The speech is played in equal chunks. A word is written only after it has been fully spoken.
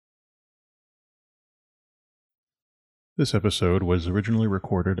This episode was originally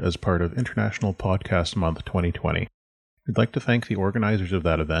recorded as part of International Podcast Month 2020. We'd like to thank the organizers of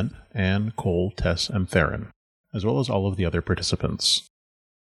that event, Anne, Cole, Tess, and Theron, as well as all of the other participants.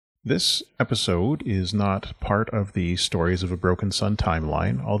 This episode is not part of the Stories of a Broken Sun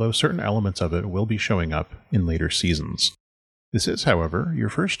timeline, although certain elements of it will be showing up in later seasons. This is, however, your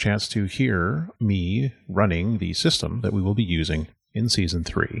first chance to hear me running the system that we will be using in Season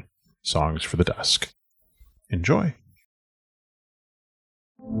 3, Songs for the Dusk. Enjoy!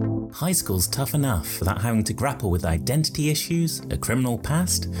 High school's tough enough without having to grapple with identity issues, a criminal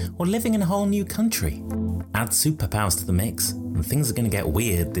past, or living in a whole new country. Add superpowers to the mix, and things are going to get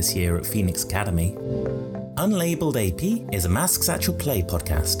weird this year at Phoenix Academy. Unlabeled AP is a Masks Actual Play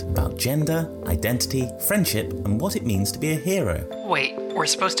podcast about gender, identity, friendship, and what it means to be a hero. Wait, we're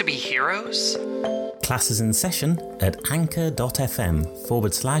supposed to be heroes? Classes in session at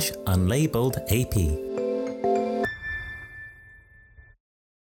anchor.fm/unlabeled AP.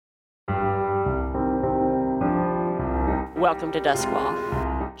 Welcome to Duskwall.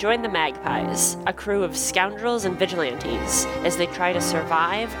 Join the Magpies, a crew of scoundrels and vigilantes, as they try to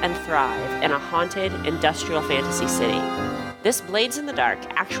survive and thrive in a haunted industrial fantasy city. This Blades in the Dark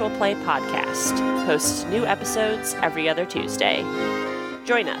actual play podcast posts new episodes every other Tuesday.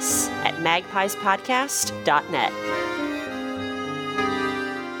 Join us at magpiespodcast.net.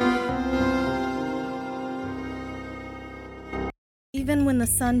 Even when the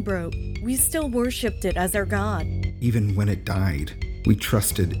sun broke, we still worshipped it as our god. Even when it died, we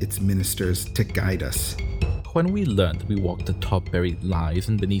trusted its ministers to guide us. When we learned we walked atop buried lies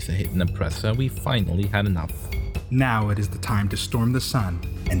and beneath a hidden oppressor, we finally had enough. Now it is the time to storm the sun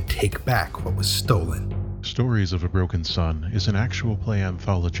and take back what was stolen. Stories of a Broken Sun is an actual play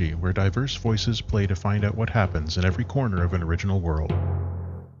anthology where diverse voices play to find out what happens in every corner of an original world.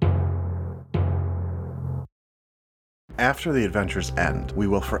 After the adventures end, we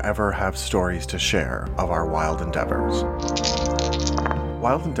will forever have stories to share of our wild endeavors.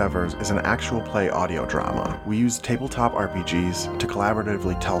 Wild Endeavors is an actual play audio drama. We use tabletop RPGs to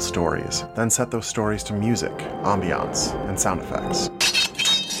collaboratively tell stories, then set those stories to music, ambiance, and sound effects.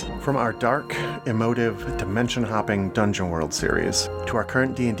 From our dark, emotive, dimension-hopping Dungeon World series, to our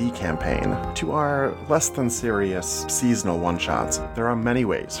current D&D campaign, to our less-than-serious seasonal one-shots, there are many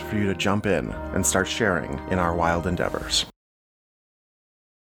ways for you to jump in and start sharing in our wild endeavors.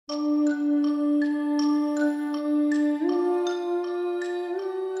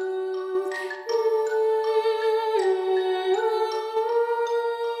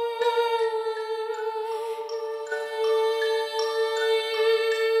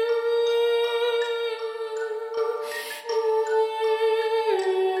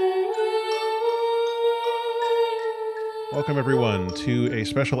 Welcome, everyone, to a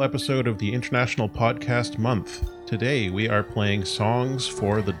special episode of the International Podcast Month. Today, we are playing Songs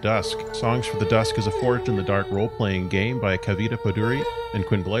for the Dusk. Songs for the Dusk is a Forged in the Dark role-playing game by Kavita Poduri and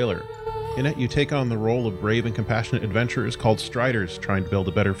Quinn Blaler. In it, you take on the role of brave and compassionate adventurers called Striders, trying to build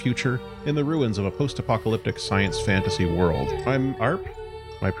a better future in the ruins of a post-apocalyptic science fantasy world. I'm Arp.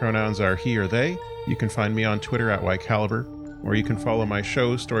 My pronouns are he or they. You can find me on Twitter at YCaliber, or you can follow my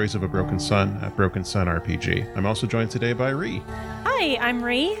show, Stories of a Broken Sun, at Broken Sun RPG. I'm also joined today by Ree. Hi, I'm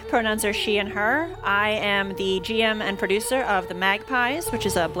Ree. Pronouns are she and her. I am the GM and producer of The Magpies, which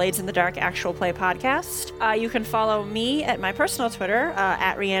is a Blades in the Dark actual play podcast. You can follow me at my personal Twitter,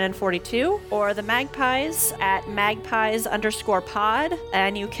 at Rhiannon42, or The Magpies at magpies_pod,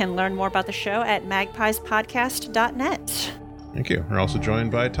 and you can learn more about the show at magpiespodcast.net. Thank you. We're also joined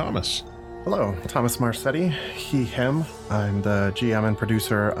by Thomas. Hello, Thomas Marcetti, he, him. I'm the GM and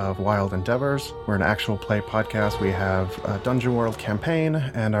producer of Wild Endeavors. We're an actual play podcast. We have a Dungeon World campaign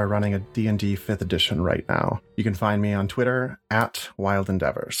and are running a D&D 5th edition right now. You can find me on Twitter at Wild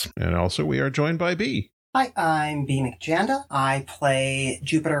Endeavors. And also we are joined by B. Hi, I'm B. McJanda. I play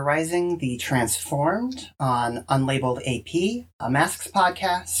Jupiter Rising, the Transformed on Unlabeled AP, a Masks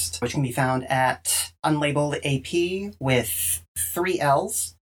podcast, which can be found at Unlabeled AP with 3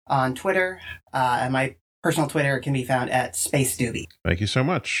 L's. On Twitter, and my personal Twitter can be found at Space Doobie. Thank you so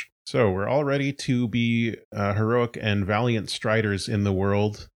much. So we're all ready to be heroic and valiant striders in the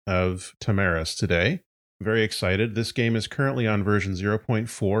world of Tamaris today. Very excited. This game is currently on version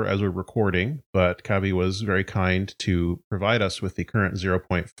 0.4 as we're recording, but Kavi was very kind to provide us with the current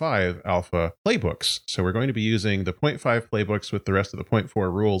 0.5 alpha playbooks. So we're going to be using the 0.5 playbooks with the rest of the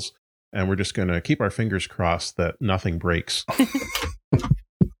 0.4 rules, and we're just going to keep our fingers crossed that nothing breaks.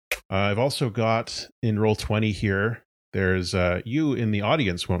 I've also got in Roll20 here, there's you in the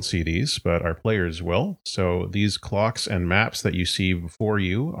audience won't see these, but our players will. So these clocks and maps that you see before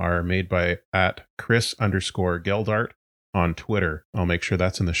you are made by at Chris_Geldart. on Twitter. I'll make sure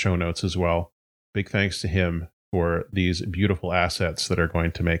that's in the show notes as well. Big thanks to him for these beautiful assets that are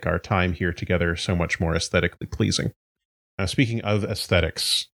going to make our time here together so much more aesthetically pleasing. Now, speaking of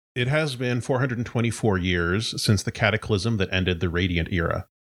aesthetics, it has been 424 years since the cataclysm that ended the Radiant Era.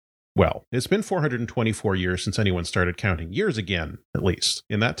 Well, it's been 424 years since anyone started counting years again, at least.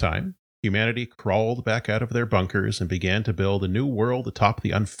 In that time, humanity crawled back out of their bunkers and began to build a new world atop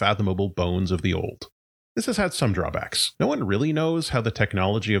the unfathomable bones of the old. This has had some drawbacks. No one really knows how the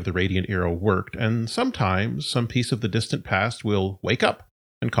technology of the Radiant Era worked, and sometimes some piece of the distant past will wake up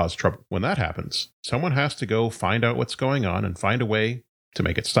and cause trouble. When that happens, someone has to go find out what's going on and find a way to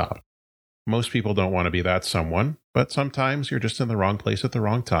make it stop. Most people don't want to be that someone, but sometimes you're just in the wrong place at the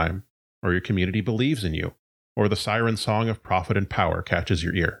wrong time, or your community believes in you, or the siren song of profit and power catches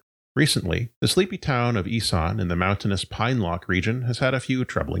your ear. Recently, the sleepy town of Isan in the mountainous Pine Lock region has had a few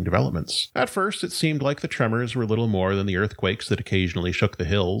troubling developments. At first, it seemed like the tremors were little more than the earthquakes that occasionally shook the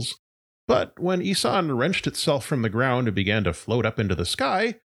hills. But when Isan wrenched itself from the ground and began to float up into the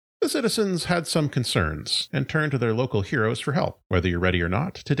sky, the citizens had some concerns and turned to their local heroes for help. Whether you're ready or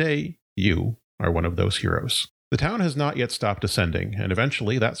not, today, you are one of those heroes. The town has not yet stopped ascending, and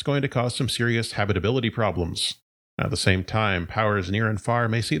eventually that's going to cause some serious habitability problems. At the same time, powers near and far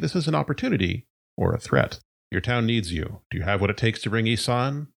may see this as an opportunity or a threat. Your town needs you. Do you have what it takes to bring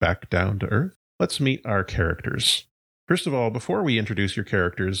Isan back down to Earth? Let's meet our characters. First of all, before we introduce your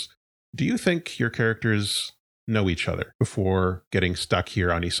characters, do you think your characters know each other before getting stuck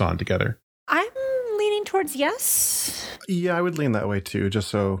here on Isan together? I'm leaning towards yes. Yeah, I would lean that way too, just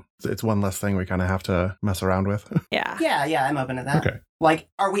so it's one less thing we kind of have to mess around with. Yeah. Yeah, I'm open to that. Okay. Like,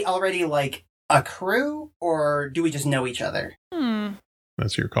 are we already like a crew, or do we just know each other?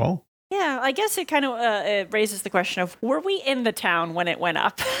 That's your call? Yeah, I guess it kind of it raises the question of, were we in the town when it went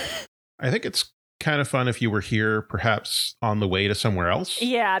up? I think it's kind of fun if you were here, perhaps on the way to somewhere else.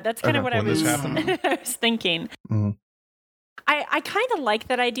 Yeah, that's kind of what I was thinking. Mm-hmm. I kind of like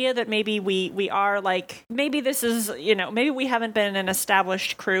that idea that maybe we are like, maybe this is, maybe we haven't been an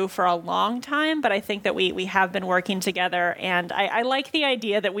established crew for a long time, but I think that we have been working together. And I like the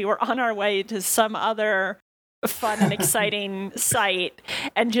idea that we were on our way to some other fun and exciting site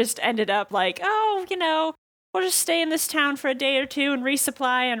and just ended up like, we'll just stay in this town for a day or two and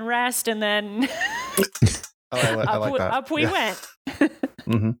resupply and rest. And then I like that. Up we went.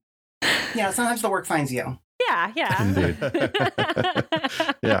 Mm-hmm. Yeah, sometimes the work finds you. Yeah. Indeed.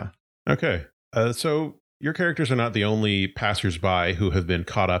 Yeah. Okay. So your characters are not the only passersby who have been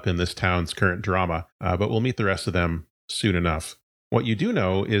caught up in this town's current drama, but we'll meet the rest of them soon enough. What you do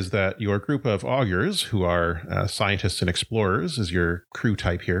know is that your group of augurs, who are scientists and explorers, is your crew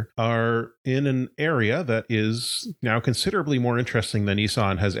type here, are in an area that is now considerably more interesting than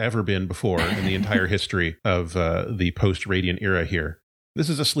Isan has ever been before in the entire history of the post-Radiant era here. This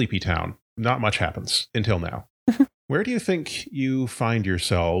is a sleepy town. Not much happens until now. Where do you think you find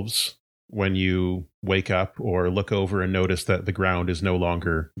yourselves when you wake up or look over and notice that the ground is no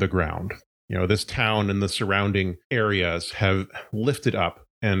longer the ground? This town and the surrounding areas have lifted up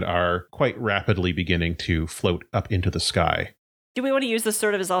and are quite rapidly beginning to float up into the sky. Do we want to use this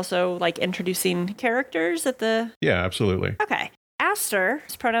sort of as also like introducing characters at the... Yeah, absolutely. Okay. Aster,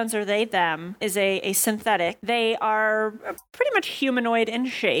 his pronouns are they, them, is a synthetic. They are pretty much humanoid in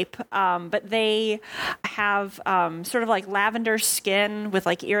shape, but they have sort of like lavender skin with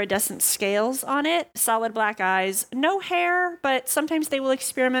like iridescent scales on it, solid black eyes, no hair, but sometimes they will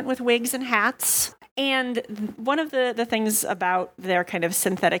experiment with wigs and hats. And one of the things about their kind of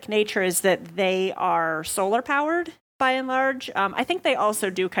synthetic nature is that they are solar powered. By and large. I think they also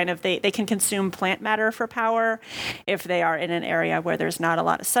do they can consume plant matter for power if they are in an area where there's not a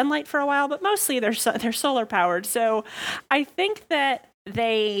lot of sunlight for a while, but mostly they're solar powered. So I think that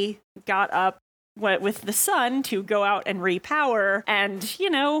they got up with the sun to go out and repower and,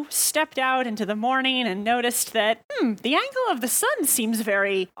 stepped out into the morning and noticed that, the angle of the sun seems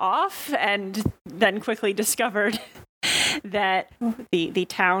very off, and then quickly discovered that the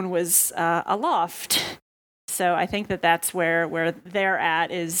town was aloft. So I think that's where they're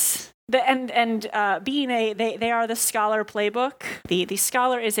at is being they are the Scholar playbook. The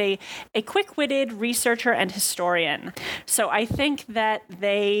Scholar is a quick-witted researcher and historian. So I think that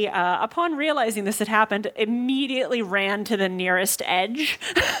they, upon realizing this had happened, immediately ran to the nearest edge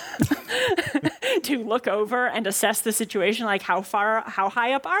to look over and assess the situation. Like how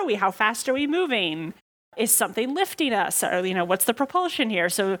high up are we? How fast are we moving? Is something lifting us? Or what's the propulsion here?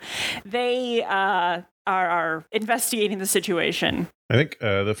 So they are investigating the situation. I think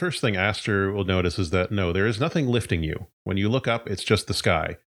the first thing Aster will notice is that no, there is nothing lifting you. When you look up, it's just the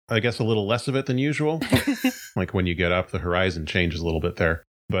sky. I guess, a little less of it than usual. Like when you get up, the horizon changes a little bit there.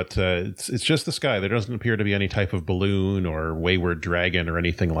 But it's just the sky. There doesn't appear to be any type of balloon or wayward dragon or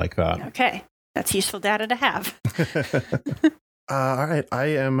anything like that. Okay. That's useful data to have. All right. I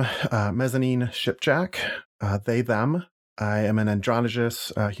am Mezzanine Shipjack. They, them. I am an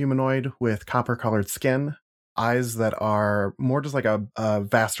androgynous humanoid with copper-colored skin. Eyes that are more just like a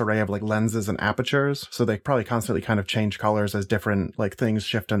vast array of like lenses and apertures, so they probably constantly kind of change colors as different like things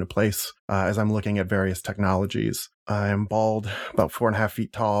shift into place as I'm looking at various technologies. I am bald, about 4.5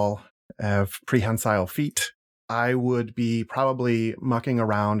 feet tall, have prehensile feet. I would be probably mucking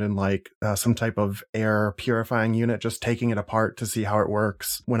around in like some type of air purifying unit, just taking it apart to see how it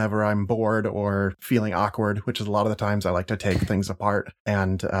works whenever I'm bored or feeling awkward, which is a lot of the times I like to take things apart.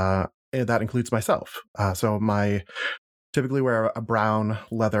 And that includes myself. So I typically wear a brown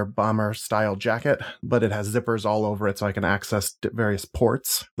leather bomber style jacket, but it has zippers all over it so I can access various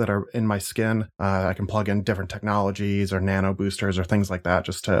ports that are in my skin. I can plug in different technologies or nano boosters or things like that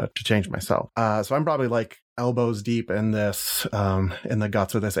just to change myself. So I'm probably like elbows deep in this, in the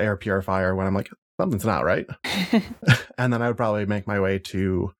guts of this air purifier when I'm like, something's not right. And then I would probably make my way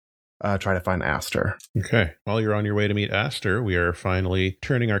to try to find Aster. Okay. While you're on your way to meet Aster, we are finally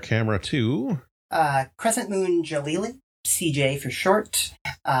turning our camera to... Crescent Moon Jalili, CJ for short.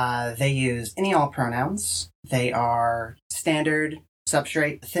 They use any all pronouns. They are standard,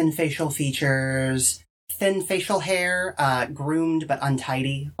 substrate, thin facial features, thin facial hair, groomed but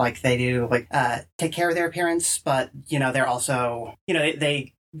untidy, like they do, like take care of their appearance, but, they're also,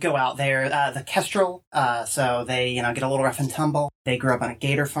 they go out there, the kestrel, so they, get a little rough and tumble. They grew up on a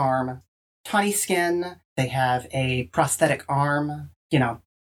gator farm. Tawny skin, they have a prosthetic arm,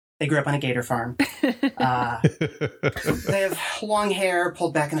 they grew up on a gator farm. They have long hair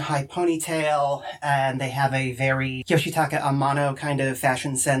pulled back in a high ponytail, and they have a very Yoshitaka Amano kind of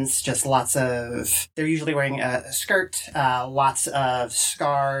fashion sense, just they're usually wearing a skirt, lots of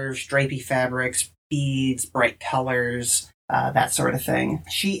scarves, drapey fabrics, beads, bright colors, that sort of thing.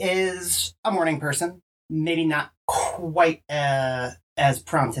 She is a morning person, maybe not quite as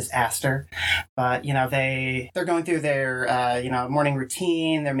prompt as Aster, but they're going through their morning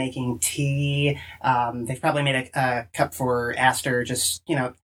routine. They're making tea. They've probably made a cup for Aster just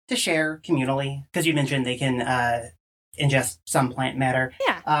to share communally, because you mentioned they can ingest some plant matter.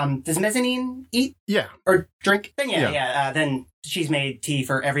 Yeah. Does Mezzanine eat? Yeah. Or drink? Then yeah. Then she's made tea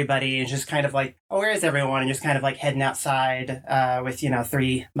for everybody and just kind of like, oh, where is everyone? And just kind of like heading outside with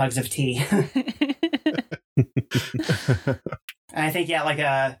 3 mugs of tea. And I think,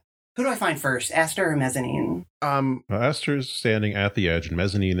 who do I find first, Aster or Mezzanine? Aster's standing at the edge, and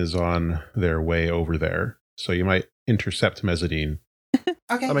Mezzanine is on their way over there. So you might intercept Mezzanine.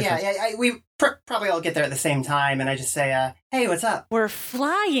 Okay, we probably all get there at the same time, and I just say, hey, what's up? We're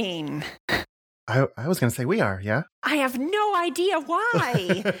flying. I was going to say we are, yeah? I have no idea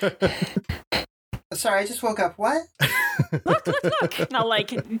why. Sorry, I just woke up. What? Look. And I'll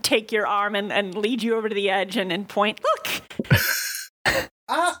take your arm and lead you over to the edge and point. Look.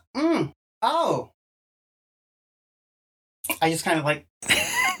 Oh. I just kind of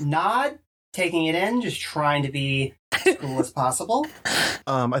nod, taking it in, just trying to be as cool as possible.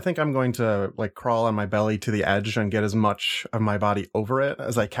 I think I'm going to crawl on my belly to the edge and get as much of my body over it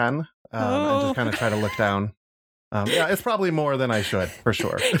as I can, and just kind of try to look down. It's probably more than I should, for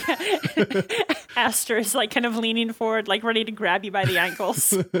sure. Aster is kind of leaning forward, ready to grab you by the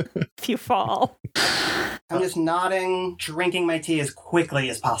ankles if you fall. I'm just nodding, drinking my tea as quickly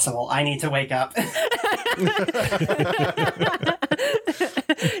as possible. I need to wake up.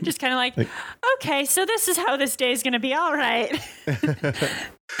 Just kind of okay, so this is how this day is going to be. All right.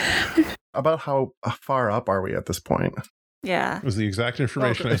 About how far up are we at this point? Yeah. It was the exact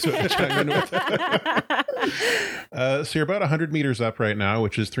information I was going to chime in with. So you're about 100 meters up right now,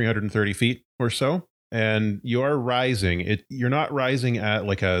 which is 330 feet or so. And you are rising. You're not rising at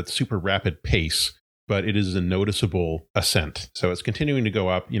a super rapid pace, but it is a noticeable ascent. So it's continuing to go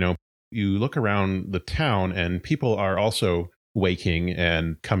up. You look around the town and people are also waking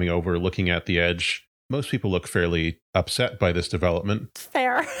and coming over, looking at the edge. Most people look fairly upset by this development.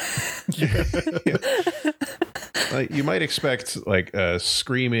 Fair. You might expect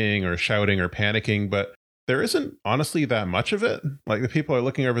screaming or shouting or panicking, but there isn't honestly that much of it. The people are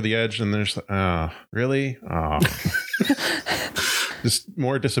looking over the edge and they're just really? Oh. Just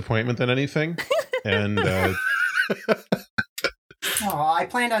more disappointment than anything. And I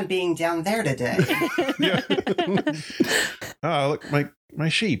planned on being down there today. Yeah. Look, my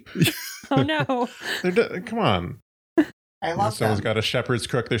sheep. Oh no. Come on. I love Someone's them. got a shepherd's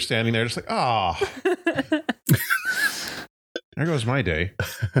crook. They're standing there just There goes my day.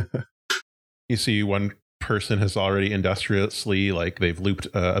 You see one person has already industriously, like they've looped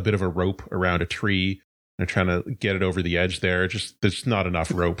a bit of a rope around a tree. They're trying to get it over the edge there. There's not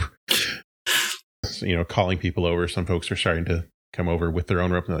enough rope. So, calling people over. Some folks are starting to come over with their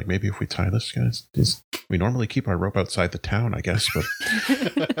own rope. And they're like, maybe if we tie this, guys, we normally keep our rope outside the town, I guess.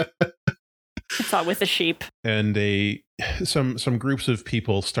 But it's all with the sheep. And some groups of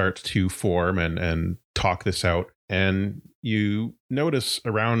people start to form and talk this out. And you notice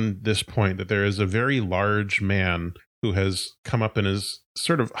around this point that there is a very large man who has come up and is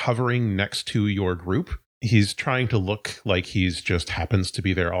sort of hovering next to your group. He's trying to look like he's just happens to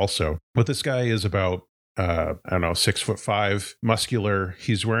be there also. But this guy is about, 6'5", muscular.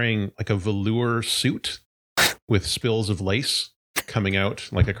 He's wearing like a velour suit with spills of lace coming out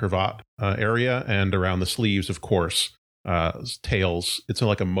like a cravat area, and around the sleeves, of course, tails. It's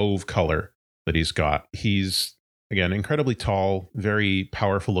like a mauve color that he's got. He's, again, incredibly tall, very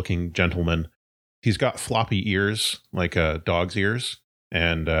powerful looking gentleman. He's got floppy ears, like a dog's ears,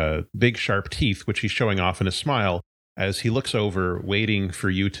 and big sharp teeth, which he's showing off in a smile as he looks over, waiting for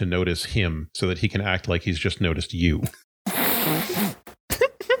you to notice him so that he can act like he's just noticed you.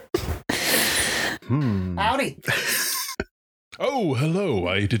 Howdy. Oh, hello.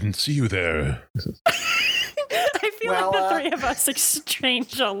 I didn't see you there. I feel like the three of us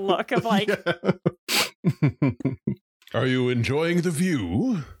exchange a look of like... Are you enjoying the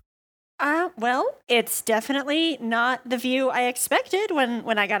view? Well, it's definitely not the view I expected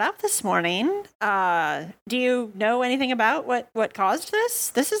when I got up this morning. Do you know anything about what caused this?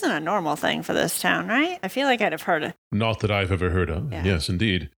 This isn't a normal thing for this town, right? I feel like I'd have heard it. Not that I've ever heard of. Yeah. Yes,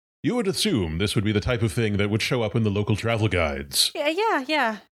 indeed. You would assume this would be the type of thing that would show up in the local travel guides.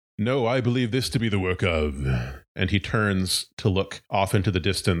 Yeah. No, I believe this to be the work of... And he turns to look off into the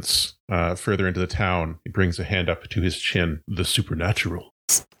distance, further into the town. He brings a hand up to his chin. The supernatural.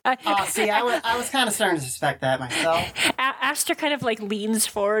 See, I was kind of starting to suspect that myself. Aster kind of like leans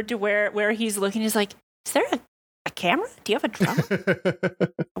forward to where he's looking. He's like, is there a camera? Do you have a drum?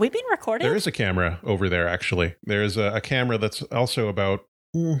 Are we being recorded? There is a camera over there, actually. There's a camera that's also about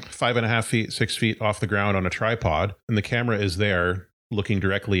 5.5 feet, 6 feet off the ground on a tripod. And the camera is there looking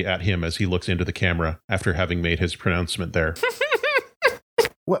directly at him as he looks into the camera after having made his pronouncement there.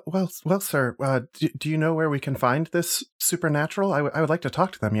 Well, sir, do you know where we can find this supernatural? I would like to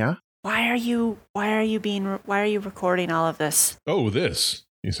talk to them, yeah? Why are you recording all of this? Oh, this,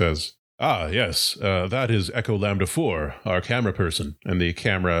 he says. Ah, yes, that is Echo Lambda 4, our camera person. And the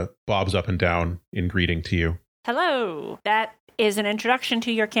camera bobs up and down in greeting to you. Hello. That is an introduction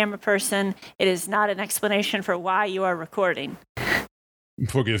to your camera person. It is not an explanation for why you are recording.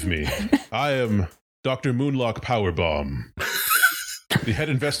 Forgive me. I am Dr. Moonlock Powerbomb, the head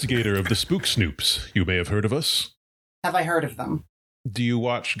investigator of the Spook Snoops. You may have heard of us. Have I heard of them? Do you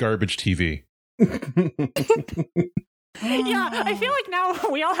watch garbage TV? Yeah, I feel like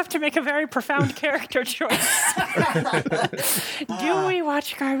now we all have to make a very profound character choice. Do we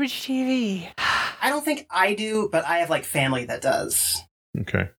watch garbage TV? I don't think I do, but I have like family that does.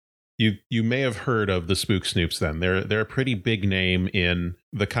 Okay. You may have heard of the Spook Snoops then. They're a pretty big name in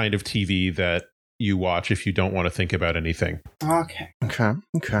the kind of TV that you watch if you don't want to think about anything. Okay.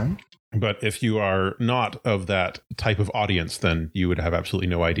 But if you are not of that type of audience, then you would have absolutely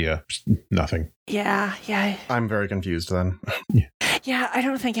no idea. Just nothing. Yeah. I'm very confused then. Yeah, I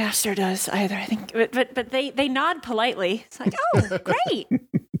don't think Aster does either. I think, but they nod politely. It's like, oh, great.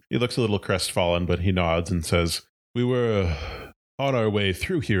 He looks a little crestfallen, but he nods and says, "We were on our way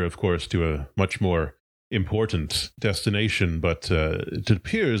through here, of course, to a much more important destination, but it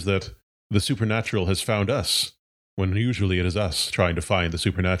appears that the supernatural has found us, when usually it is us trying to find the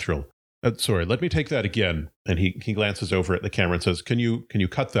supernatural." Sorry, let me take that again. And he glances over at the camera and says, Can you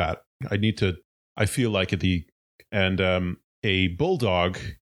cut that? I feel like and a bulldog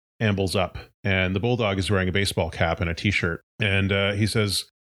ambles up, and the bulldog is wearing a baseball cap and a t-shirt. And he says,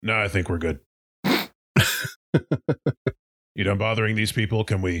 "No, I think we're good." You done bothering these people?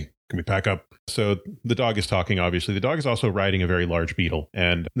 Can we pack up? So the dog is talking, obviously. The dog is also riding a very large beetle.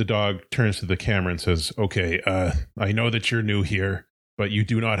 And the dog turns to the camera and says, "Okay, I know that you're new here, but you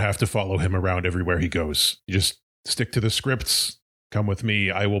do not have to follow him around everywhere he goes. You just stick to the scripts. Come with me.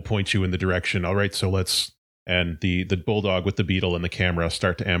 I will point you in the direction. All right, so let's..." And the bulldog with the beetle and the camera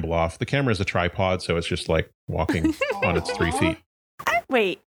start to amble off. The camera is a tripod, so it's just like walking on its 3 feet.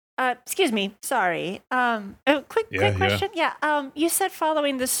 Wait. Excuse me. Sorry. Quick question. Yeah. You said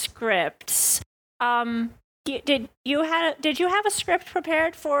following the scripts. Did you have a script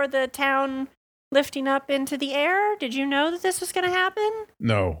prepared for the town lifting up into the air? Did you know that this was going to happen?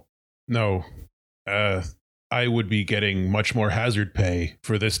 No. I would be getting much more hazard pay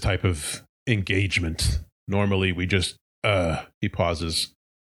for this type of engagement. Normally we just, he pauses,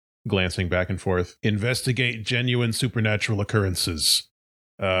 glancing back and forth, investigate genuine supernatural occurrences.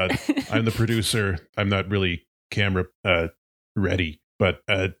 I'm the producer. I'm not really camera ready, but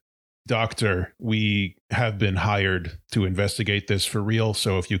Doctor, we have been hired to investigate this for real,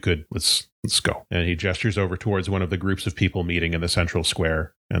 so if you could, let's go. And he gestures over towards one of the groups of people meeting in the central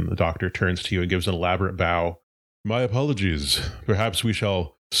square, and the doctor turns to you and gives an elaborate bow. My apologies. Perhaps we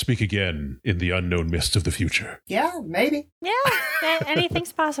shall speak again in the unknown mists of the future. Yeah, maybe. Yeah,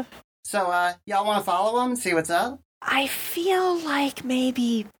 anything's possible. So, y'all want to follow him and see what's up? I feel like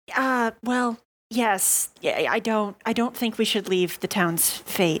maybe, well, yes. Yeah, I don't think we should leave the town's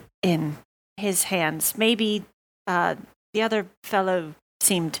fate in his hands. Maybe, the other fellow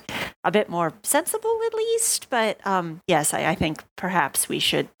seemed a bit more sensible, at least, but, yes, I think perhaps we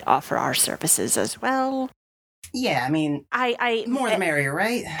should offer our services as well. Yeah, I mean, I more the merrier,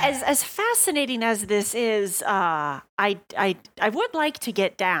 right? As fascinating as this is, I would like to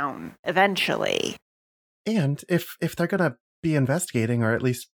get down eventually. And if they're gonna be investigating, or at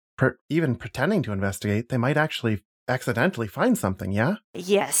least even pretending to investigate, they might actually accidentally find something. Yeah.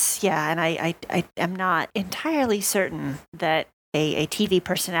 Yes, yeah, and I am not entirely certain that a TV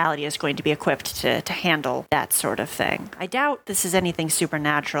personality is going to be equipped to handle that sort of thing. I doubt this is anything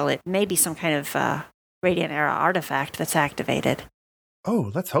supernatural. It may be some kind of Radiant Era artifact that's activated.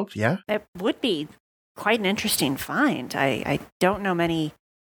 Oh, let's hope, yeah. It would be quite an interesting find. I don't know many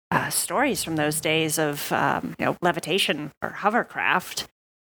stories from those days of levitation or hovercraft,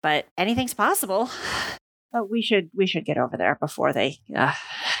 but anything's possible. But we should get over there before they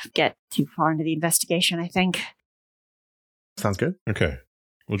get too far into the investigation, I think. Sounds good. Okay.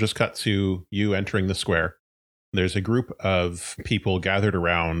 We'll just cut to you entering the square. There's a group of people gathered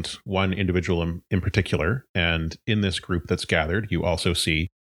around one individual in particular, and in this group that's gathered, you also see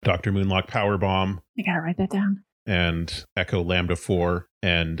Dr. Moonlock Powerbomb. I gotta write that down. And Echo Lambda 4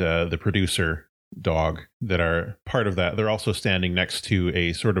 and the producer dog that are part of that. They're also standing next to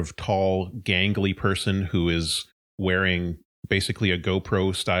a sort of tall, gangly person who is wearing basically a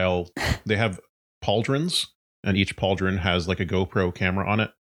GoPro style. They have pauldrons, and each pauldron has like a GoPro camera on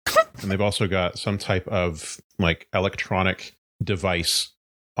it. And they've also got some type of like electronic device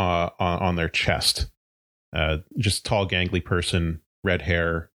on their chest. Just tall, gangly person, red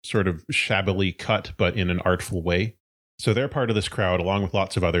hair, sort of shabbily cut, but in an artful way. So they're part of this crowd, along with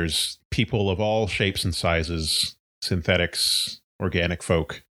lots of others, people of all shapes and sizes, synthetics, organic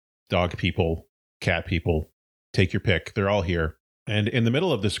folk, dog people, cat people, take your pick. They're all here. And in the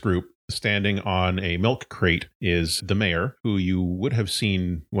middle of this group, standing on a milk crate, is the mayor, who you would have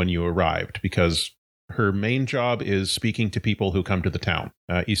seen when you arrived, because her main job is speaking to people who come to the town.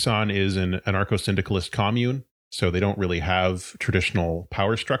 Isan is an anarcho-syndicalist commune, so they don't really have traditional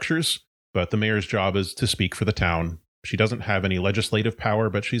power structures, but the mayor's job is to speak for the town. She doesn't have any legislative power,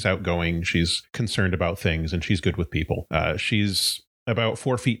 but she's outgoing, she's concerned about things, and she's good with people. She's about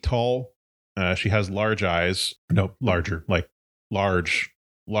 4 feet tall. She has large eyes. No, larger, like large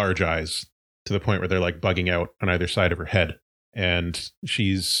eyes, to the point where they're like bugging out on either side of her head. And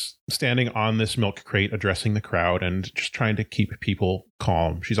she's standing on this milk crate addressing the crowd and just trying to keep people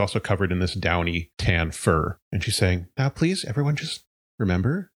calm. She's also covered in this downy tan fur. And she's saying, now please, everyone just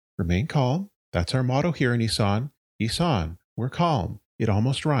remember, remain calm. That's our motto here in Isan. Isan, we're calm. It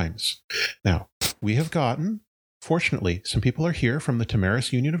almost rhymes. Now, we have gotten, fortunately, some people are here from the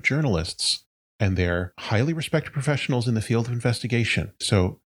Tamaris Union of Journalists, and they're highly respected professionals in the field of investigation.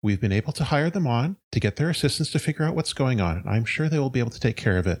 So we've been able to hire them on to get their assistance to figure out what's going on. And I'm sure they will be able to take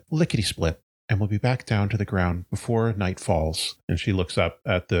care of it lickety-split. And we'll be back down to the ground before night falls. And she looks up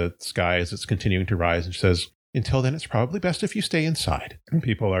at the sky as it's continuing to rise and she says, until then, it's probably best if you stay inside. And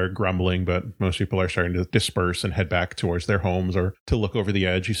people are grumbling, but most people are starting to disperse and head back towards their homes or to look over the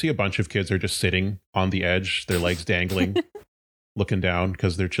edge. You see a bunch of kids are just sitting on the edge, their legs dangling, looking down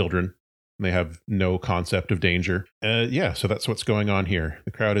because they're children. They have no concept of danger. So that's what's going on here.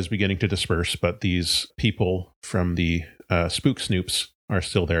 The crowd is beginning to disperse, but these people from the Spook Snoops are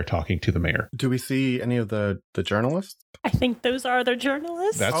still there talking to the mayor. Do we see any of the journalists? I think those are the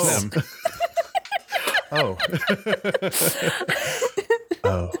journalists. That's them. Oh.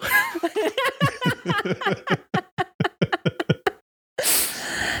 Oh.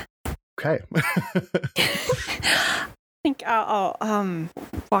 Okay. I think I'll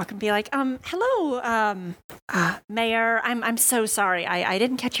walk and be like, hello, Mayor. I'm so sorry. I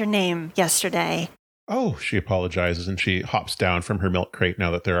didn't catch your name yesterday. Oh, she apologizes and she hops down from her milk crate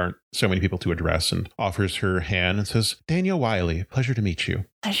now that there aren't so many people to address, and offers her hand and says, Daniel Wiley, pleasure to meet you.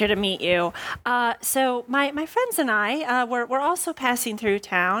 Pleasure to meet you. So my friends and I, we're also passing through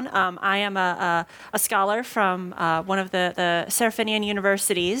town. I am a scholar from one of the Seraphinian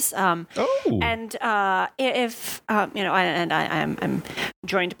universities. And I'm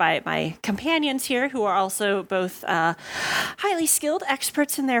joined by my companions here, who are also both highly skilled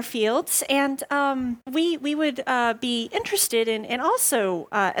experts in their fields, and we would be interested in also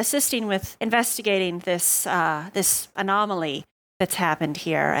assisting with investigating this anomaly that's happened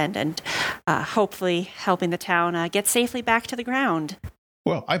here, and hopefully helping the town get safely back to the ground.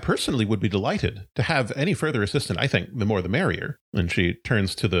 Well, I personally would be delighted to have any further assistance. I think the more the merrier. And she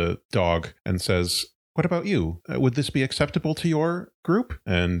turns to the dog and says, what about you? Would this be acceptable to your group?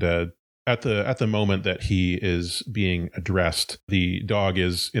 And at the moment that he is being addressed, the dog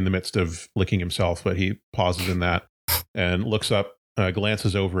is in the midst of licking himself, but he pauses in that and looks up,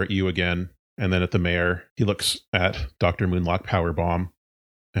 glances over at you again, and then at the mayor. He looks at Dr. Moonlock Powerbomb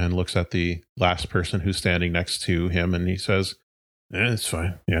and looks at the last person who's standing next to him, and he says, it's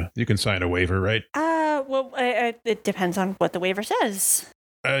fine. Yeah, you can sign a waiver, right? It depends on what the waiver says.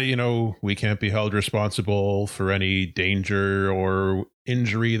 We can't be held responsible for any danger or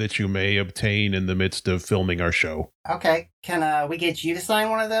injury that you may obtain in the midst of filming our show. Okay. Can we get you to sign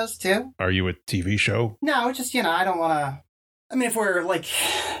one of those, too? Are you a TV show? No, just, I don't want to... I mean, if we're,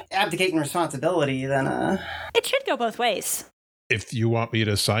 abdicating responsibility, then, It should go both ways. If you want me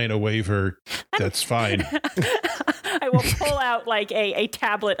to sign a waiver, that's fine. I will pull out, a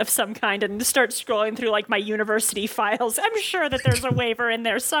tablet of some kind and start scrolling through, my university files. I'm sure that there's a waiver in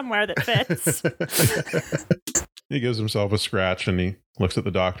there somewhere that fits. He gives himself a scratch, and he looks at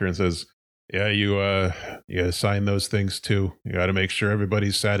the doctor and says, yeah, you gotta sign those things, too. You gotta make sure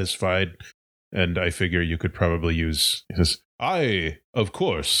everybody's satisfied. And I figure you could probably use... He says, I, of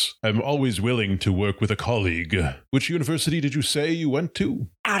course, am always willing to work with a colleague. Which university did you say you went to?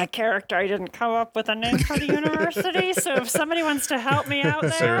 Out of character, I didn't come up with a name for the university, so if somebody wants to help me out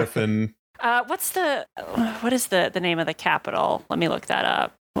there... Seraphin. What is the name of the capital? Let me look that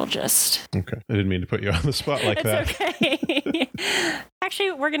up. We'll just... Okay. I didn't mean to put you on the spot like that. It's okay.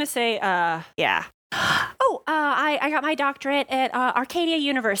 Actually, we're going to say, yeah. I got my doctorate at Arcadia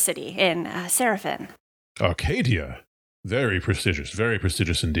University in Seraphin. Arcadia? Very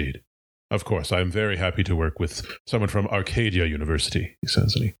prestigious indeed. Of course, I'm very happy to work with someone from Arcadia University, he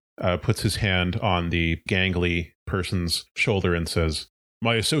says, and he puts his hand on the gangly person's shoulder and says,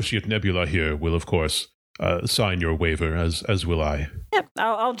 my associate Nebula here will, of course, sign your waiver, as will I. Yep,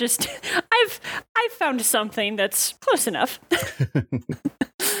 I'll just... I've found something that's close enough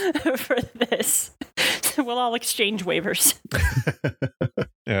for this. We'll all exchange waivers.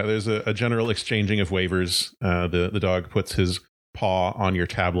 Yeah, there's a general exchanging of waivers. The dog puts his paw on your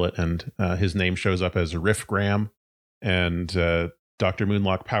tablet, and his name shows up as Riffgram. And Dr.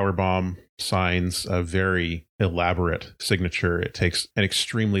 Moonlock Powerbomb signs a very elaborate signature. It takes an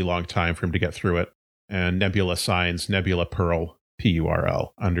extremely long time for him to get through it. And Nebula signs Nebula Pearl,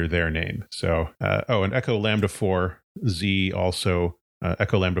 P-U-R-L, under their name. So, and Echo Lambda 4, Z also,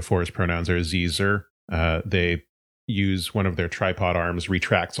 Echo Lambda 4's pronouns are Z-Zer. They use one of their tripod arms,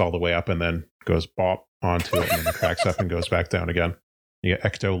 retracts all the way up, and then goes bop onto it, and then retracts up and goes back down again. You get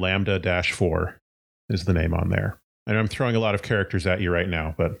Ecto Lambda-4 is the name on there. And I'm throwing a lot of characters at you right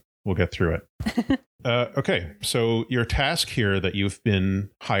now, but we'll get through it. Okay, so your task here that you've been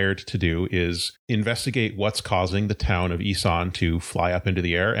hired to do is investigate what's causing the town of Isan to fly up into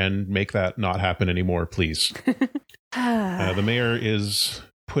the air and make that not happen anymore, please. The mayor is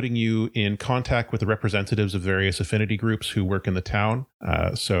putting you in contact with the representatives of various affinity groups who work in the town.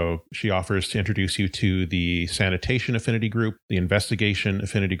 So she offers to introduce you to the sanitation affinity group, the investigation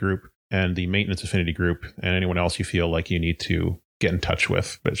affinity group, and the maintenance affinity group, and anyone else you feel like you need to get in touch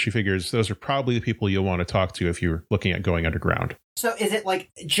with. But she figures those are probably the people you'll want to talk to if you're looking at going underground. So is it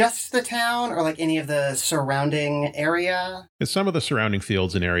just the town, or any of the surrounding area? It's some of the surrounding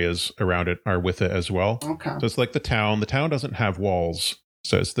fields and areas around it are with it as well. Okay. So it's like the town. The town doesn't have walls.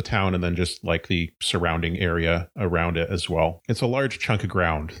 So it's the town and then just the surrounding area around it as well. It's a large chunk of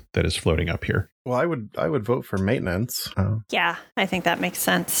ground that is floating up here. Well, I would vote for maintenance. Yeah, I think that makes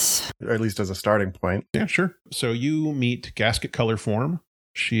sense. Or at least as a starting point. Yeah, sure. So you meet Gasket Color Form.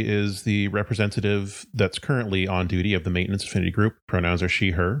 She is the representative that's currently on duty of the maintenance affinity group. Pronouns are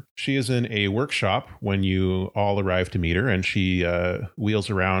she, her. She is in a workshop when you all arrive to meet her, and she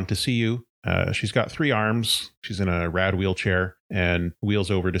wheels around to see you. She's got 3 arms. She's in a rad wheelchair and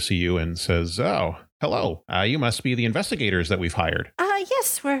wheels over to see you and says, "Oh, hello. You must be the investigators that we've hired."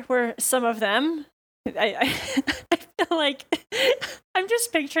 Yes, we're some of them. I feel like I'm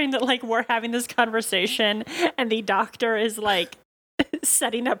just picturing that like we're having this conversation and the doctor is like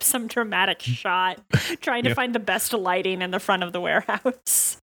setting up some dramatic shot, trying to find the best lighting in the front of the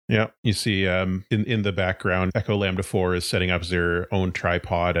warehouse. Yeah, you see in the background, Echo Lambda 4 is setting up their own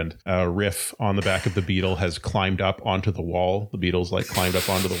tripod, and Riff on the back of the Beetle has climbed up onto the wall. The Beetle's like climbed up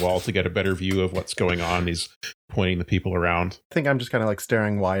onto the wall to get a better view of what's going on. He's pointing the people around. I think I'm just kind of like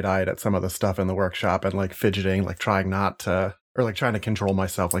staring wide-eyed at some of the stuff in the workshop and like fidgeting, like trying not to, or like trying to control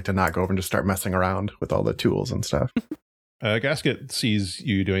myself, like to not go over and just start messing around with all the tools and stuff. Gasket sees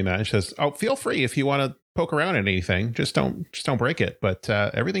you doing that and says, "Oh, feel free if you want to poke around at anything. Just don't break it. But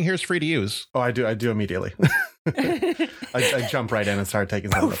everything here is free to use." Oh, I do immediately. I jump right in and start taking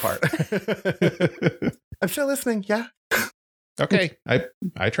something apart. I'm still listening. Yeah. Okay,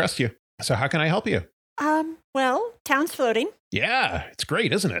 I trust you. So how can I help you? Well, town's floating. Yeah, it's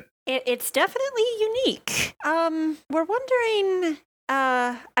great, isn't it? It's definitely unique. We're wondering.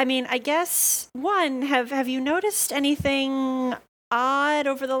 I guess one. Have you noticed anything odd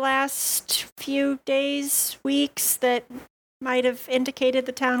over the last few days, weeks that might have indicated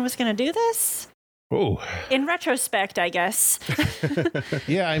the town was going to do this? Oh. In retrospect, I guess.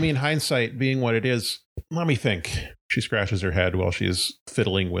 Yeah, I mean, hindsight being what it is, let me think. She scratches her head while she's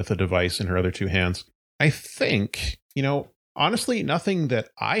fiddling with a device in her other two hands. I think, honestly, nothing that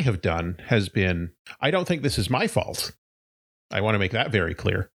I have done has been, I don't think this is my fault. I want to make that very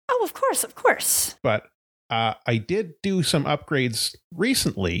clear. Oh, of course. But I did do some upgrades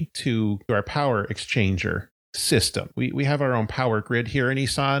recently to our power exchanger system. We have our own power grid here in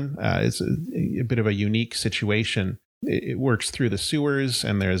Isan. It's a bit of a unique situation. It works through the sewers,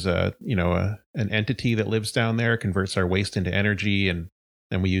 and there's an entity that lives down there, converts our waste into energy, and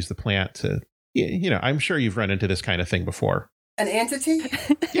then we use the plant to, I'm sure you've run into this kind of thing before. An entity?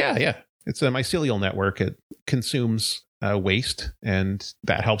 Yeah. It's a mycelial network. It consumes waste, and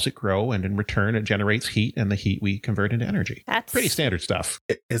that helps it grow, and in return it generates heat, and the heat we convert into energy. That's pretty standard stuff.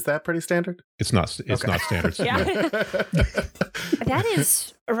 Is that pretty standard? It's not standard stuff. Yeah. That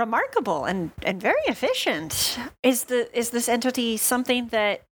is remarkable and very efficient. Is this entity something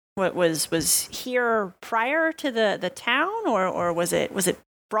that was here prior to the town, or was it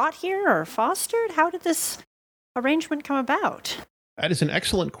brought here or fostered? How did this arrangement come about? That is an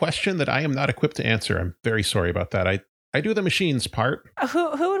excellent question that I am not equipped to answer. I'm very sorry about that. I do the machines part. Who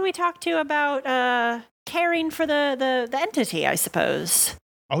would we talk to about caring for the entity, I suppose?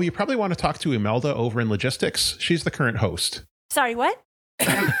 Oh, you probably want to talk to Imelda over in logistics. She's the current host. Sorry, what?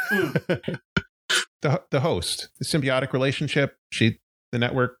 The host. The symbiotic relationship. The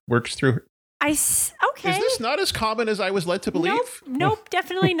network works through her. Okay. Is this not as common as I was led to believe? Nope,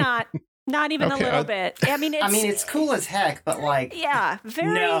 definitely not. Not even a little bit. It's cool as heck, but like, yeah,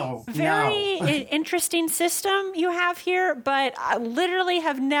 very interesting system you have here. But I literally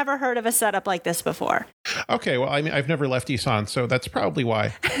have never heard of a setup like this before. Okay, well, I've never left Isan, so that's probably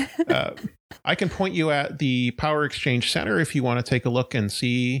why. I can point you at the Power Exchange Center if you want to take a look and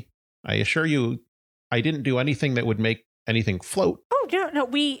see. I assure you, I didn't do anything that would make anything float. Oh, no,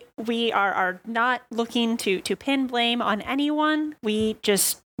 we are not looking to pin blame on anyone. We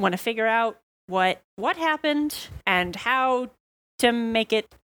just want to figure out what happened and how to make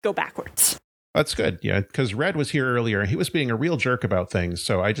it go backwards. That's good. Yeah, because Red was here earlier and he was being a real jerk about things.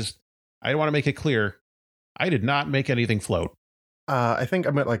 So I want to make it clear, I did not make anything float. I think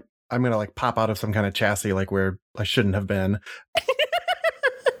I'm gonna pop out of some kind of chassis like where I shouldn't have been.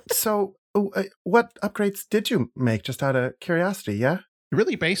 So what upgrades did you make, just out of curiosity? Yeah.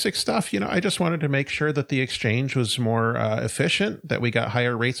 Really basic stuff. I just wanted to make sure that the exchange was more efficient, that we got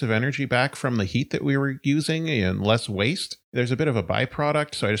higher rates of energy back from the heat that we were using and less waste. There's a bit of a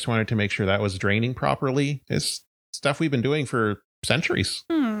byproduct, so I just wanted to make sure that was draining properly. It's stuff we've been doing for centuries.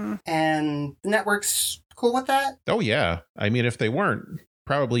 And the network's cool with that? Oh, yeah. I mean, if they weren't,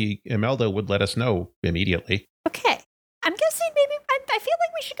 probably Imelda would let us know immediately. Okay. I'm guessing maybe I feel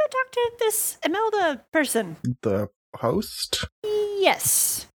like we should go talk to this Imelda person. The host?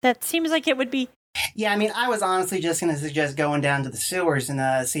 Yes. That seems like it would be. Yeah, I was honestly just going to suggest going down to the sewers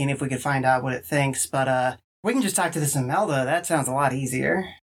and seeing if we could find out what it thinks, but we can just talk to this Imelda. That sounds a lot easier.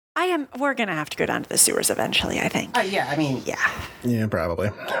 We're going to have to go down to the sewers eventually, I think. Yeah. Yeah, probably.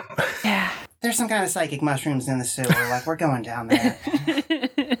 Yeah. There's some kind of psychic mushrooms in the sewer. We're going down there.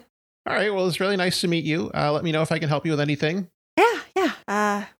 All right. Well, it's really nice to meet you. Let me know if I can help you with anything.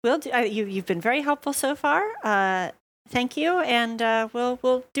 Yeah. We'll do. You've been very helpful so far. Thank you, and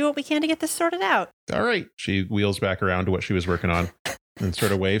we'll do what we can to get this sorted out. All right. She wheels back around to what she was working on and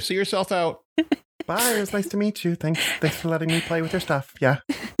sort of waves. See yourself out. Bye. It was nice to meet you. Thanks for letting me play with your stuff. Yeah.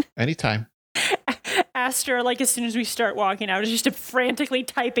 Anytime. Aster, like, as soon as we start walking out, is just frantically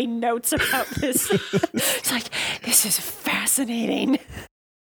typing notes about this. It's like, this is fascinating.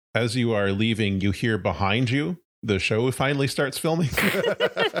 As you are leaving, you hear behind you, the show finally starts filming.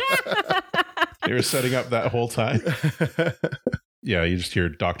 They were setting up that whole time. Yeah, you just hear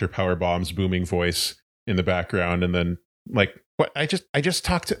Dr. Powerbomb's booming voice in the background, and then, like, what? I just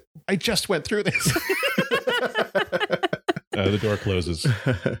went through this. The door closes.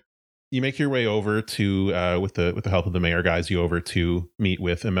 You make your way over to, with the help of the mayor, guides you over to meet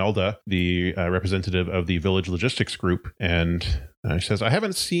with Imelda, the representative of the Village Logistics Group. And she says, I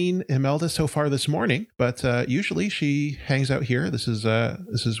haven't seen Imelda so far this morning, but usually she hangs out here. This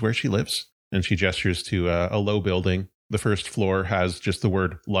is where she lives. And she gestures to a low building. The first floor has just the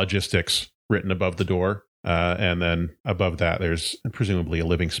word logistics written above the door. And then above that, there's presumably a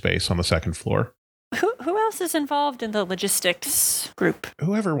living space on the second floor. Who else is involved in the logistics group?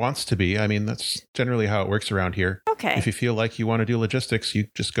 Whoever wants to be. I mean, that's generally how it works around here. Okay. If you feel like you want to do logistics, you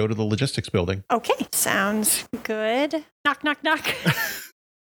just go to the logistics building. Okay. Sounds good. Knock, knock, knock.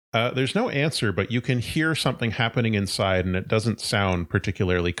 There's no answer, but you can hear something happening inside, and it doesn't sound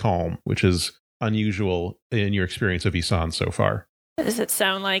particularly calm, which is unusual in your experience of Isan so far. Does it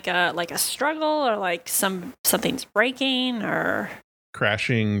sound like a struggle, or like something's breaking, or...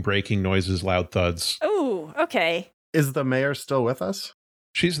 Crashing, breaking noises, loud thuds. Oh, okay. Is the mayor still with us?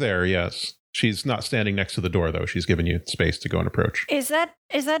 She's there, yes. She's not standing next to the door, though. She's given you space to go and approach. Is that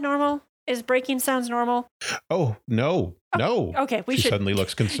normal? Is breaking sounds normal? Oh, no. No. Okay, she suddenly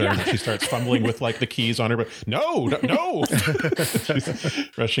looks concerned. Yeah. She starts fumbling with like the keys on her. But no. She's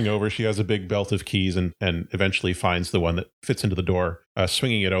rushing over. She has a big belt of keys and eventually finds the one that fits into the door,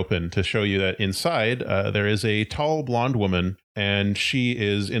 swinging it open to show you that inside there is a tall blonde woman, and she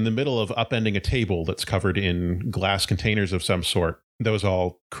is in the middle of upending a table that's covered in glass containers of some sort. Those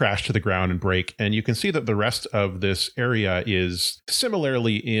all crash to the ground and break, and you can see that the rest of this area is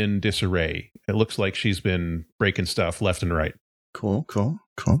similarly in disarray. It looks like she's been breaking stuff left and right. Cool. The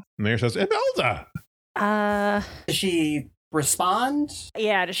mayor says, Imelda! Does she respond?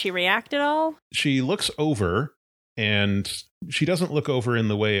 Yeah, does she react at all? She looks over, and she doesn't look over in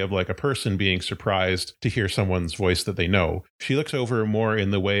the way of like a person being surprised to hear someone's voice that they know. She looks over more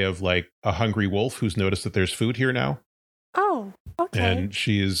in the way of like a hungry wolf who's noticed that there's food here now. Oh, okay. And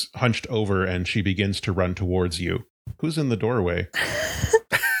she is hunched over and she begins to run towards you. Who's in the doorway?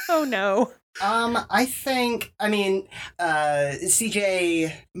 Oh, no. CJ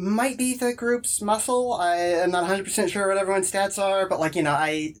might be the group's muscle. I'm not 100% sure what everyone's stats are, but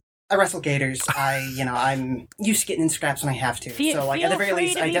I wrestle gators. I'm used to getting in scraps when I have to. So, at the very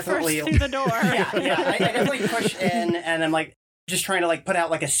least, I definitely through the door. I definitely push in, and I'm like just trying to put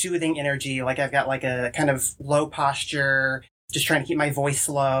out a soothing energy. I've got a kind of low posture, just trying to keep my voice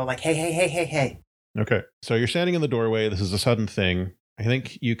low. Hey. Okay, so you're standing in the doorway. This is a sudden thing. I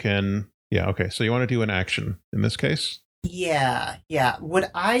think you can. Yeah. Okay. So you want to do an action in this case? Yeah. Would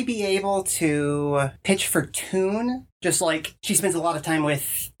I be able to pitch for Toon? Just she spends a lot of time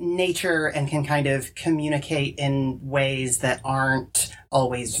with nature and can kind of communicate in ways that aren't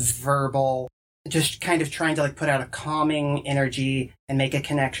always verbal. Just kind of trying to put out a calming energy and make a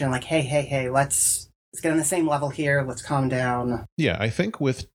connection. Hey, let's get on the same level here. Let's calm down. Yeah, I think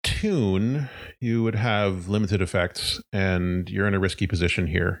with Toon, you would have limited effects, and you're in a risky position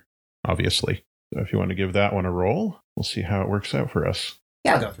here, obviously. So if you want to give that one a roll, we'll see how it works out for us.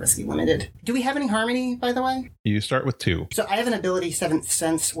 Yeah, I'll go with Risky Limited. Do we have any harmony, by the way? You start with 2. So I have an ability, Seventh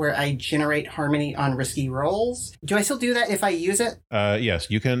Sense, where I generate harmony on risky rolls. Do I still do that if I use it? Yes,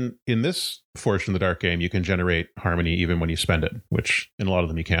 you can. In this Forged in the Dark game, you can generate harmony even when you spend it, which in a lot of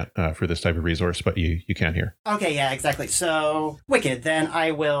them you can't for this type of resource, but you can here. Okay, yeah, exactly. So, wicked. Then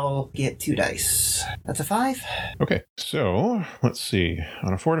I will get 2 dice. That's a 5. Okay, so let's see.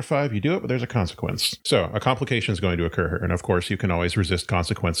 On a 4 to 5, you do it, but there's a consequence. So a complication is going to occur, and of course you can always resist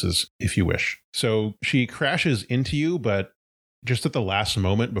consequences if you wish. So she crashes into you, but just at the last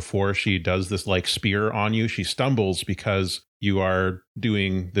moment before she does this spear on you, she stumbles because you are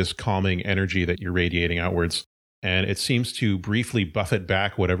doing this calming energy that you're radiating outwards. And it seems to briefly buffet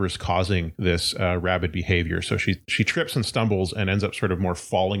back whatever's causing this rabid behavior. So she trips and stumbles and ends up sort of more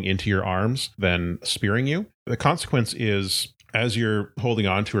falling into your arms than spearing you. The consequence is, as you're holding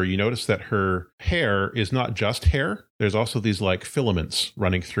on to her, you notice that her hair is not just hair. There's also these filaments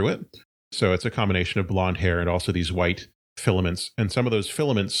running through it. So it's a combination of blonde hair and also these white filaments, and some of those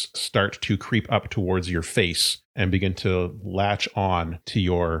filaments start to creep up towards your face and begin to latch on to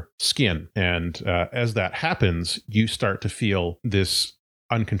your skin. And as that happens, you start to feel this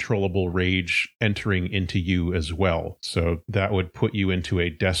uncontrollable rage entering into you as well. So that would put you into a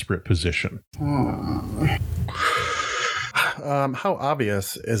desperate position. How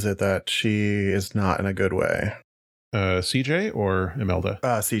obvious is it that she is not in a good way? CJ or Imelda?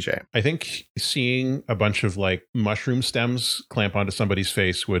 CJ. I think seeing a bunch of like mushroom stems clamp onto somebody's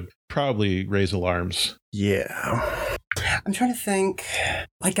face would probably raise alarms. Yeah. I'm trying to think.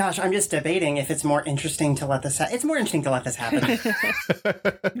 My gosh, I'm just debating if it's more interesting to let this happen. It's more interesting to let this happen.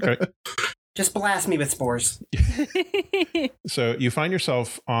 Okay. Just blast me with spores. So you find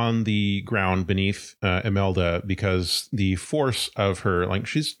yourself on the ground beneath Imelda because the force of her, like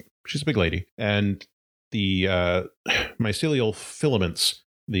she's a big lady, and the mycelial filaments,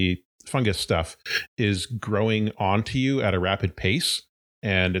 the fungus stuff, is growing onto you at a rapid pace,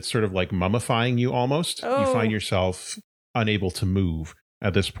 and it's sort of like mummifying you almost. Oh. You find yourself unable to move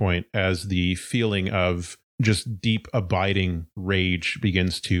at this point as the feeling of just deep abiding rage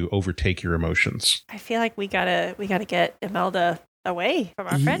begins to overtake your emotions. I feel like we gotta get Imelda away from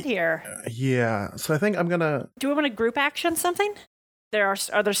our friend here. Yeah. So I think I'm gonna. Do we want to group action something?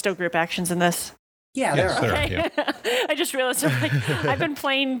 Are there still group actions in this? Yeah, Yes, there are. there are, yeah. I just realized I've been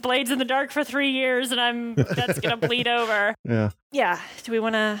playing Blades in the Dark for 3 years, and that's gonna bleed over. Yeah. Yeah. Do we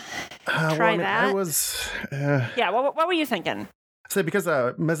want to try that? I was. Yeah. What were you thinking? So because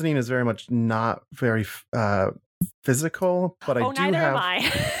mezzanine is very much not very physical, but I do neither have. am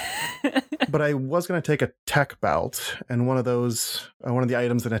I. But I was going to take a tech belt, and one of the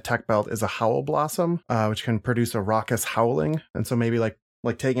items in a tech belt is a howl blossom, which can produce a raucous howling. And so maybe like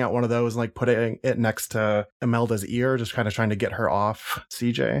taking out one of those and like putting it next to Imelda's ear, just kind of trying to get her off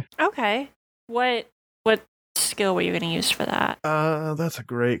CJ. Okay. What skill were you going to use for that? That's a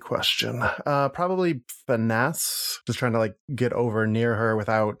great question. Probably finesse, just trying to like get over near her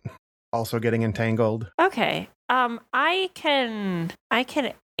without also getting entangled. Okay. I can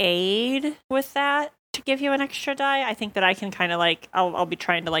aid with that to give you an extra die. I think that I can kind of like I'll be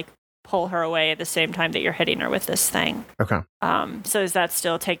trying to like pull her away at the same time that you're hitting her with this thing. Okay. So is that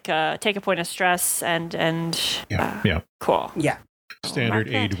still take a point of stress and yeah. Cool. Yeah. Standard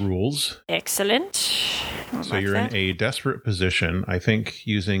aid rules. Excellent. So you're in a desperate position. I think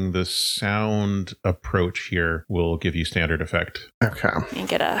using the sound approach here will give you standard effect. Okay. You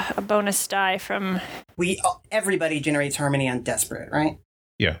get a bonus die from... Everybody generates harmony on desperate, right?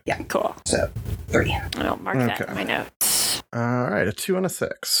 Yeah. Yeah. Cool. So, 3. I'll mark that in my notes. All right, a 2 and a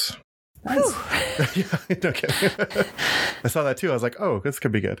 6. Nice. Yeah, okay. I saw that too. I was like, oh, this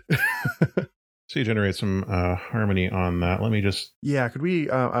could be good. So you generate some harmony on that. Let me just... Yeah, could we...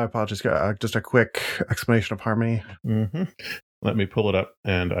 I apologize. Just a quick explanation of harmony. Mm-hmm. Let me pull it up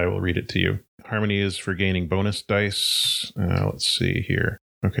and I will read it to you. Harmony is for gaining bonus dice. Let's see here.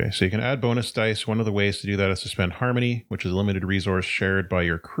 Okay, so you can add bonus dice. One of the ways to do that is to spend harmony, which is a limited resource shared by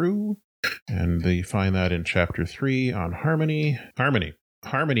your crew. And you find that in Chapter 3 on harmony.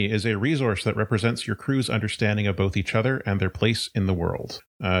 Harmony is a resource that represents your crew's understanding of both each other and their place in the world.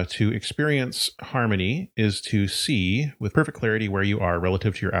 To experience harmony is to see with perfect clarity where you are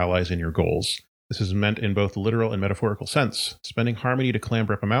relative to your allies and your goals. This is meant in both literal and metaphorical sense. Spending harmony to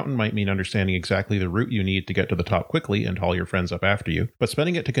clamber up a mountain might mean understanding exactly the route you need to get to the top quickly and haul your friends up after you, but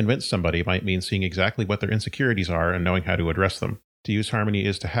spending it to convince somebody might mean seeing exactly what their insecurities are and knowing how to address them. To use harmony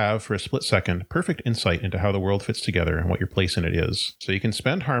is to have, for a split second, perfect insight into how the world fits together and what your place in it is. So you can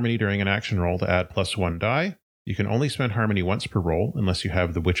spend harmony during an action roll to add +1 die. You can only spend harmony once per roll unless you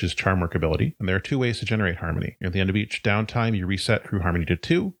have the Witch's Charm Work ability, and there are 2 ways to generate harmony. At the end of each downtime, you reset through harmony to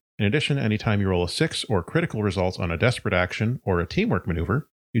 2. In addition, anytime you roll a 6 or critical results on a desperate action or a teamwork maneuver,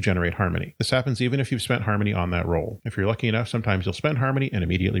 you generate harmony. This happens even if you've spent harmony on that roll. If you're lucky enough, sometimes you'll spend harmony and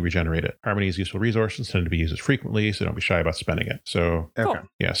immediately regenerate it. Harmony is a useful resource and tend to be used frequently, so don't be shy about spending it. So, Cool.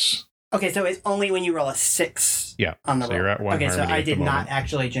 Yes. Okay, so it's only when you roll a 6 on the so roll. you're at 1 okay, so harmony I at the did not moment.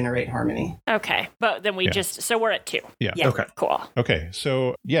 actually generate harmony. Okay, but then so we're at 2. Yeah. Okay. Cool. Okay,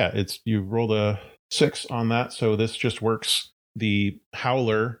 so you rolled a 6 on that, so this just works. The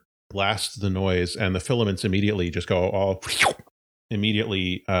howler blasts the noise, and the filaments immediately just go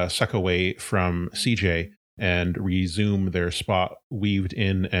immediately suck away from CJ and resume their spot weaved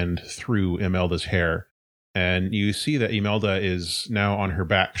in and through Imelda's hair. And you see that Imelda is now on her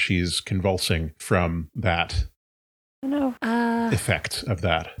back. She's convulsing from that effect of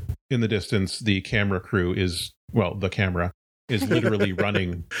that. In the distance, the camera crew the camera is literally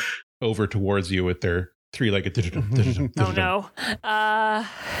running over towards you with their 3-legged digital. Oh no.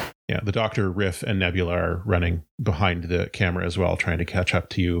 Yeah, the Doctor, Riff, and Nebula are running behind the camera as well, trying to catch up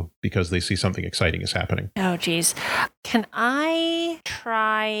to you because they see something exciting is happening. Oh, geez. Can I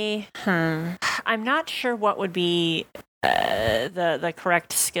try... I'm not sure what would be the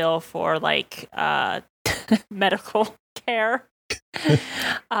correct skill for like medical care.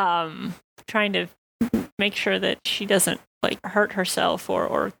 Trying to make sure that she doesn't like hurt herself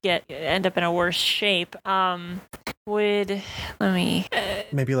or end up in a worse shape.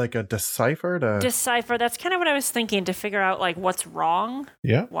 Maybe like a decipher to decipher. That's kind of what I was thinking, to figure out like what's wrong.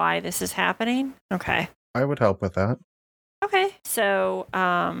 Yeah. Why this is happening. Okay. I would help with that. Okay. So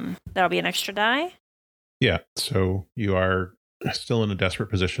that'll be an extra die. Yeah. So you are still in a desperate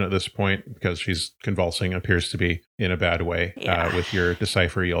position at this point because she's convulsing, appears to be in a bad way. Yeah. With your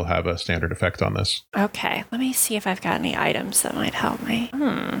decipher, you'll have a standard effect on this. Okay, let me see if I've got any items that might help me.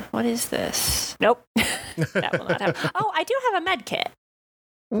 What is this? Nope. That will not help. Oh, I do have a med kit.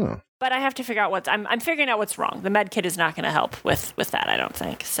 But I have to figure out I'm figuring out what's wrong. The med kit is not going to help with that, I don't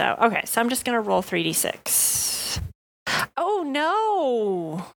think. So, okay, so I'm just going to roll 3d6. Oh,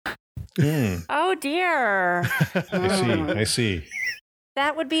 no. Oh, dear. I see.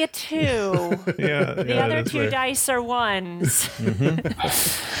 That would be a 2. The other 2 dice are 1s.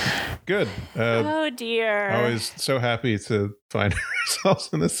 Good. Oh, dear. Always so happy to find ourselves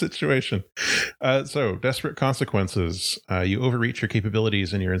in this situation. So, desperate consequences. You overreach your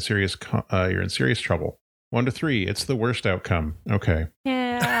capabilities and you're in serious trouble. 1 to 3. It's the worst outcome. Okay.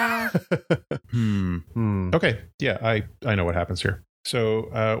 Yeah. Okay. Yeah, I know what happens here.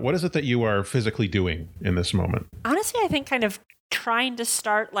 So, what is it that you are physically doing in this moment? Honestly, I think kind of trying to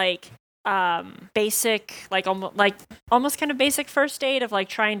start like basic, like almost kind of basic first aid of like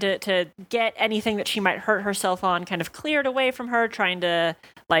trying to get anything that she might hurt herself on kind of cleared away from her, trying to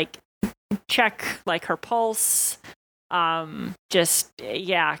like check like her pulse. Kind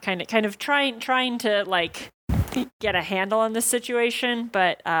of trying to like get a handle on this situation,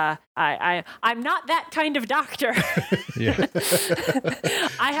 but I'm not that kind of doctor. Yeah.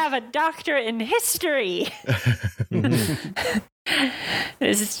 I have a doctorate in history.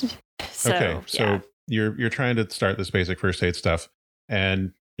 So you're trying to start this basic first aid stuff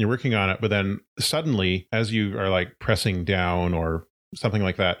and you're working on it, but then suddenly as you are like pressing down or something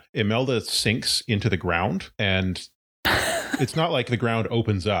like that, Imelda sinks into the ground, and it's not like the ground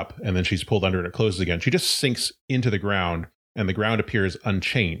opens up and then she's pulled under and it closes again. She just sinks into the ground and the ground appears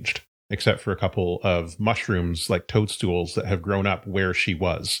unchanged, except for a couple of mushrooms like toadstools that have grown up where she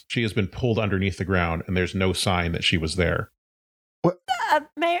was. She has been pulled underneath the ground and there's no sign that she was there. What?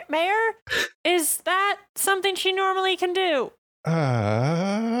 Mayor, is that something she normally can do?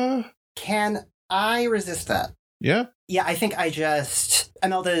 Can I resist that? Yeah? Yeah, I think I just...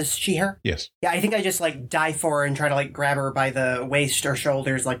 Imelda, is she here? Yes. Yeah, I think I just, like, dive for her and try to, like, grab her by the waist or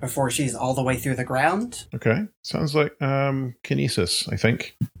shoulders, like, before she's all the way through the ground. Okay. Sounds like kinesis, I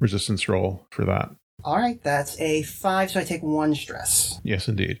think. Resistance roll for that. All right, that's a 5, so I take 1 stress. Yes,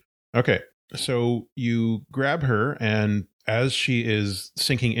 indeed. Okay. So you grab her, and as she is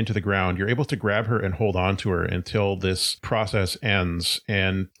sinking into the ground, you're able to grab her and hold on to her until this process ends.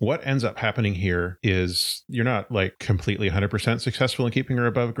 And what ends up happening here is you're not like completely 100% successful in keeping her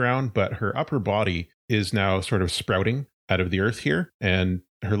above ground, but her upper body is now sort of sprouting out of the earth here, and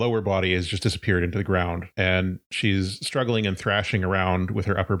her lower body has just disappeared into the ground, and she's struggling and thrashing around with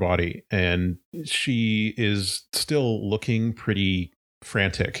her upper body, and she is still looking pretty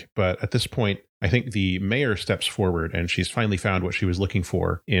frantic. But at this point, I think the mayor steps forward and she's finally found what she was looking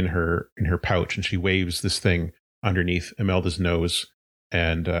for in her pouch, and she waves this thing underneath Imelda's nose.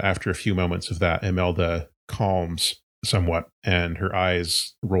 And after a few moments of that, Imelda calms somewhat and her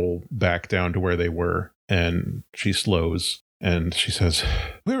eyes roll back down to where they were, and she slows and she says,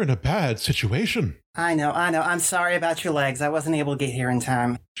 "We're in a bad situation." I know. I'm sorry about your legs. I wasn't able to get here in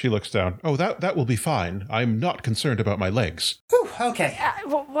time. She looks down. "Oh, that will be fine. I'm not concerned about my legs." Whew, okay.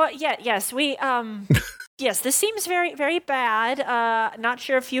 Yes, we, yes, this seems very, very bad. Not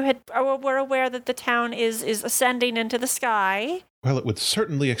sure if you were aware that the town is ascending into the sky. Well, it would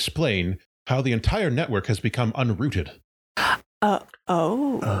certainly explain how the entire network has become unrooted.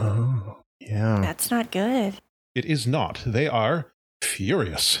 Oh, yeah. That's not good. It is not. They are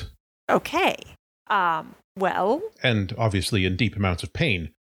furious. Okay. Well. And obviously in deep amounts of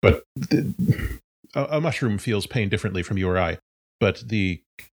pain. But a mushroom feels pain differently from you or I. But the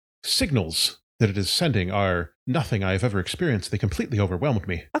signals that it is sending are nothing I have ever experienced. They completely overwhelmed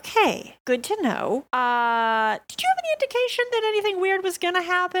me. Okay, good to know. Did you have any indication that anything weird was going to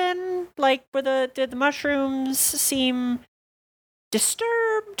happen? Like, did the mushrooms seem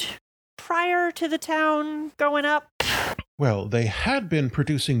disturbed prior to the town going up? Well, they had been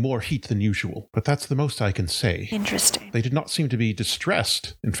producing more heat than usual, but that's the most I can say. Interesting. They did not seem to be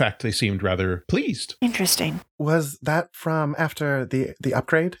distressed. In fact, they seemed rather pleased. Interesting. Was that from after the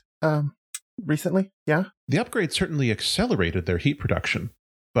upgrade? recently? Yeah? The upgrade certainly accelerated their heat production,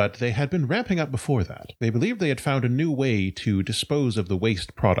 but they had been ramping up before that. They believed they had found a new way to dispose of the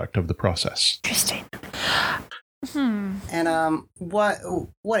waste product of the process. Interesting. And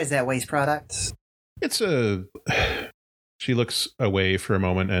what is that waste product? It's a... She looks away for a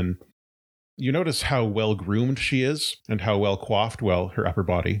moment, and you notice how well groomed she is and how well coiffed, well, her upper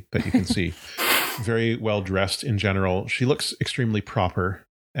body that you can see. Very well dressed in general. She looks extremely proper,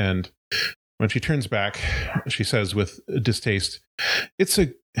 and when she turns back, she says with distaste, "It's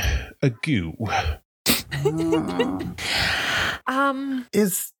a goo."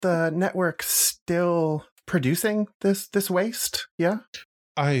 Is the network still producing this waste? Yeah?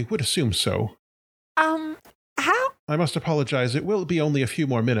 I would assume so. How? I must apologize. It will be only a few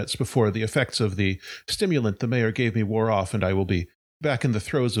more minutes before the effects of the stimulant the mayor gave me wore off, and I will be back in the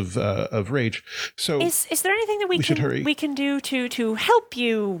throes of rage. So is there anything that we can do to help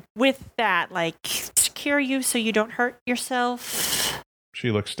you with that, like secure you so you don't hurt yourself? She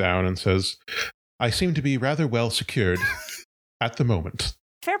looks down and says, "I seem to be rather well secured at the moment."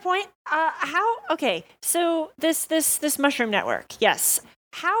 Fair point. Okay, so this mushroom network, yes.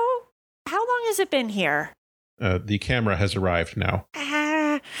 How long has it been here? The camera has arrived now.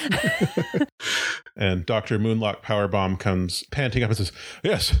 And Dr. Moonlock Powerbomb comes panting up and says,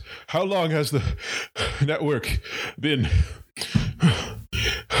 "Yes, how long has the network been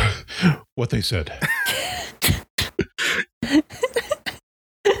what they said?"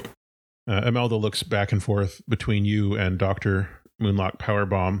 Imelda looks back and forth between you and Dr. Moonlock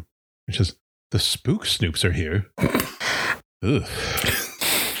Powerbomb and says, "The spook snoops are here." Ugh.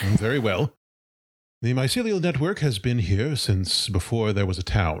 Very well. The mycelial network has been here since before there was a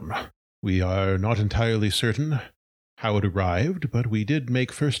town. We are not entirely certain how it arrived, but we did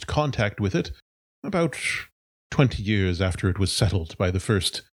make first contact with it about 20 years after it was settled by the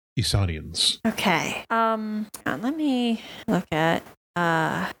first Isanians. Okay. Let me look at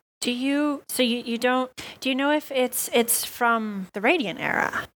do you know if it's from the Radiant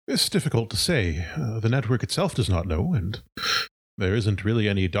era? It's difficult to say. The network itself does not know, and there isn't really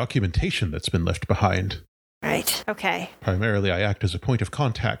any documentation that's been left behind. Right. Okay. Primarily, I act as a point of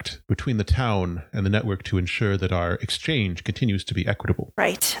contact between the town and the network to ensure that our exchange continues to be equitable.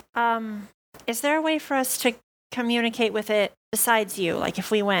 Right. Is there a way for us to communicate with it besides you? Like if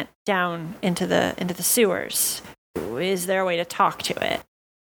we went down into the sewers, is there a way to talk to it?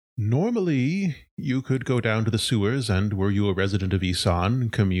 Normally, you could go down to the sewers and, were you a resident of Isan,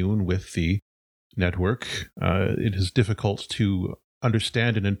 commune with the network. It is difficult to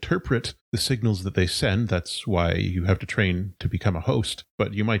understand and interpret the signals that they send. That's why you have to train to become a host,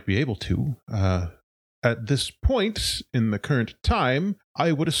 but you might be able to. At this point in the current time,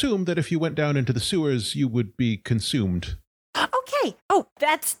 I would assume that if you went down into the sewers, you would be consumed. Okay. Oh,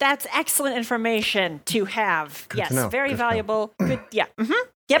 that's excellent information to have. Good yes, to know. Very Good valuable. Good. Yeah. Mm-hmm.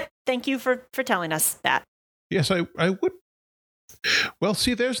 Yep. Thank you for telling us that. Yes, I would. Well,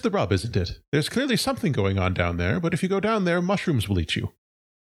 see, there's the rub, isn't it? There's clearly something going on down there, but if you go down there, mushrooms will eat you.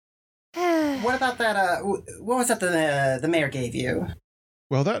 What about that, what was that the mayor gave you?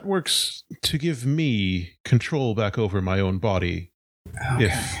 Well, that works to give me control back over my own body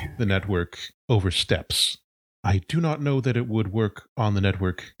if the network oversteps. I do not know that it would work on the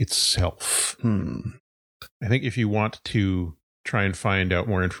network itself. I think if you want to try and find out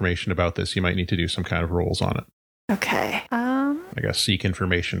more information about this, you might need to do some kind of rolls on it. Okay. I guess seek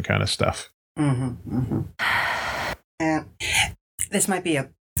information kind of stuff. And this might be a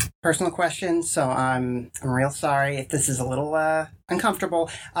personal question, so I'm real sorry if this is a little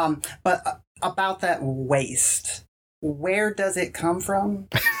uncomfortable. But about that waste, where does it come from?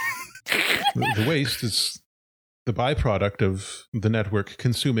 The waste is the byproduct of the network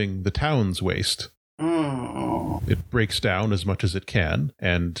consuming the town's waste. It breaks down as much as it can,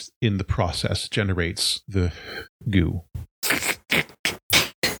 and in the process generates the goo.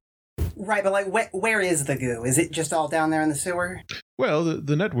 Right, but like, where is the goo? Is it just all down there in the sewer? Well,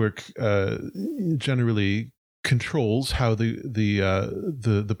 the network generally controls how the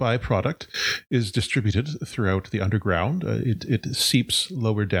byproduct is distributed throughout the underground. It seeps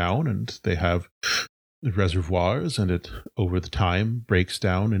lower down, and they have reservoirs, and it over the time breaks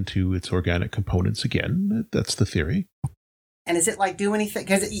down into its organic components again. That's the theory. And is it like do anything?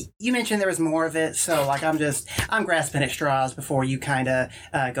 Because you mentioned there was more of it, so like I'm grasping at straws before you kind of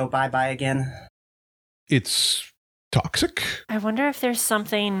go bye again. It's toxic. I wonder if there's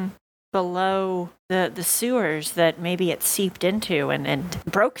something below the sewers that maybe it seeped into and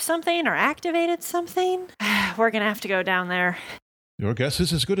broke something or activated something. We're gonna have to go down there. Your guess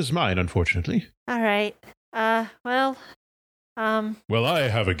is as good as mine, unfortunately. All right. Well, Well, I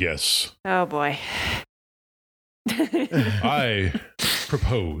have a guess. Oh boy. I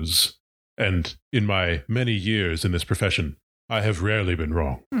propose, and in my many years in this profession, I have rarely been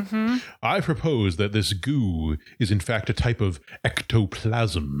wrong. Mm-hmm. I propose that this goo is in fact a type of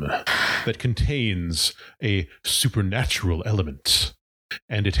ectoplasm that contains a supernatural element,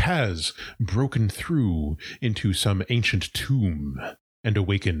 and it has broken through into some ancient tomb and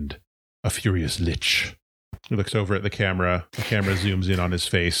awakened a furious lich. He looks over at the camera zooms in on his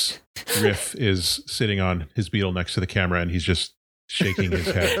face. Riff is sitting on his beetle next to the camera, and he's just shaking his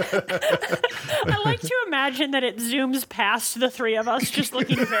head. I like to imagine that it zooms past the three of us, just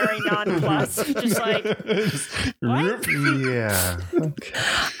looking very nonplussed, just like, what? Yeah. Okay.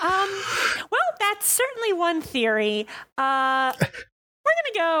 Well, that's certainly one theory. We're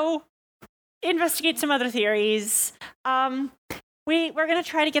gonna go investigate some other theories. We're going to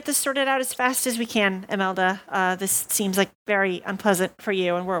try to get this sorted out as fast as we can, Imelda. This seems like very unpleasant for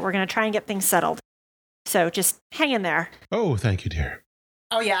you, and we're going to try and get things settled. So just hang in there. Oh, thank you, dear.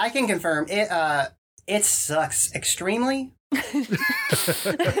 Oh yeah, I can confirm. It sucks extremely.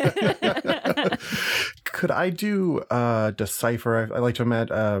 Could I do decipher? I like to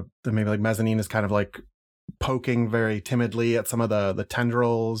imagine maybe like Mezzanine is kind of like poking very timidly at some of the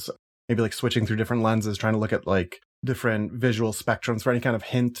tendrils, maybe like switching through different lenses, trying to look at like different visual spectrums for any kind of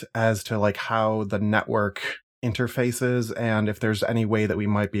hint as to like how the network interfaces and if there's any way that we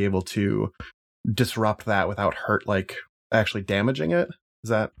might be able to disrupt that without like actually damaging it.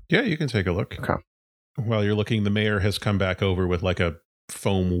 Is that? Yeah, you can take a look. Okay. While you're looking, the mayor has come back over with like a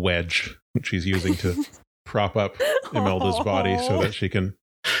foam wedge, which she's using to prop up Imelda's body so that she can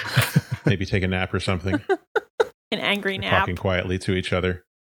maybe take a nap or something. An angry They're nap. talking quietly to each other.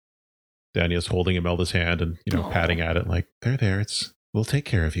 Dania's holding Imelda's hand and, patting at it like, there, we'll take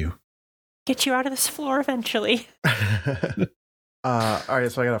care of you. Get you out of this floor eventually. All right,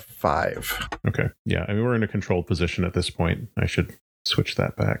 so I got a 5. Okay. Yeah, I mean, we're in a controlled position at this point. I should switch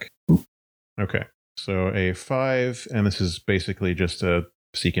that back. Okay. So a 5, and this is basically just a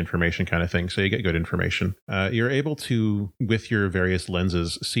seek information kind of thing. So you get good information. You're able to, with your various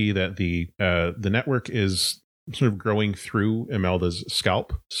lenses, see that the network is sort of growing through Imelda's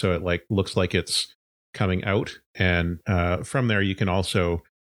scalp. So it like looks like it's coming out. And from there, you can also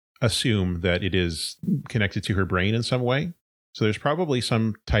assume that it is connected to her brain in some way. So there's probably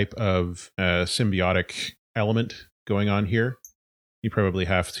some type of symbiotic element going on here. You probably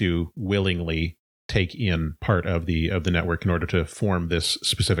have to willingly take in part of the network in order to form this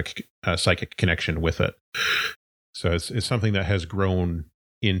specific psychic connection with it. So it's something that has grown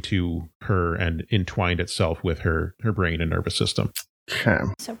into her and entwined itself with her brain and nervous system. Okay.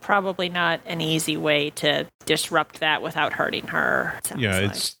 So probably not an easy way to disrupt that without hurting her. Yeah,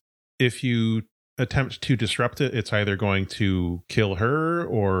 it's if you attempt to disrupt it, it's either going to kill her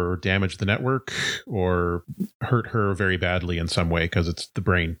or damage the network or hurt her very badly in some way because it's the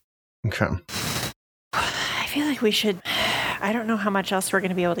brain. Okay. I feel like we should... I don't know how much else we're going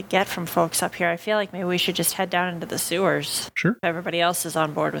to be able to get from folks up here. I feel like maybe we should just head down into the sewers. Sure. If everybody else is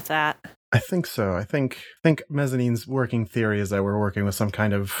on board with that. I think so. I think Mezzanine's working theory is that we're working with some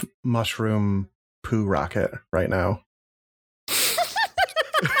kind of mushroom poo rocket right now.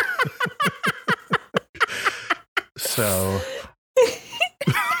 So...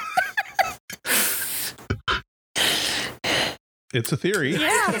 It's a theory.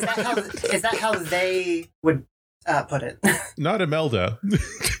 Yeah. Is that how they would put it? Not Imelda.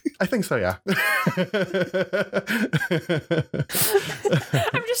 I think so, yeah.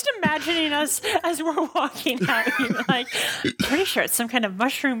 I'm just imagining us as we're walking out here, like, pretty sure it's some kind of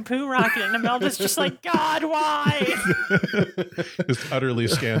mushroom poo rocket, and Imelda's just like, God, why? Just utterly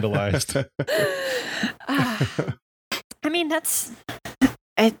scandalized. I mean, that's...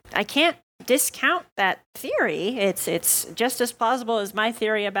 I can't discount that theory. It's just as plausible as my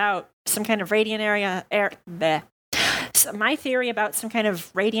theory about some kind of radiant my theory about some kind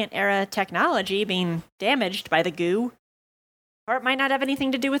of radiant era technology being damaged by the goo. Or it might not have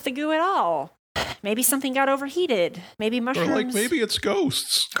anything to do with the goo at all. Maybe something got overheated. Maybe mushrooms... Or like maybe it's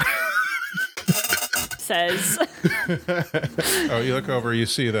ghosts. Says. Oh, you look over, you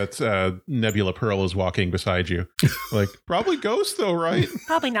see that Nebula Pearl is walking beside you. Like, probably ghosts though, right?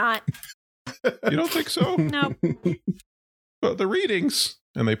 Probably not. You don't think so? No. But the readings.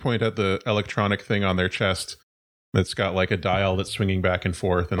 And they point at the electronic thing on their chest. That's got like a dial that's swinging back and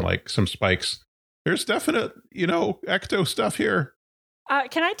forth and like some spikes. There's definite, ecto stuff here.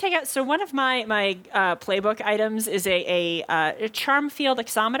 Can I take out? So one of my playbook items is a charm field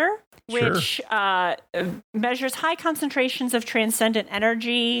exometer, which measures high concentrations of transcendent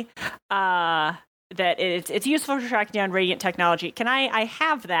energy that it's useful for tracking down radiant technology. Can I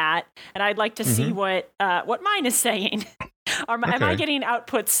have that? And I'd like to see what mine is saying. Am I getting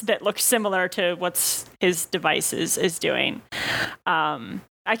outputs that look similar to what's his device is doing?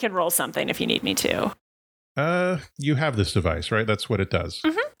 I can roll something if you need me to. You have this device, right? That's what it does.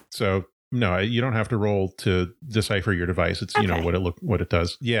 So no, you don't have to roll to decipher your device. It's what it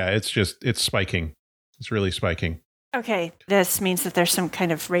does. Yeah, it's spiking. It's really spiking. Okay, this means that there's some kind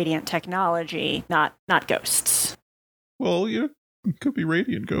of radiant technology, not ghosts. Well, it could be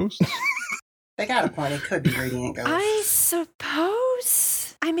radiant ghosts. They got a point. It could be radiant ghosts. I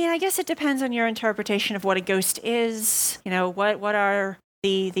suppose. I mean, I guess it depends on your interpretation of what a ghost is. What are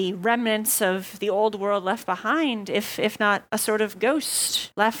the remnants of the old world left behind, if not a sort of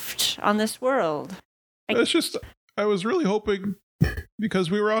ghost left on this world? I was really hoping,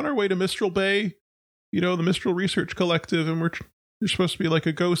 because we were on our way to Mistral Bay, the Mistral Research Collective, and you're supposed to be like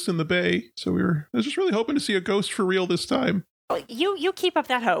a ghost in the bay. So I was just really hoping to see a ghost for real this time. You keep up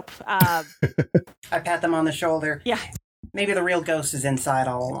that hope. I pat them on the shoulder. Yeah. Maybe the real ghost is inside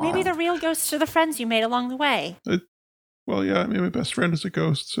all along. Maybe the real ghosts are the friends you made along the way. Well, yeah, I mean, my best friend is a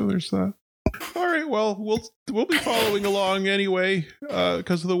ghost, so there's that. All right, well, we'll be following along anyway,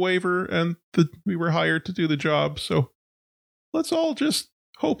 because of the waiver, and we were hired to do the job, so let's all just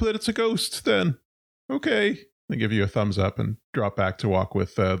hope that it's a ghost then. Okay. I give you a thumbs up and drop back to walk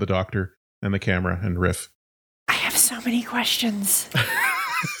with the doctor and the camera and Riff. I have so many questions.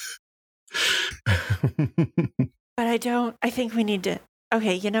 But I think we need to...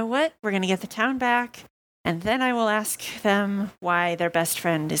 Okay, you know what? We're going to get the town back, and then I will ask them why their best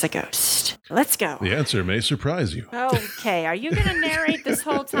friend is a ghost. Let's go. The answer may surprise you. Okay, are you going to narrate this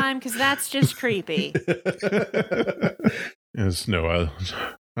whole time? Because that's just creepy. Yes, no,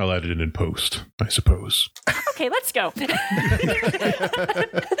 I'll add it in post, I suppose. Okay, let's go.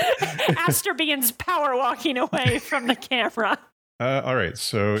 Astorbean's power walking away from the camera. All right,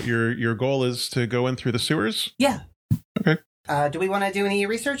 so your goal is to go in through the sewers? Yeah. Okay. Do we want to do any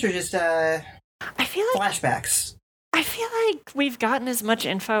research or just I feel like flashbacks? I feel like we've gotten as much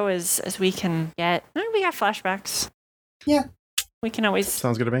info as we can get. We got flashbacks. Yeah. We can always...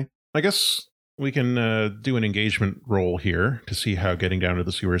 Sounds good to me. I guess we can do an engagement roll here to see how getting down to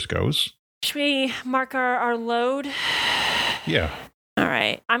the sewers goes. Should we mark our load? Yeah. All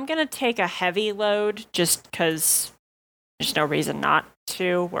right. I'm going to take a heavy load just because there's no reason not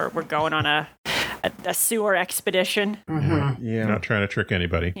to. We're going on a sewer expedition. Mm-hmm. Yeah. Not trying to trick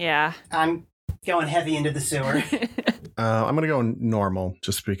anybody. Yeah. I'm going heavy into the sewer. I'm going to go normal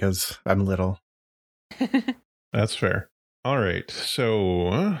just because I'm little. That's fair. All right.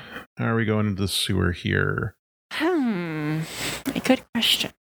 So how are we going into the sewer here? A good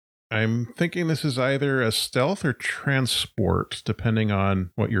question. I'm thinking this is either a stealth or transport, depending on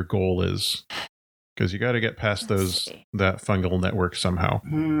what your goal is. Because you got to get past that fungal network somehow.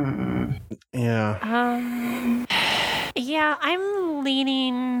 Yeah. Yeah, I'm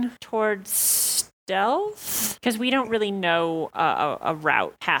leaning towards stealth because we don't really know a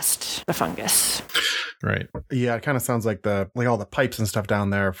route past the fungus. Right. Yeah, it kind of sounds like all the pipes and stuff down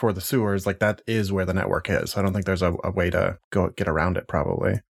there for the sewers, like that is where the network is. I don't think there's a way to go get around it,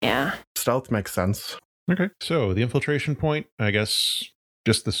 probably. Yeah. Stealth makes sense. Okay. So the infiltration point, I guess,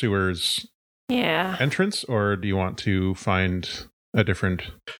 just the sewers entrance, or do you want to find a different...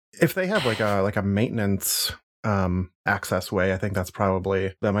 If they have like a maintenance access way, I think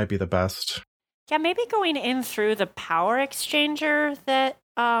that might be the best. Yeah, maybe going in through the power exchanger that...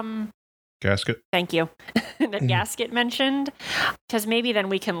 Gasket? Thank you. That Gasket mentioned. Because maybe then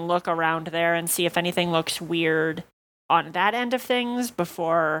we can look around there and see if anything looks weird on that end of things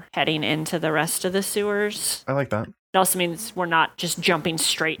before heading into the rest of the sewers. I like that. It also means we're not just jumping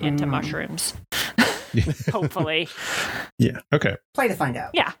straight into mushrooms. Hopefully. Yeah. Okay. Play to find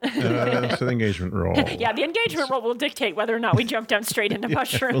out. Yeah. So the engagement roll. Yeah, the engagement roll will dictate whether or not we jump down straight into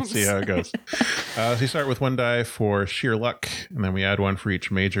mushrooms. We'll see how it goes. So you start with 1 die for sheer luck, and then we add 1 for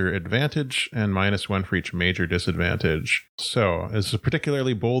each major advantage and -1 for each major disadvantage. So is this a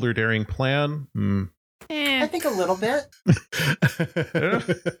particularly bold or daring plan? I think a little bit.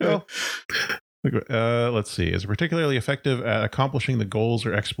 Well, let's see. Is it particularly effective at accomplishing the goals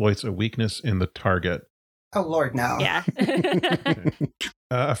or exploits a weakness in the target? Oh, Lord, no. Yeah.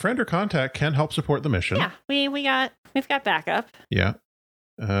 A friend or contact can help support the mission. Yeah, we've got backup. Yeah.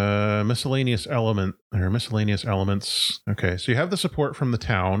 Miscellaneous elements. Okay, so you have the support from the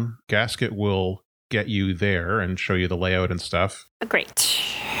town. Gasket will get you there and show you the layout and stuff. Great.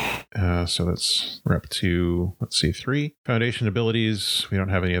 So we're up to, 3. Foundation abilities, we don't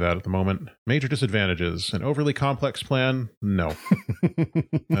have any of that at the moment. Major disadvantages, an overly complex plan? No.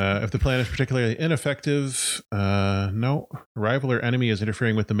 If the plan is particularly ineffective, no. Rival or enemy is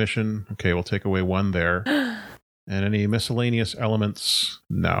interfering with the mission. Okay, we'll take away 1 there. And any miscellaneous elements?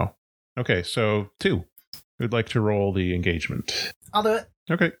 No. Okay, so 2. Who'd like to roll the engagement? I'll do it.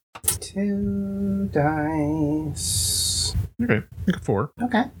 Okay. 2 dice. Okay, 4.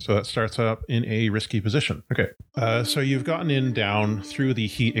 Okay. So that starts up in a risky position. Okay. So you've gotten down through the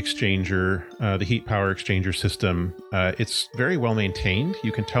heat exchanger, the heat power exchanger system. It's very well maintained.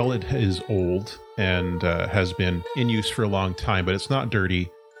 You can tell it is old and has been in use for a long time, but it's not dirty.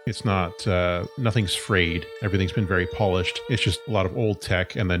 It's not, nothing's frayed. Everything's been very polished. It's just a lot of old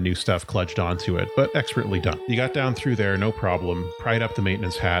tech and then new stuff kludged onto it, but expertly done. You got down through there, no problem. Pried up the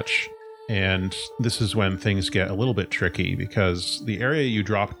maintenance hatch. And this is when things get a little bit tricky because the area you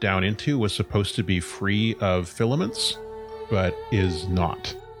dropped down into was supposed to be free of filaments, but is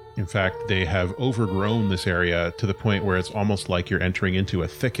not. In fact, they have overgrown this area to the point where it's almost like you're entering into a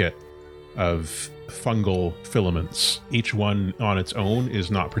thicket of fungal filaments. Each one on its own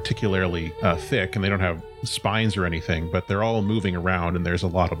is not particularly thick, and they don't have spines or anything, but they're all moving around, and there's a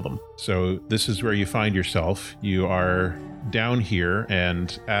lot of them. So this is where you find yourself. You are down here,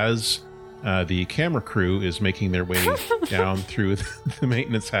 and as the camera crew is making their way down through the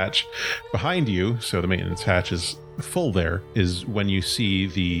maintenance hatch behind you, so the maintenance hatch is full there, is when you see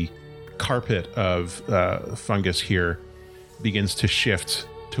the carpet of fungus here begins to shift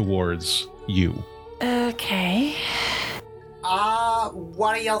towards you. Okay.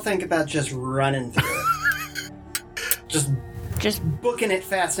 What do y'all think about just running through it? Just booking it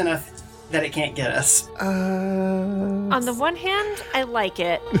fast enough that it can't get us. On the one hand, I like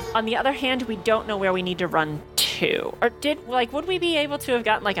it. On the other hand, we don't know where we need to run to. Or would we be able to have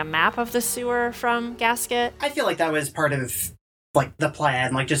gotten a map of the sewer from Gasket? I feel like that was part of the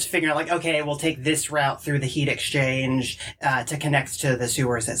plan, just figuring out okay, we'll take this route through the heat exchange to connect to the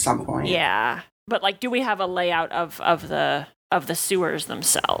sewers at some point. Yeah. But do we have a layout of the sewers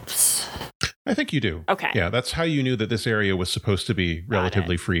themselves? I think you do. Okay. Yeah, that's how you knew that this area was supposed to be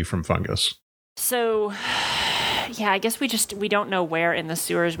relatively free from fungus. So, yeah, I guess we don't know where in the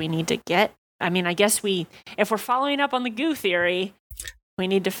sewers we need to get. I mean, I guess if we're following up on the goo theory, we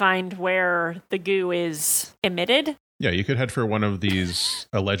need to find where the goo is emitted. Yeah, you could head for one of these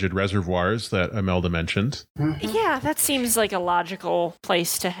alleged reservoirs that Imelda mentioned. Yeah, that seems like a logical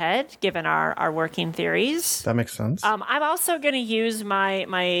place to head, given our working theories. That makes sense. I'm also going to use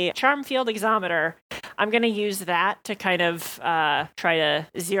my charm field exometer. I'm going to use that to kind of try to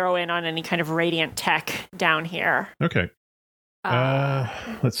zero in on any kind of radiant tech down here. Okay.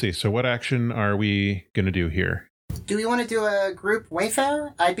 Let's see. So what action are we going to do here? Do we want to do a group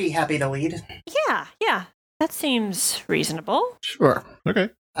wayfarer? I'd be happy to lead. Yeah. That seems reasonable. Sure. Okay.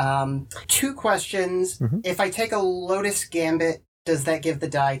 2 questions. Mm-hmm. If I take a Lotus Gambit, does that give the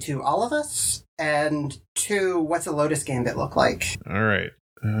die to all of us? And 2, what's a Lotus Gambit look like? All right.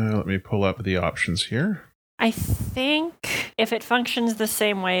 Let me pull up the options here. I think if it functions the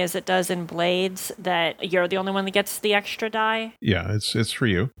same way as it does in Blades, that you're the only one that gets the extra die. Yeah, it's for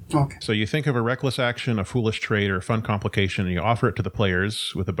you. Okay. So you think of a reckless action, a foolish trade, or a fun complication, and you offer it to the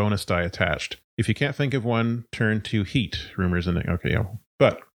players with a bonus die attached. If you can't think of one, turn to Heat. Rumors in it. Okay, yeah.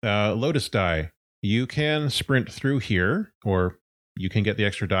 But Lotus die, you can sprint through here, or you can get the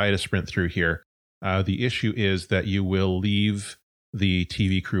extra die to sprint through here. The issue is that you will leave the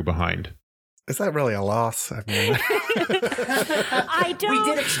TV crew behind. Is that really a loss? I mean, we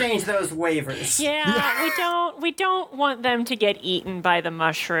did exchange those waivers. Yeah, we don't want them to get eaten by the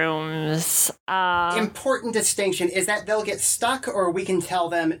mushrooms. Important distinction is that they'll get stuck, or we can tell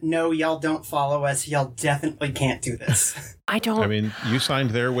them, no, y'all don't follow us. Y'all definitely can't do this. I mean, you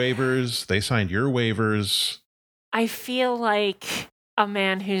signed their waivers. They signed your waivers. I feel like a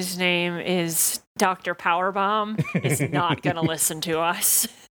man whose name is Dr. Powerbomb is not going to listen to us.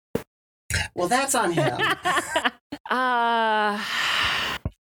 Well, that's on him. I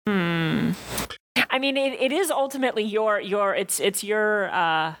mean, it is ultimately your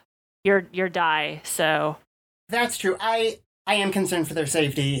die. So that's true. I am concerned for their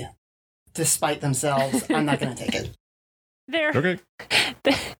safety, despite themselves. I'm not going to take it.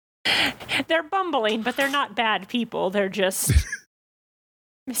 They're bumbling, but they're not bad people. They're just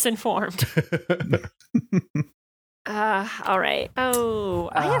misinformed. All right.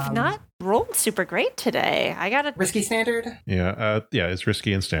 I have not rolled super great today. I got a risky standard. Yeah, it's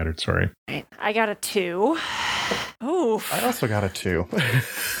risky and standard. Sorry. I got a 2. Oof. I also got a 2.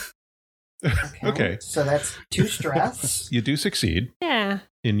 Okay. So that's 2 stress. You do succeed. Yeah.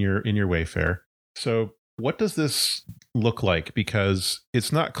 In your wayfare. So what does this look like? Because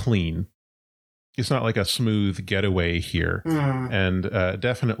it's not clean. It's not like a smooth getaway here. And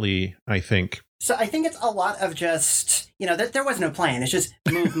definitely, I think... So I think it's a lot of just, there was no plan. It's just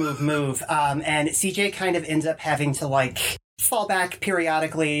move, move, move. And CJ kind of ends up having to, fall back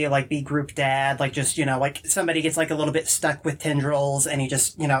periodically, be group dad, just, somebody gets, a little bit stuck with tendrils, and he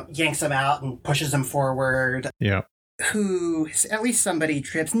just, yanks them out and pushes them forward. Yeah. Who, at least somebody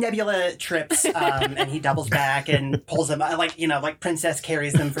trips. Nebula trips, and he doubles back and pulls them, Princess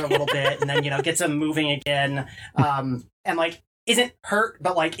carries them for a little bit, and then, gets them moving again. And, isn't hurt,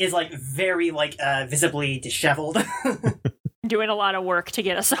 but, is, very, visibly disheveled. Doing a lot of work to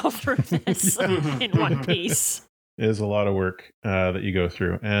get us all through this in one piece. It is a lot of work that you go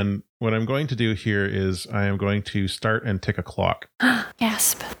through. And what I'm going to do here is I am going to start and tick a clock.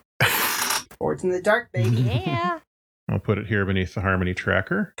 Gasp. Forwards in the dark, baby. Yeah. I'll put it here beneath the Harmony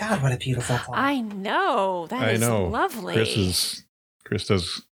tracker. God, what a beautiful clock. I know. That is lovely. Chris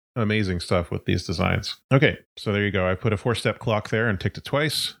does amazing stuff with these designs. Okay, so there you go. I put a 4-step clock there and ticked it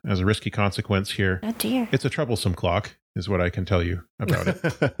twice as a risky consequence here. Oh, dear. It's a troublesome clock, is what I can tell you about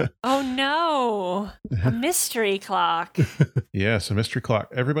it. Oh, no. A mystery clock. Yes, a mystery clock.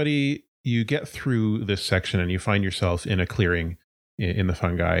 Everybody, you get through this section and you find yourself in a clearing in the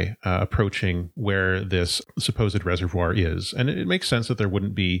fungi, approaching where this supposed reservoir is. And it makes sense that there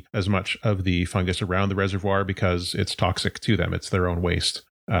wouldn't be as much of the fungus around the reservoir because it's toxic to them. It's their own waste.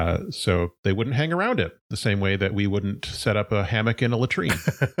 So they wouldn't hang around it the same way that we wouldn't set up a hammock in a latrine.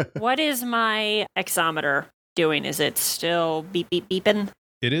 What is my exometer doing? Is it still beep, beep, beeping?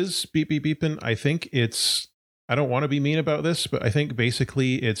 It is beep, beep, beeping. I think I don't want to be mean about this, but I think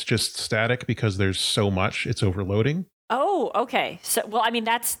basically it's just static because there's so much, it's overloading. Oh, okay. So, well, I mean,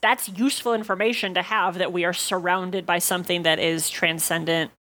 that's useful information to have, that we are surrounded by something that is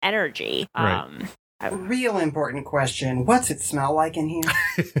transcendent energy. Right. Real important question. What's it smell like in here?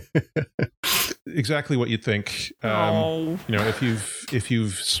 Exactly what you'd think. If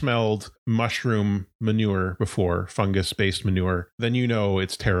you've smelled mushroom manure before, fungus-based manure, then you know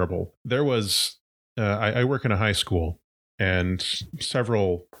it's terrible. There was, I work in a high school, and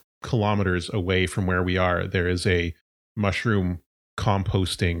several kilometers away from where we are, there is a mushroom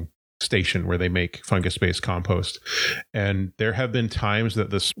composting station where they make fungus-based compost. And there have been times that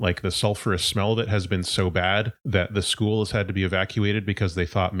the sulfurous smell of it has been so bad that the school has had to be evacuated because they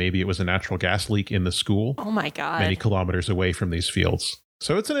thought maybe it was a natural gas leak in the school. Oh my God. Many kilometers away from these fields.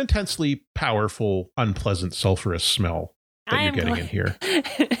 So it's an intensely powerful, unpleasant sulfurous smell that you're getting in here.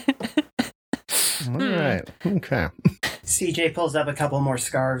 All right. Okay. CJ pulls up a couple more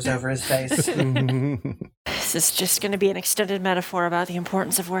scarves over his face. This is just going to be an extended metaphor about the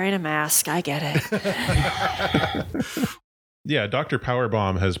importance of wearing a mask. I get it. Yeah, Dr.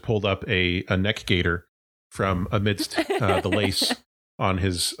 Powerbomb has pulled up a neck gaiter from amidst the lace on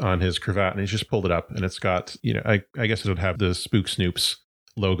his cravat, and he's just pulled it up, and it's got, I guess it would have the Spook Snoops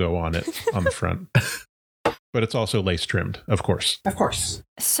logo on it on the front. But it's also lace trimmed, of course. Of course.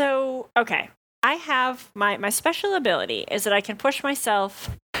 So, okay. I have my special ability is that I can push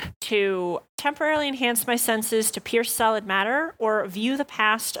myself to temporarily enhance my senses to pierce solid matter or view the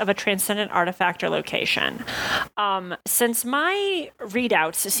past of a transcendent artifact or location. Since my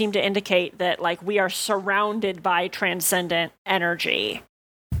readouts seem to indicate that we are surrounded by transcendent energy,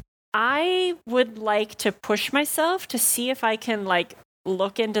 I would like to push myself to see if I can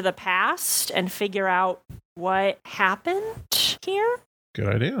look into the past and figure out what happened here. Good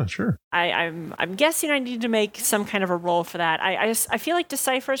idea, sure. I'm guessing I need to make some kind of a roll for that. I feel like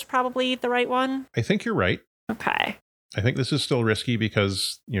Decipher is probably the right one. I think you're right. Okay. I think this is still risky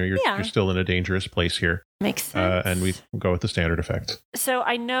because you're still in a dangerous place here. Makes sense. And we go with the standard effect. So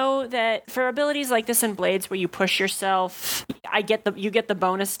I know that for abilities like this in Blades where you push yourself, you get the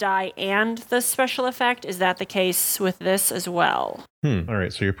bonus die and the special effect. Is that the case with this as well? All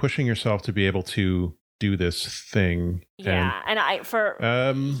right. So you're pushing yourself to be able to do this thing. Yeah,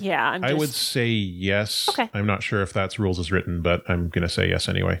 I would say yes. Okay. I'm not sure if that's rules as written, but I'm going to say yes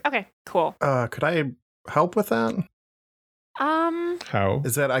anyway. Okay, cool. Could I help with that? How?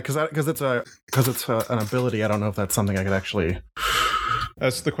 Is that because it's an ability? I don't know if that's something I could actually.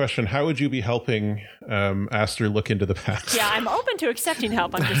 That's the question. How would you be helping Aster look into the past? Yeah, I'm open to accepting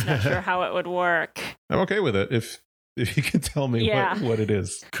help. I'm just not sure how it would work. I'm okay with it if you can tell me what it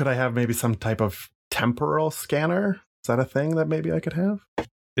is. Could I have maybe some type of temporal scanner? Is that a thing that maybe I could have?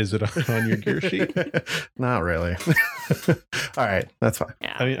 Is it on your gear sheet? Not really. All right, that's fine.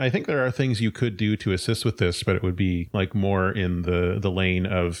 Yeah. I mean, I think there are things you could do to assist with this, but it would be like more in the lane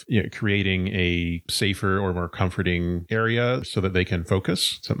of creating a safer or more comforting area so that they can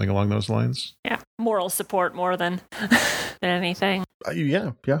focus, something along those lines. Yeah, moral support more than anything.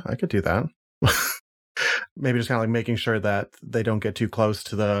 Yeah, I could do that. Maybe just kind of like making sure that they don't get too close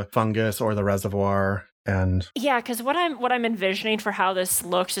to the fungus or the reservoir. And yeah, because what I'm envisioning for how this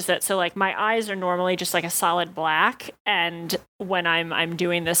looks is that, so like my eyes are normally just like a solid black, and when I'm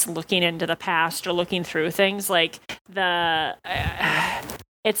doing this, looking into the past or looking through things, like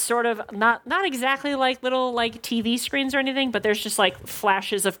it's sort of not exactly like little like TV screens or anything, but there's just like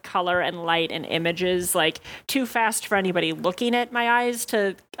flashes of color and light and images, like too fast for anybody looking at my eyes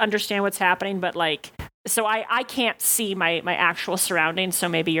to understand what's happening, but like, so I can't see my actual surroundings, so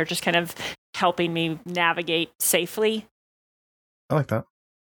maybe you're just kind of helping me navigate safely. I like that.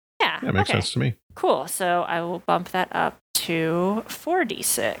 Yeah, it makes sense to me. Cool. So I will bump that up to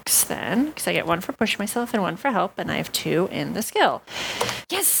 4d6 then, because I get 1 for push myself and 1 for help, and I have 2 in the skill.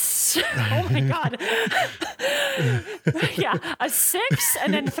 Yes! Oh my god. Yeah, a 6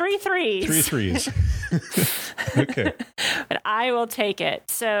 and then 3 threes. 3 threes. Okay. But I will take it.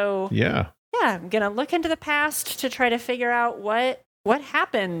 So yeah, I'm gonna look into the past to try to figure out what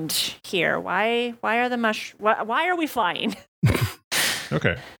happened here. Why are we flying?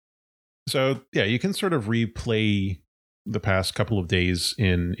 Okay. So yeah, you can sort of replay the past couple of days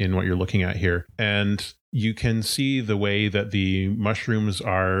in what you're looking at here, and you can see the way that the mushrooms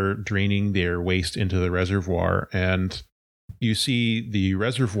are draining their waste into the reservoir, and you see the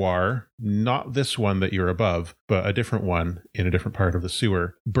reservoir, not this one that you're above, but a different one in a different part of the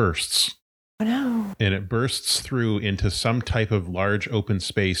sewer, bursts. Oh no. And it bursts through into some type of large open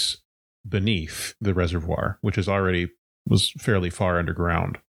space beneath the reservoir, which was fairly far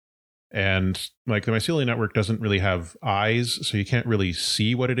underground. And like the mycelial network doesn't really have eyes, so you can't really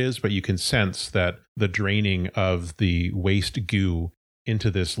see what it is, but you can sense that the draining of the waste goo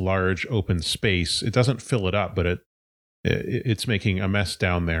into this large open space, it doesn't fill it up, but it's making a mess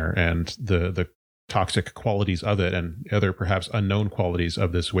down there, and the toxic qualities of it and other perhaps unknown qualities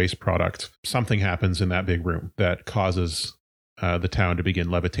of this waste product. Something happens in that big room that causes the town to begin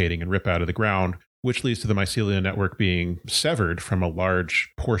levitating and rip out of the ground, which leads to the mycelial network being severed from a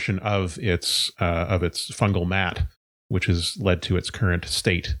large portion of its fungal mat, which has led to its current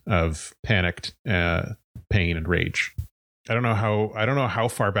state of panicked pain and rage. I don't know how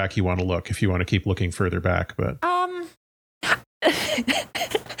far back you want to look, if you want to keep looking further back, but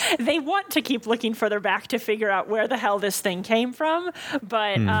they want to keep looking further back to figure out where the hell this thing came from,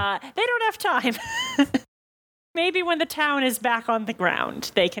 but they don't have time. Maybe when the town is back on the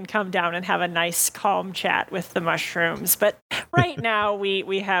ground, they can come down and have a nice, calm chat with the mushrooms. But right now,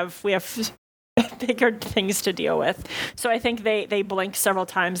 we have bigger things to deal with. So I think they blink several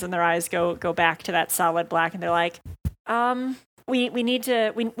times and their eyes go back to that solid black, and they're like, we need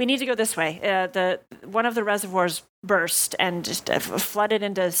to go this way. One of the reservoirs burst and just flooded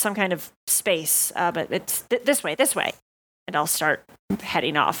into some kind of space. But it's this way, and I'll start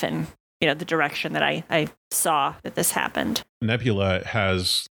heading off in the direction that I saw that this happened. Nebula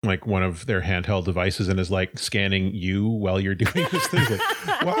has like one of their handheld devices and is like scanning you while you're doing this thing.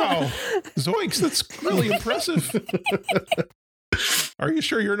 Like, wow, zoinks, that's really impressive. Are you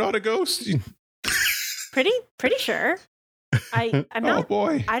sure you're not a ghost? Pretty sure. I'm not. Oh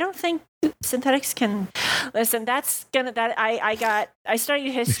boy. I don't think synthetics can listen. I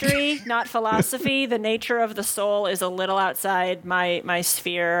studied history, not philosophy. The nature of the soul is a little outside my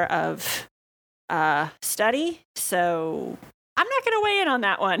sphere of study, so I'm not going to weigh in on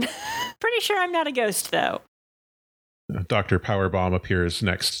that one. Pretty sure I'm not a ghost, though. Dr. Powerbomb appears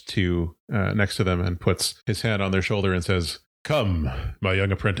next to them and puts his hand on their shoulder and says, "Come, my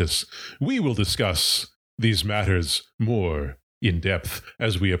young apprentice, we will discuss these matters more in depth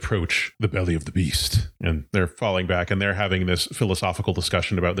as we approach the belly of the beast." And they're falling back and they're having this philosophical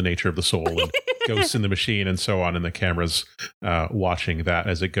discussion about the nature of the soul and ghosts in the machine and so on, and the camera's watching that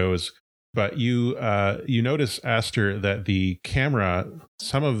as it goes. But you notice, Aster, that the camera,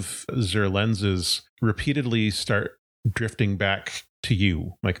 some of their lenses repeatedly start drifting back to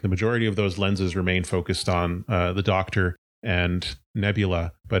you. Like the majority of those lenses remain focused on the Doctor and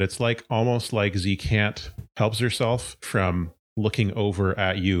Nebula, but it's like almost like Z can't help herself from looking over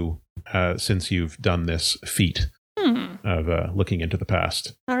at you since you've done this feat of looking into the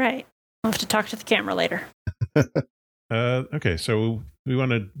past. All right. I'll have to talk to the camera later. Okay, so we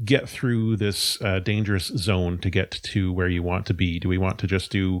want to get through this dangerous zone to get to where you want to be. Do we want to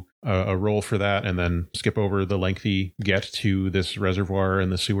just do a roll for that and then skip over the lengthy get to this reservoir in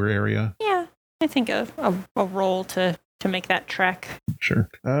the sewer area? Yeah, I think a roll to make that trek. Sure.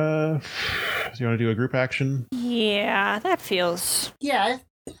 Do you want to do a group action? Yeah, that feels... Yeah,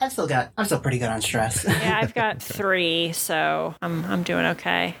 I'm still pretty good on stress. Yeah, I've got 3, so I'm doing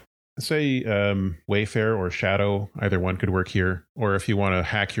okay. Say Wayfare or Shadow, either one could work here. Or if you want to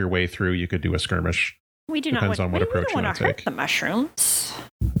hack your way through, you could do a skirmish. We do Depends not on what approach you want to take. The mushrooms.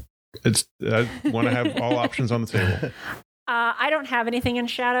 I want to have all options on the table. I don't have anything in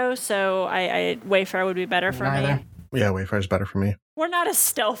Shadow, so I Wayfare would be better for me. Yeah, Wayfare's better for me. We're not a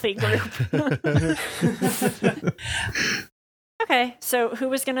stealthy group. Okay, so who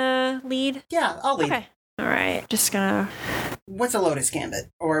was gonna lead? Yeah, I'll lead. Okay. All right, just gonna... What's a Lotus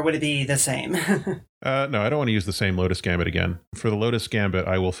Gambit? Or would it be the same? No, I don't want to use the same Lotus Gambit again. For the Lotus Gambit,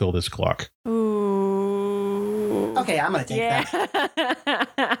 I will fill this clock. Ooh. Okay, I'm going to take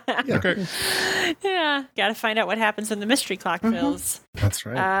that. Yeah. Okay. Yeah, gotta find out what happens when the mystery clock fills. That's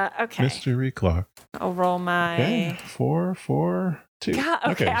right. Okay. Mystery clock. I'll roll my... Okay. 4, 4, 2. God,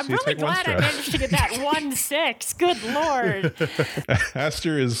 okay, I'm so you really take one glad I stress. managed to get that 1-6. Good Lord.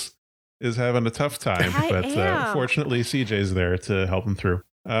 Aster is having a tough time, I but am. fortunately CJ's there to help him through.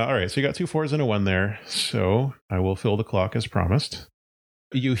 All right, so you got 2 4s and a 1 there. So I will fill the clock as promised.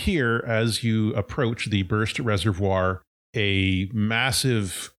 You hear, as you approach the burst reservoir, a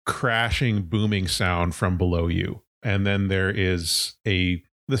massive crashing, booming sound from below you. And then there is the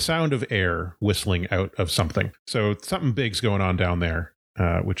sound of air whistling out of something. So something big's going on down there,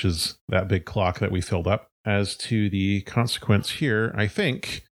 which is that big clock that we filled up. As to the consequence here, I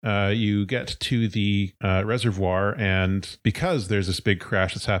think you get to the reservoir, and because there's this big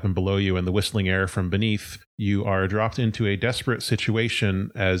crash that's happened below you and the whistling air from beneath, you are dropped into a desperate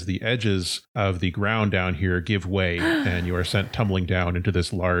situation as the edges of the ground down here give way, and you are sent tumbling down into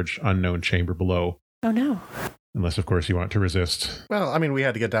this large unknown chamber below. Oh no. Unless, of course, you want to resist. Well, I mean, we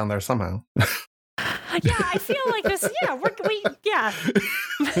had to get down there somehow. Yeah, I feel like this. Yeah,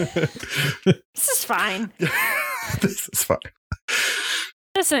 This is fine. This is fine.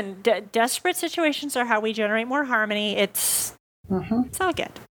 Listen, desperate situations are how we generate more harmony. It's all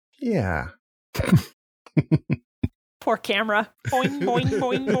good. Yeah. Poor camera. Boing, boing,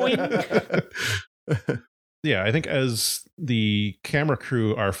 boing, boing. Yeah, I think as the camera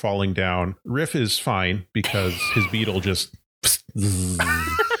crew are falling down, Riff is fine because his beetle just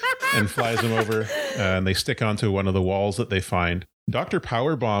and flies him over, and they stick onto one of the walls that they find. Dr.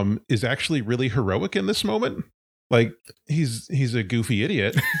 Powerbomb is actually really heroic in this moment. Like, he's a goofy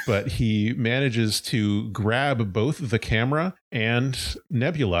idiot, but he manages to grab both the camera and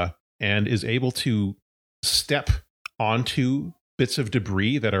Nebula and is able to step onto bits of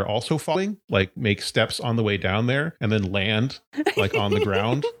debris that are also falling, like make steps on the way down there and then land like on the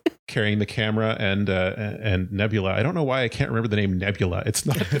ground carrying the camera and Nebula. I don't know why I can't remember the name Nebula. It's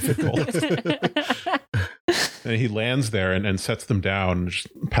not difficult. And he lands there and sets them down and just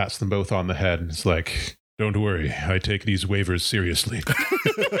pats them both on the head. And it's like, don't worry, I take these waivers seriously.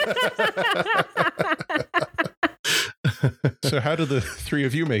 So how do the 3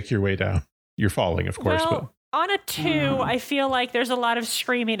 of you make your way down? You're falling, of course. Well, on a 2, I feel like there's a lot of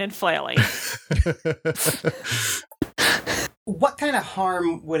screaming and flailing. What kind of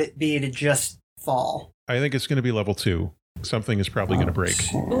harm would it be to just fall? I think it's going to be level 2. Something is probably going to break.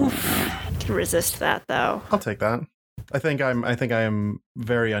 Oof. Can resist that, though. I'll take that. I think I am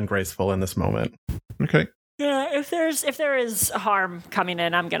very ungraceful in this moment. Okay. Yeah, if there is harm coming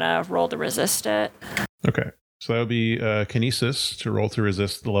in, I'm gonna roll to resist it. Okay. So that would be Kinesis to roll to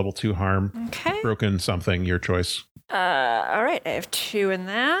resist the level 2 harm. Okay. Broken something, your choice. All right, I have 2 in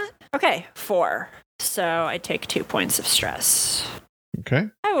that. Okay, 4. So I take 2 points of stress. Okay.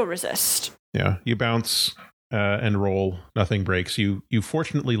 I will resist. Yeah, you bounce and roll. Nothing breaks. You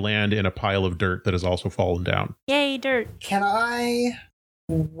fortunately land in a pile of dirt that has also fallen down. Yay, dirt. Can I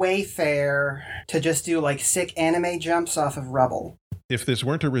Wayfare to just do like sick anime jumps off of rubble? If this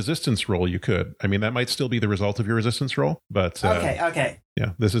weren't a resistance roll, you could. I mean, that might still be the result of your resistance roll, but okay.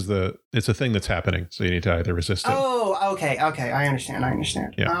 Yeah, it's a thing that's happening, so you need to either resist it. Oh, okay. I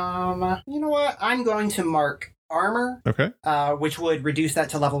understand. Yeah. You know what? I'm going to mark armor. Okay. Which would reduce that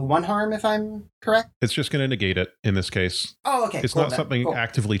to level 1 harm, if I'm correct. It's just going to negate it in this case. Oh, okay. It's cool, not something cool.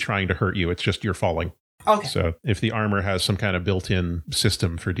 actively trying to hurt you. It's just you're falling. Okay. So if the armor has some kind of built-in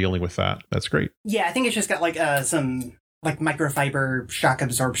system for dealing with that, that's great. Yeah, I think it's just got like some like microfiber shock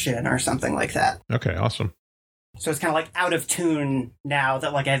absorption or something like that. Okay, awesome. So it's kind of like out of tune now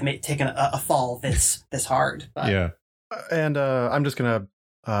that like I've taken a fall this hard. But yeah. And I'm just gonna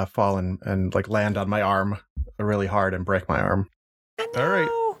fall and like land on my arm really hard and break my arm. All right.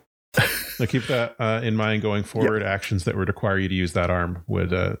 Now keep that in mind going forward. Yep. Actions that would require you to use that arm would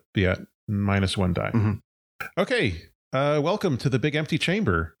be at -1 die. Mm-hmm. Okay. Welcome to the big empty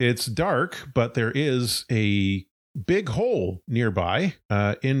chamber. It's dark, but there is a big hole nearby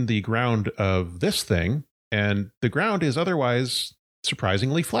in the ground of this thing, and the ground is otherwise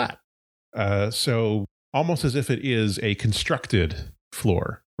surprisingly flat. So almost as if it is a constructed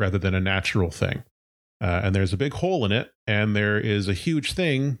floor rather than a natural thing. And there's a big hole in it, and there is a huge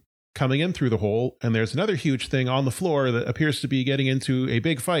thing coming in through the hole, and there's another huge thing on the floor that appears to be getting into a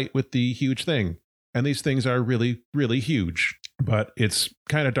big fight with the huge thing. And these things are really, really huge. But it's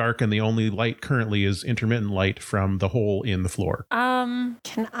kind of dark, and the only light currently is intermittent light from the hole in the floor.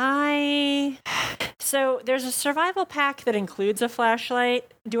 Can I... So there's a survival pack that includes a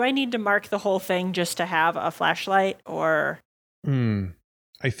flashlight. Do I need to mark the whole thing just to have a flashlight, or...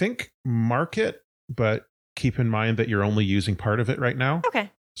 I think mark it, but keep in mind that you're only using part of it right now.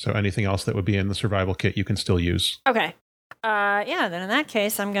 Okay. So anything else that would be in the survival kit, you can still use. Okay. Then in that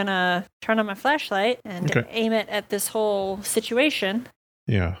case, I'm going to turn on my flashlight and aim it at this whole situation.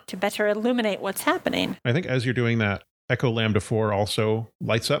 Yeah. To better illuminate what's happening. I think as you're doing that, Echo Lambda 4 also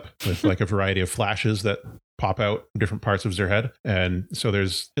lights up with like a variety of flashes that pop out different parts of Zerhead. And so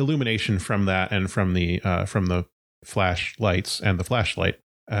there's illumination from that and from the flashlights and the flashlight.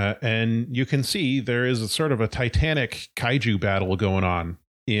 And you can see there is a sort of a titanic kaiju battle going on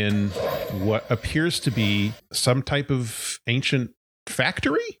in what appears to be some type of ancient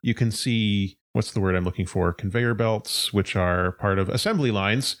factory. You can see, what's the word I'm looking for? Conveyor belts, which are part of assembly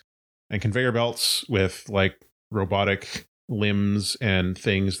lines, and conveyor belts with like robotic limbs and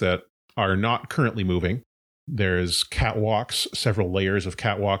things that are not currently moving. There's catwalks, several layers of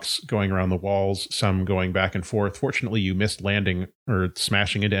catwalks going around the walls, some going back and forth. Fortunately, you missed landing or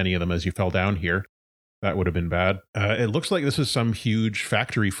smashing into any of them as you fell down here. That would have been bad. It looks like this is some huge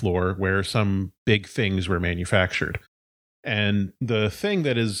factory floor where some big things were manufactured. And the thing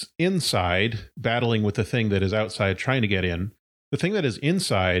that is inside, battling with the thing that is outside trying to get in, the thing that is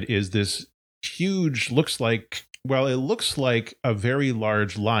inside is this huge, it looks like a very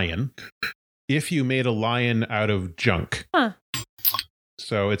large lion. If you made a lion out of junk. Huh.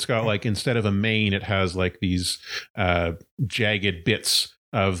 So it's got like, instead of a mane, it has like these jagged bits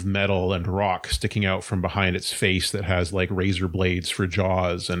of metal and rock sticking out from behind its face that has like razor blades for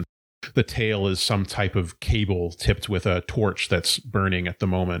jaws. And the tail is some type of cable tipped with a torch that's burning at the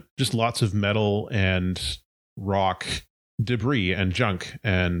moment. Just lots of metal and rock, debris and junk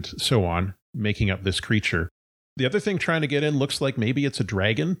and so on, making up this creature. The other thing trying to get in looks like maybe it's a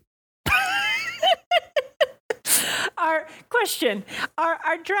dragon. Question: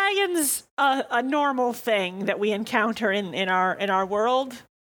 Are dragons a normal thing that we encounter in our world?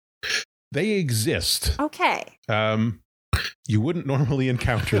 They exist. Okay. You wouldn't normally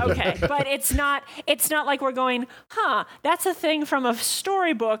encounter them. Okay, but it's not like we're going, that's a thing from a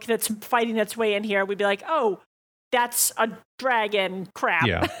storybook that's fighting its way in here. We'd be like, oh, that's a dragon crap.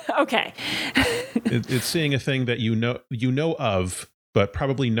 Yeah. Okay. It's seeing a thing that you know of, but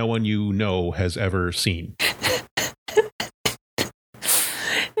probably no one you know has ever seen.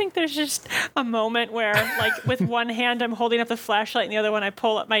 I think there's just a moment where, like, with one hand I'm holding up the flashlight and the other one I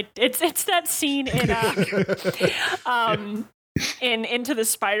pull up my. It's that scene in in Into the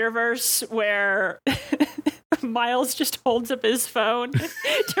Spider-Verse where Miles just holds up his phone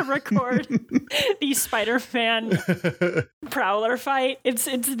to record the Spider-Man Prowler fight. It's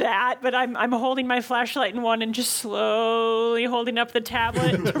that, but I'm holding my flashlight in one and just slowly holding up the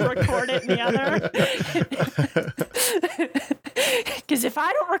tablet to record it in the other. Because if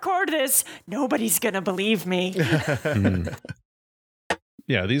I don't record this, nobody's gonna believe me.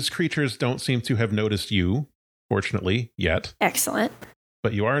 Yeah, these creatures don't seem to have noticed you, fortunately, yet. Excellent.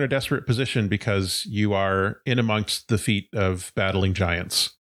 But you are in a desperate position because you are in amongst the feet of battling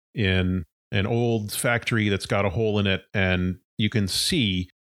giants in an old factory that's got a hole in it, and you can see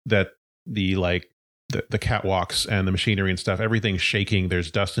that the catwalks and the machinery and stuff, everything's shaking.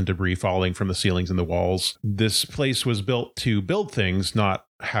 There's dust and debris falling from the ceilings and the walls. This place was built to build things, not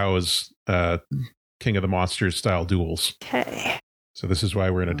house King of the Monsters style duels. Okay. So this is why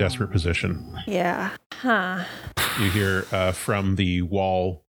we're in a desperate position. Yeah. Huh. You hear from the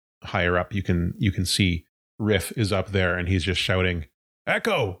wall higher up, you can see Riff is up there, and he's just shouting,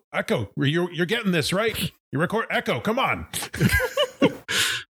 Echo, you're getting this, right? You record, Echo, come on.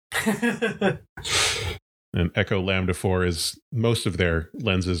 And Echo Lambda 4 is, most of their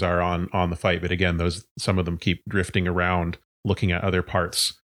lenses are on the fight, but again, some of them keep drifting around, looking at other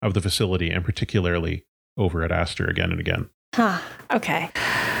parts of the facility, and particularly over at Aster again and again. Huh. Okay.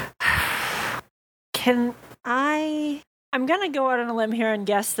 I'm going to go out on a limb here and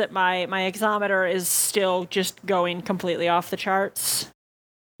guess that my exometer is still just going completely off the charts.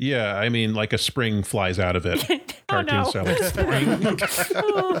 Yeah, I mean, like a spring flies out of it. Oh, no. Put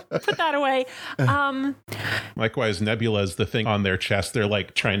that away. Likewise, Nebula's the thing on their chest. They're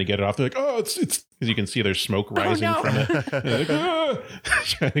like trying to get it off. They're like, oh, it's because you can see there's smoke rising from it. They're like,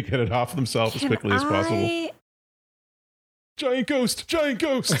 trying to get it off themselves as quickly as possible. Giant ghost! Giant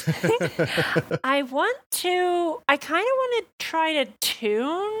ghost! I kind of want to try to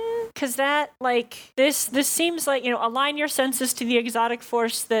tune, because that, this seems like, align your senses to the exotic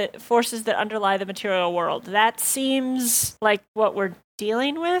forces that underlie the material world. That seems like what we're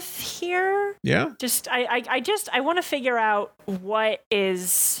dealing with here. Yeah. I want to figure out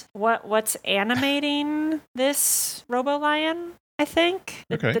what's animating this Robo-Lion. I think.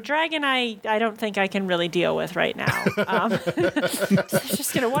 Okay. The dragon I don't think I can really deal with right now.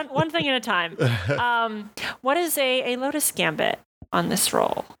 Just one thing at a time. What is a Lotus Gambit on this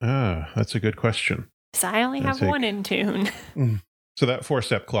roll? That's a good question. Because I only have one in tune. So that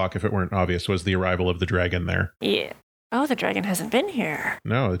 4-step clock, if it weren't obvious, was the arrival of the dragon there. Yeah. Oh, the dragon hasn't been here.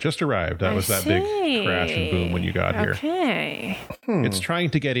 No, it just arrived. That was that big crash and boom when you got here. Okay. It's trying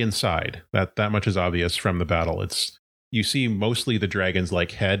to get inside. That much is obvious from the battle. You see mostly the dragon's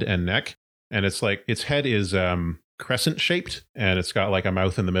head and neck, and it's like its head is crescent shaped, and it's got like a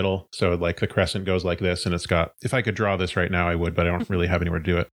mouth in the middle. So the crescent goes like this, and it's got, if I could draw this right now, I would, but I don't really have anywhere to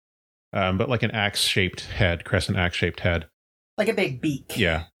do it. But like an axe-shaped head, crescent axe-shaped head. Like a big beak.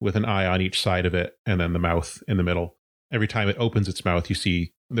 Yeah, with an eye on each side of it, and then the mouth in the middle. Every time it opens its mouth, you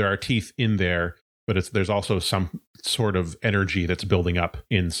see there are teeth in there, but there's also some sort of energy that's building up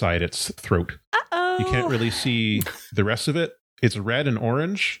inside its throat. Uh-oh. You can't really see the rest of it. It's red and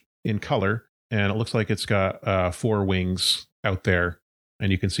orange in color, and it looks like it's got 4 wings out there,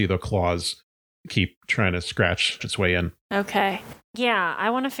 and you can see the claws keep trying to scratch its way in. Okay. Yeah, I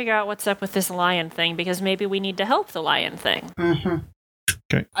want to figure out what's up with this lion thing, because maybe we need to help the lion thing. Mm-hmm.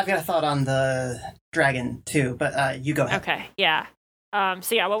 Okay. I've got a thought on the dragon, too, but you go ahead. Okay, yeah.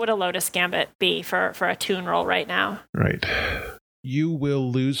 What would a Lotus Gambit be for a tune roll right now? Right. You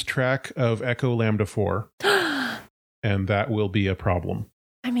will lose track of Echo Lambda 4, and that will be a problem.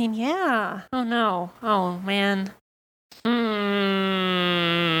 I mean, yeah. Oh, no. Oh, man.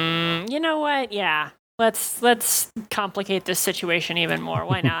 You know what? Yeah. Let's complicate this situation even more.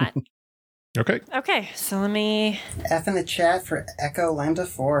 Why not? Okay. Okay, so let me... F in the chat for Echo Lambda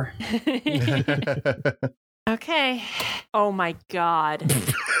 4. Okay. Oh my god.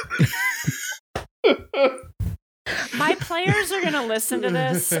 My players are going to listen to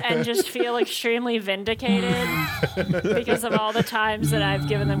this and just feel extremely vindicated because of all the times that I've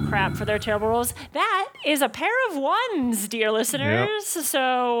given them crap for their terrible rolls. That is a pair of 1s, dear listeners. Yep.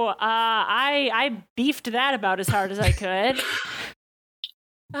 So I beefed that about as hard as I could.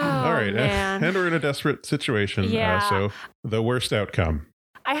 Oh, all right, man. And we're in a desperate situation, yeah. So the worst outcome.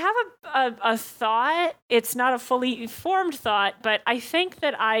 I have a thought. It's not a fully formed thought, but I think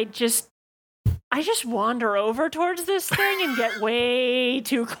that I just wander over towards this thing and get way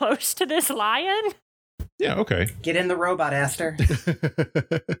too close to this lion. Yeah, okay. Get in the robot, Aster.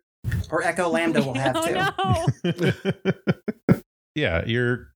 Or Echo Lambda will have to. Oh, no. Yeah,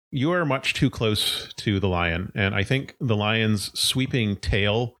 you are much too close to the lion, and I think the lion's sweeping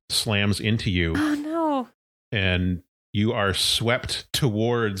tail slams into you. Oh, no. And you are swept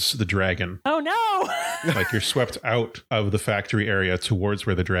towards the dragon. Oh, no. Like you're swept out of the factory area towards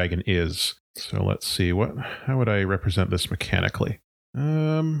where the dragon is. So let's see, how would I represent this mechanically?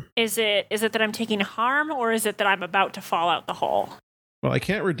 Is it that I'm taking harm, or is it that I'm about to fall out the hole? Well, I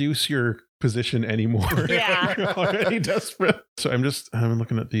can't reduce your position anymore. Yeah. You're already desperate. So I'm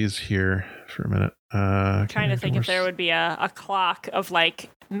looking at these here for a minute. Trying to think if there would be a clock of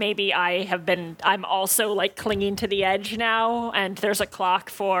maybe I'm also clinging to the edge now, and there's a clock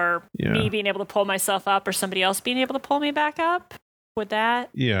for me being able to pull myself up or somebody else being able to pull me back up. Would that?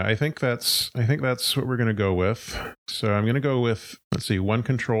 Yeah, I think that's what we're going to go with. So I'm going to go with, let's see, 1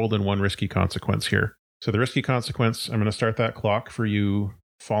 controlled and 1 risky consequence here. So the risky consequence, I'm going to start that clock for you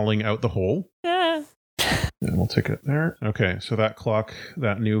falling out the hole. Yeah. And we'll tick it there. Okay, so that clock,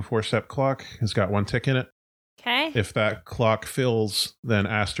 that new 4-step clock, has got 1 tick in it. Okay. If that clock fills, then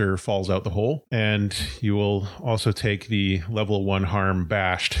Aster falls out the hole. And you will also take the level 1 harm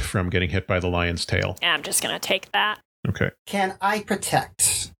bashed from getting hit by the lion's tail. Yeah, I'm just going to take that. Okay. Can I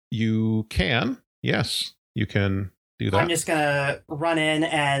protect? You can. Yes, you can do that. I'm just going to run in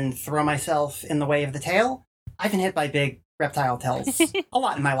and throw myself in the way of the tail. I've been hit by big reptile tells a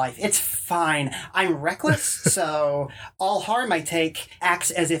lot in my life. It's fine. I'm reckless, so all harm I take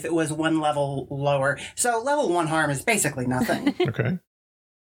acts as if it was one level lower. So level 1 harm is basically nothing. Okay.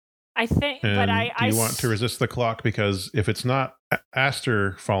 I think, And but I do you want to resist the clock? Because if it's not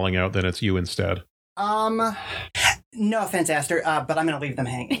Aster falling out, then it's you instead. No offense, Aster, but I'm going to leave them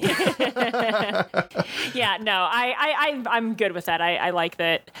hanging. Yeah, no, I'm good with that. I like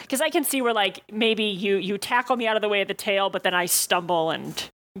that because I can see where like maybe you tackle me out of the way of the tail, but then I stumble and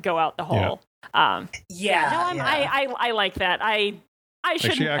go out the hole. I like that. I should.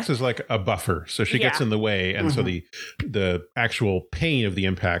 Like she acts as like a buffer, so she gets in the way, and so the actual pain of the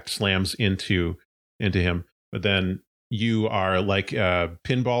impact slams into him. But then you are like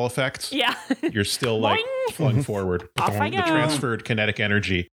pinball effects. Yeah, you're still like flung forward. Off I go. The transferred kinetic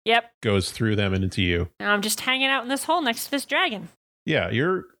energy. Goes through them and into you. And I'm just hanging out in this hole next to this dragon. Yeah,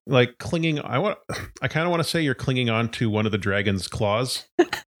 you're like clinging. I kind of want to say you're clinging on to one of the dragon's claws.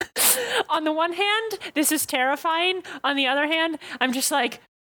 On the one hand, this is terrifying. On the other hand, I'm just like,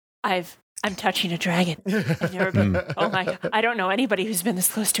 I'm touching a dragon. I've never been. Oh my God. I don't know anybody who's been this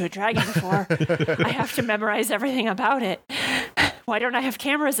close to a dragon before. I have to memorize everything about it. Why don't I have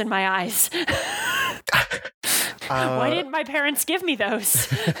cameras in my eyes? Why didn't my parents give me those?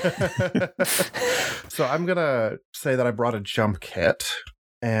 So I'm going to say that I brought a jump kit,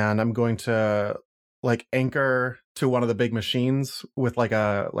 and I'm going to like anchor to one of the big machines with like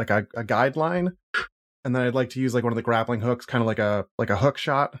a guideline. And then I'd like to use like one of the grappling hooks, kind of like a hook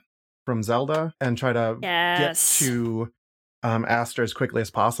shot from Zelda, and try to get to Aster as quickly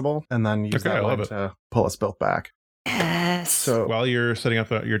as possible, and then use that line to pull us both back. Yes. So while you're setting up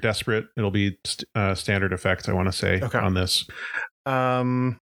your desperate, it'll be standard effects, I want to say, on this.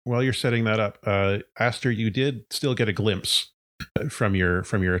 While you're setting that up, Aster, you did still get a glimpse from your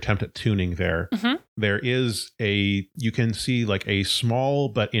attempt at tuning there. There is you can see like a small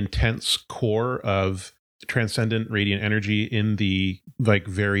but intense core of transcendent radiant energy in the like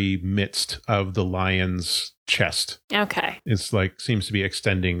very midst of the lion's chest. Okay. It's like seems to be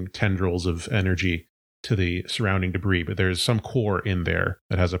extending tendrils of energy to the surrounding debris, but there's some core in there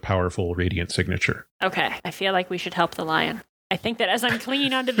that has a powerful radiant signature. Okay. I feel like we should help the lion. I think that as I'm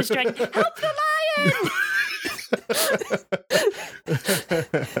clinging onto this dragon, help the lion!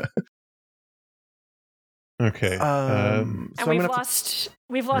 Okay. And so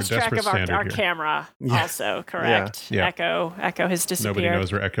we've lost track of our camera also, correct? Yeah. Echo has disappeared. Nobody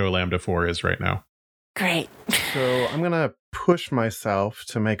knows where Echo Lambda 4 is right now. Great. So I'm going to push myself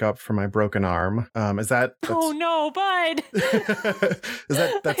to make up for my broken arm. Is that... Oh no, bud!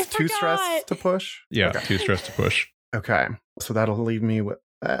 That's 2 stress to push? Yeah, okay. 2 stress to push. Okay. So that'll leave me with...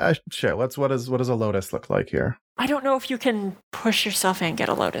 what does a lotus look like here? I don't know if you can push yourself and get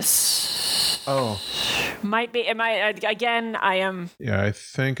a lotus. Oh. Might be. I am... Yeah, I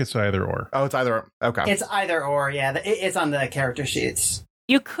think it's either or. Oh, it's either or. Okay. It's either or, yeah. It's on the character sheets.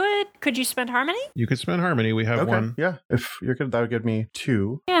 You could you spend harmony? You could spend harmony. We have one. Yeah, if you're good, that would give me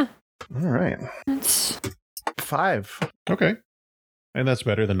 2. Yeah. All right. That's 5. Okay. And that's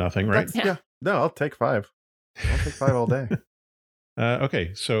better than nothing, right? Yeah. No, I'll take 5. I'll take 5 all day.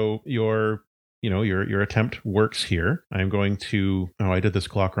 Okay, so your attempt works here. I'm going to... Oh, I did this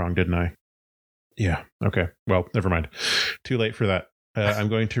clock wrong, didn't I? Yeah. Okay. Well, never mind. Too late for that. I'm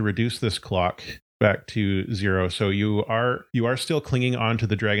going to reduce this clock back to 0. So you are still clinging onto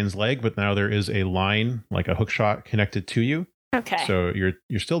the dragon's leg, but now there is a line, like a hook shot, connected to you. Okay. So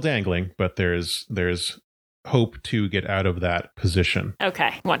you're still dangling, but there's hope to get out of that position.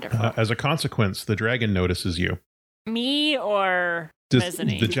 Okay. Wonderful. As a consequence, the dragon notices you. Me or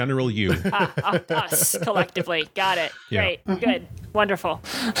Mezzanine? The general you. Us collectively. Got it. Yeah. Great. Good. Wonderful.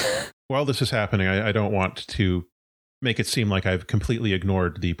 While this is happening, I don't want to make it seem like I've completely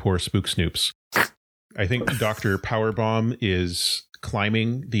ignored the poor Spook Snoops. I think Dr. Powerbomb is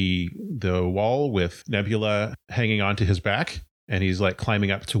climbing the wall with Nebula hanging onto his back, and he's like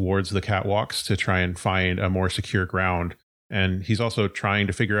climbing up towards the catwalks to try and find a more secure ground. And he's also trying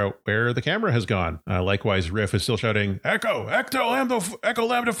to figure out where the camera has gone. Likewise, Riff is still shouting, Echo Lambda 4,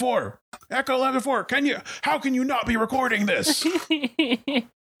 Echo Lambda 4, how can you not be recording this?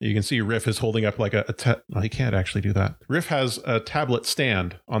 You can see Riff is holding up like he can't actually do that. Riff has a tablet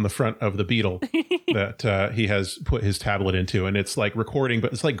stand on the front of the Beetle that he has put his tablet into, and it's like recording,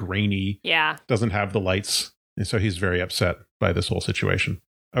 but it's like grainy. Yeah. Doesn't have the lights. And so he's very upset by this whole situation.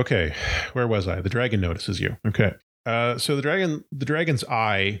 Okay, where was I? The dragon notices you. Okay. So the dragon's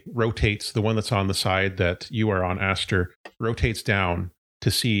eye rotates, the one that's on the side that you are on, Aster, rotates down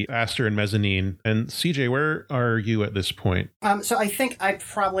to see Aster and Mezzanine. And CJ, where are you at this point? So I think I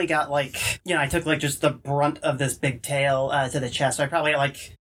probably got I took just the brunt of this big tail to the chest. So I probably got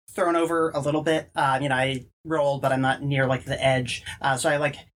thrown over a little bit. I rolled, but I'm not near the edge. So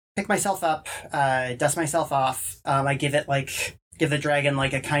I pick myself up, dust myself off. I give the dragon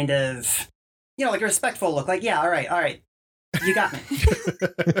a kind of, a respectful look. Yeah, all right, you got me.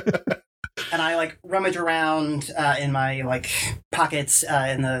 And I rummage around in my pockets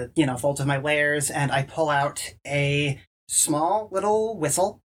in the folds of my layers, and I pull out a small little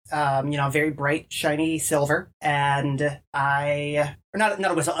whistle. Very bright, shiny silver, and not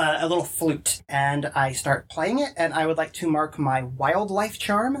a whistle, a little flute, and I start playing it, and I would like to mark my wildlife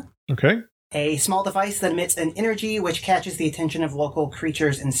charm. Okay. A small device that emits an energy which catches the attention of local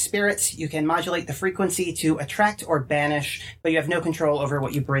creatures and spirits. You can modulate the frequency to attract or banish, but you have no control over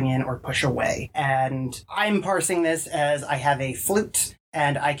what you bring in or push away. And I'm parsing this as I have a flute,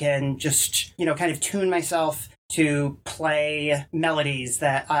 and I can just, kind of tune myself to play melodies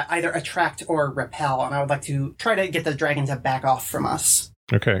that either attract or repel, and I would like to try to get the dragon to back off from us.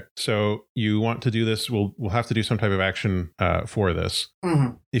 Okay, so you want to do this, we'll have to do some type of action for this.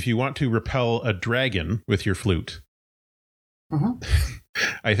 Mm-hmm. If you want to repel a dragon with your flute,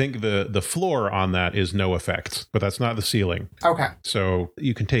 I think the floor on that is no effect, but that's not the ceiling. Okay. So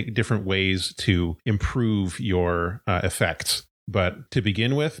you can take different ways to improve your effects. But to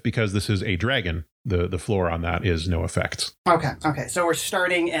begin with, because this is a dragon, the floor on that is no effect. Okay. So we're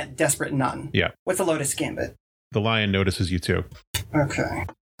starting at Desperate None. Yeah. What's the Lotus Gambit? The lion notices you too. Okay.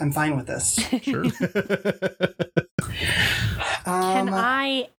 I'm fine with this. Sure. Can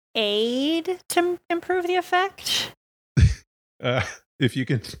I aid to improve the effect? If you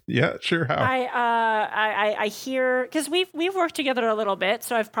can, yeah, sure. How? I hear, because we've worked together a little bit,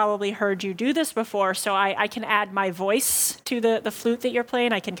 so I've probably heard you do this before. So I can add my voice to the flute that you're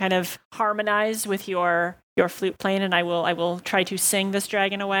playing. I can kind of harmonize with your flute playing, and I will try to sing this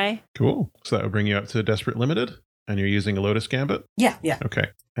dragon away. Cool. So that would bring you up to Desperate Limited, and you're using a Lotus Gambit? Yeah. Okay.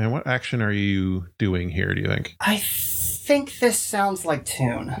 And what action are you doing here, do you think? I think this sounds like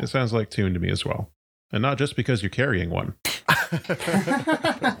Tune. It sounds like Tune to me as well. And not just because you're carrying one. Desperate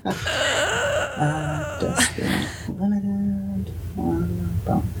Limited, one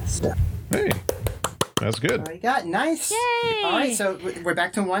bonus. Hey, that's good. I got nice. Yay! All right, so we're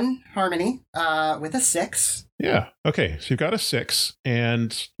back to one harmony with a 6. Yeah. Okay. So you've got a 6,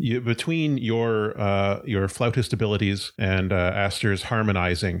 and between your flautist abilities and Aster's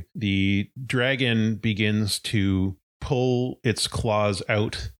harmonizing, the dragon begins to pull its claws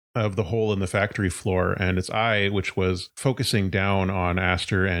out of the hole in the factory floor, and its eye, which was focusing down on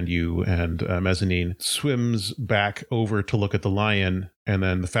Aster and you and Mezzanine, swims back over to look at the lion and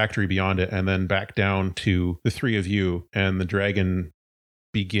then the factory beyond it, and then back down to the three of you, and the dragon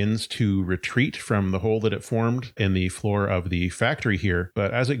begins to retreat from the hole that it formed in the floor of the factory here.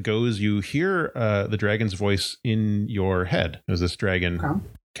 But as it goes, you hear the dragon's voice in your head, as this dragon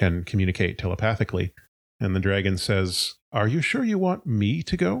can communicate telepathically. And the dragon says, "Are you sure you want me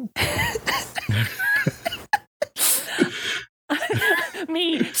to go?"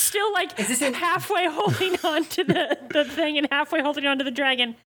 Me, still halfway holding on to the thing and halfway holding on to the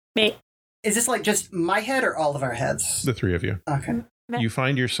dragon. Me. Is this just my head or all of our heads? The three of you. Okay. You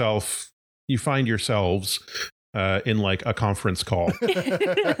find yourselves in a conference call.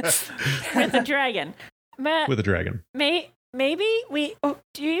 With the dragon. With a dragon. Maybe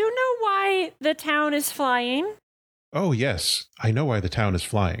do you know why the town is flying? Oh, yes. I know why the town is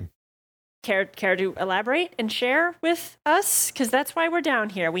flying. Care to elaborate and share with us? Because that's why we're down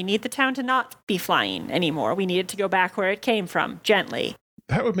here. We need the town to not be flying anymore. We need it to go back where it came from, gently.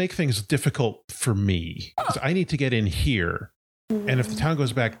 That would make things difficult for me, because I need to get in here. And if the town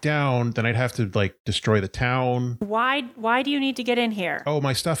goes back down, then I'd have to destroy the town. Why do you need to get in here? Oh,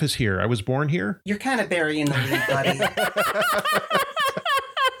 my stuff is here. I was born here. You're kind of burying the lead, buddy.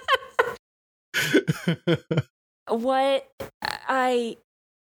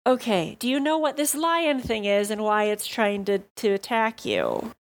 Okay, do you know what this lion thing is and why it's trying to attack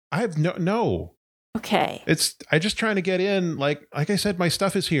you? I have no. Okay. I just trying to get in. Like I said, my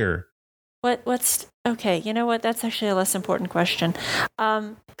stuff is here. Okay, you know what? That's actually a less important question.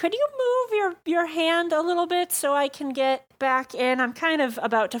 Could you move your hand a little bit so I can get back in? I'm kind of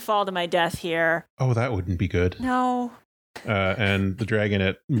about to fall to my death here. Oh, that wouldn't be good. No. And the dragon,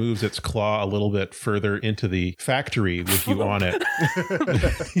 it moves its claw a little bit further into the factory with you on it.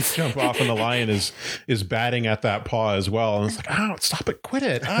 You jump off, and the lion is batting at that paw as well. And it's like, "Oh, stop it, quit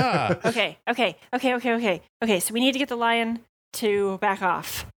it!" Ah. Okay. So we need to get the lion to back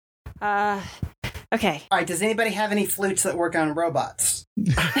off. Okay. All right, does anybody have any flutes that work on robots?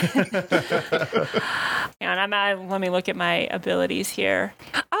 And let me look at my abilities here.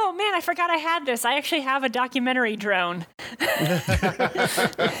 Oh man, I forgot I had this. I actually have a documentary drone.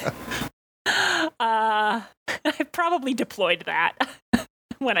 I probably deployed that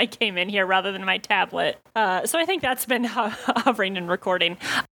when I came in here rather than my tablet. So I think that's been hovering and recording.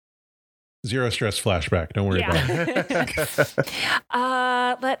 Zero stress flashback. Don't worry about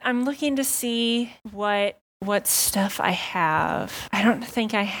it. I'm looking to see what stuff I have. I don't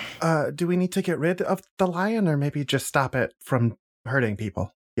think I... do we need to get rid of the lion or maybe just stop it from hurting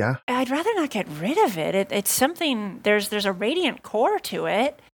people? Yeah? I'd rather not get rid of it. It's something... There's a radiant core to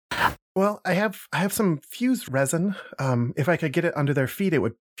it. Well, I have some fused resin. If I could get it under their feet, it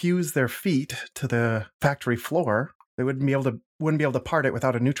would fuse their feet to the factory floor. They wouldn't be able to part it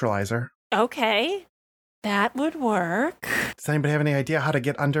without a neutralizer. Okay. That would work. Does anybody have any idea how to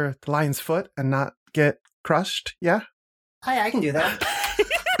get under the lion's foot and not get crushed? Yeah? Hi, I can do that.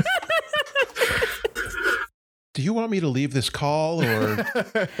 Do you want me to leave this call or?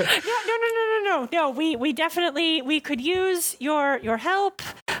 No. We definitely could use your help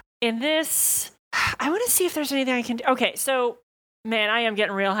in this. I want to see if there's anything I can do. Okay, so man, I am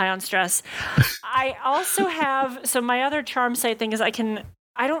getting real high on stress. I also have, so my other charm site thing is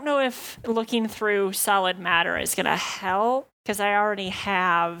I don't know if looking through solid matter is going to help because I already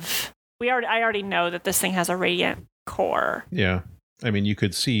know that this thing has a radiant core. Yeah. I mean, you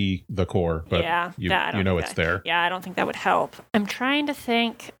could see the core, but you know it's there. Yeah, I don't think that would help. I'm trying to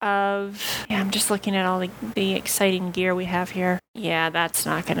think of... Yeah, I'm just looking at all the exciting gear we have here. Yeah, that's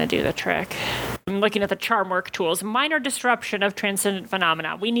not going to do the trick. I'm looking at the charm work tools. Minor disruption of transcendent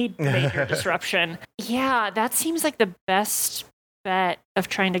phenomena. We need major disruption. Yeah, that seems like the best bet of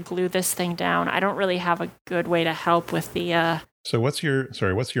trying to glue this thing down. I don't really have a good way to help with the... So what's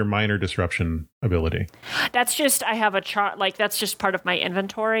your minor disruption ability? That's just, I have a that's just part of my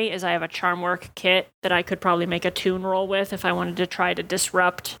inventory is I have a charm work kit that I could probably make a tune roll with if I wanted to try to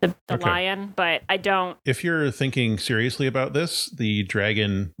disrupt the lion, but I don't. If you're thinking seriously about this, the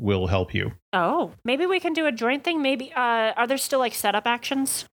dragon will help you. Oh, maybe we can do a joint thing. Maybe, are there still like setup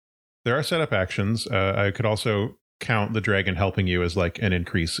actions? There are setup actions. I could also count the dragon helping you as like an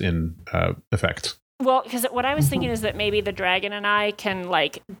increase in effect. Well, because what I was thinking is that maybe the dragon and I can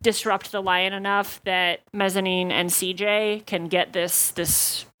like disrupt the lion enough that Mezzanine and CJ can get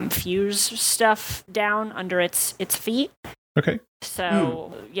this fuse stuff down under its feet. Okay.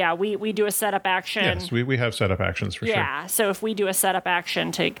 So yeah, we do a setup action. Yes, we have setup actions for sure. Yeah. So if we do a setup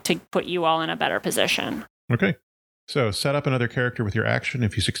action to put you all in a better position. Okay. So set up another character with your action.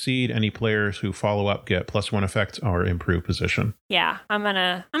 If you succeed, any players who follow up get +1 effect or improve position. Yeah, I'm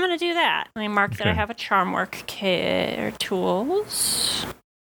gonna do that. Let me mark that I have a charm work kit or tools.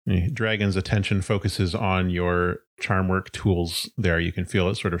 The dragon's attention focuses on your charm work tools there. You can feel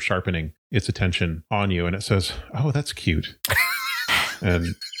it sort of sharpening its attention on you, and it says, "Oh, that's cute."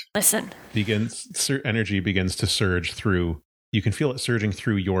 And listen, energy begins to surge through. You can feel it surging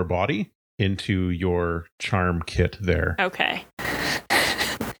through your body into your charm kit there. Okay.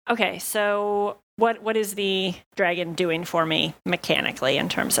 Okay, so what is the dragon doing for me mechanically in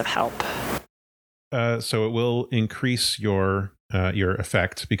terms of help? So it will increase your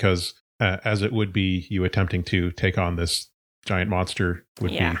effect because as it would be you attempting to take on this giant monster would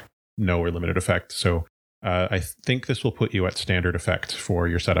be no or limited effect. So I think this will put you at standard effect for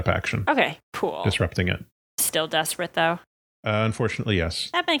your setup action. Okay, cool. Disrupting it. Still desperate though? Unfortunately, yes.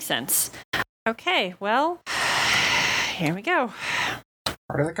 That makes sense. Okay, well, here we go.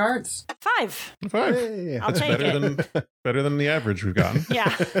 What are the cards? 5. 5. Hey, I'll take better than the average we've gotten.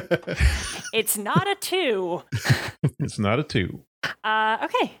 Yeah. It's not a 2. It's not a 2.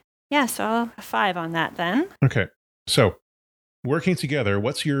 Okay. Yeah, so a 5 on that then. Okay. So, working together,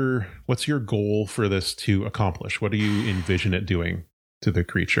 what's your goal for this to accomplish? What do you envision it doing to the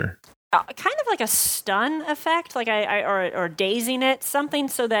creature? Kind of like a stun effect, like or dazing it, something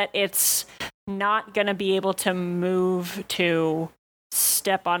so that it's not going to be able to move to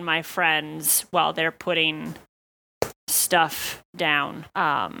step on my friends while they're putting stuff down.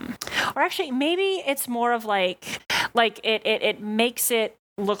 Or actually, maybe it's more of like it makes it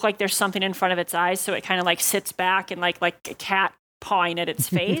look like there's something in front of its eyes, so it kind of like sits back and like a cat pawing at its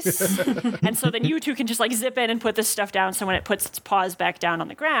face. And so then you two can just like zip in and put this stuff down, so when it puts its paws back down on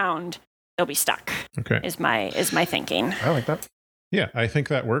the ground, they'll be stuck. Okay. Is my thinking. I like that. Yeah, I think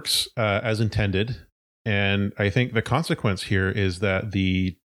that works as intended. And I think the consequence here is that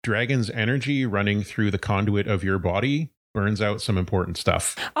the dragon's energy running through the conduit of your body burns out some important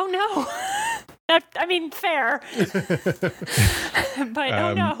stuff. Oh no. I mean, fair. But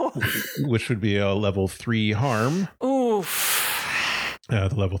oh no. Which would be a level 3 harm. Oof.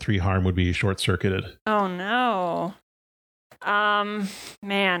 The level 3 harm would be short-circuited. Oh no.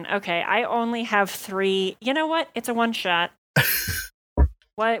 Man, okay. I only have 3. You know what? It's a one shot.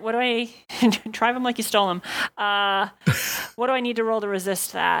 What do I drive them like you stole them? What do I need to roll to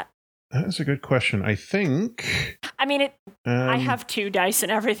resist that? That's a good question. I think. I mean, I have 2 dice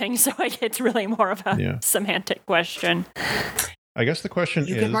and everything, so it's really more of a semantic question. I guess the question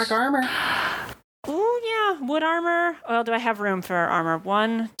you is. You can mark armor. Oh yeah, wood armor. Well, do I have room for armor?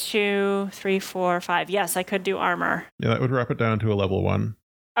 1, 2, 3, 4, 5. Yes, I could do armor. Yeah, that would wrap it down to a level 1.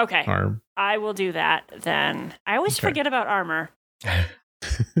 Okay. Arm. I will do that then. I always forget about armor.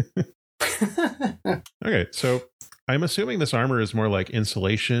 Okay, so I'm assuming this armor is more like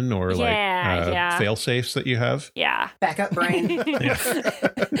insulation or fail safes that you have. Yeah. Backup brain.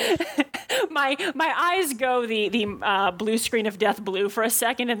 My eyes go the blue screen of death blue for a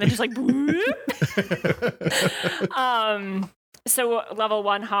second, and then just like so level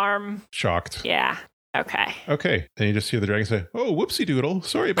 1 harm. Shocked. Yeah. Okay. Okay. Then you just hear the dragon say, "Oh, whoopsie doodle.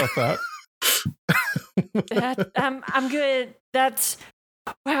 Sorry about that." I'm good.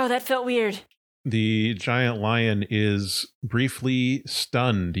 Wow, that felt weird. The giant lion is briefly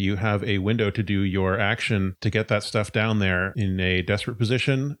stunned. You have a window to do your action to get that stuff down there in a desperate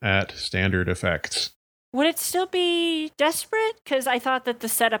position at standard effects. Would it still be desperate? Because I thought that the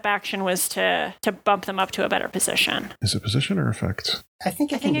setup action was to bump them up to a better position. Is it position or effect? I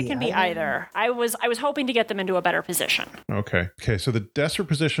think it can be either. I was hoping to get them into a better position. Okay. So the desperate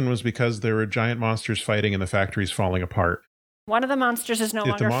position was because there were giant monsters fighting and the factory's falling apart. One of the monsters is no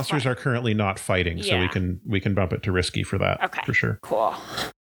longer. The monsters are currently not fighting, so we can bump it to risky for that. Okay. For sure. Cool.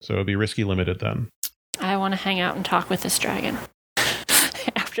 So it'll be risky limited then. I want to hang out and talk with this dragon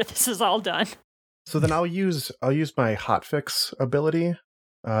after this is all done. So then I'll use my hotfix ability.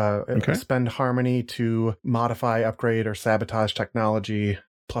 Spend harmony to modify, upgrade, or sabotage technology.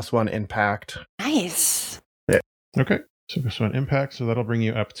 +1 impact. Nice. Yeah. Okay. So +1 impact. So that'll bring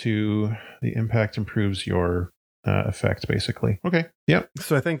you up to the impact improves your effect, basically. Okay. Yeah.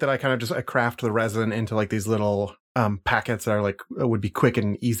 So I think that I kind of just craft the resin into like these little packets that are like would be quick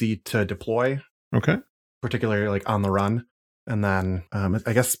and easy to deploy. Okay. Particularly like on the run, and then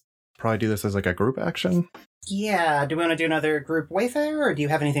I guess probably do this as like a group action. Yeah. Do we want to do another group wayfare, or do you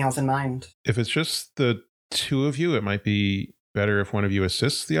have anything else in mind? If it's just the 2 of you, it might be better if one of you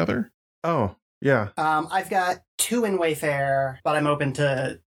assists the other. Oh, yeah. I've got 2 in wayfare, but I'm open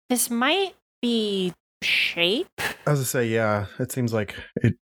to. This might be shape. I was to say, yeah, it seems like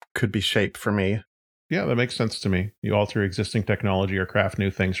it could be shape for me. Yeah, that makes sense to me. You alter existing technology or craft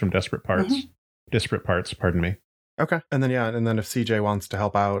new things from disparate parts. Mm-hmm. Disparate parts, pardon me. Okay. And then if CJ wants to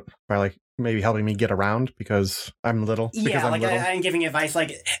help out by like maybe helping me get around because I'm little. Yeah, like I'm giving advice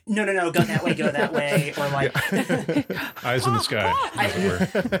like, no, go that way, or like eyes in the sky.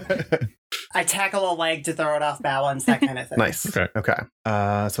 I tackle a leg to throw it off balance, that kind of thing. Nice. Okay.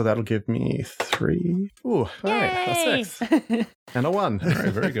 So that'll give me 3. Ooh, all right, a 6 and a 1. All right,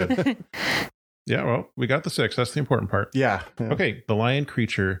 very good. Yeah, well, we got the 6. That's the important part. Yeah. Okay, the lion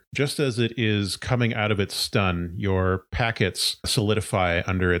creature, just as it is coming out of its stun, your packets solidify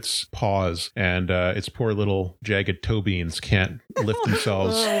under its paws, and its poor little jagged toe beans can't lift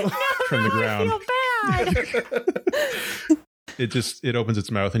themselves from the ground. I feel bad. It opens its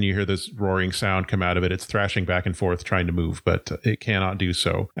mouth and you hear this roaring sound come out of it. It's thrashing back and forth trying to move, but it cannot do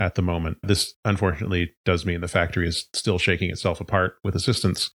so at the moment. This unfortunately does mean the factory is still shaking itself apart with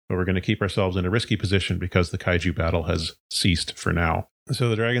assistance, but we're going to keep ourselves in a risky position because the kaiju battle has ceased for now. So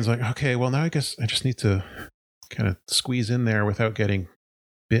the dragon's like, okay, well now I guess I just need to kind of squeeze in there without getting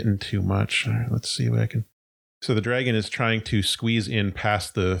bitten too much. All right, let's see what I can. So the dragon is trying to squeeze in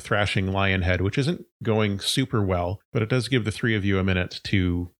past the thrashing lion head, which isn't going super well, but it does give the 3 of you a minute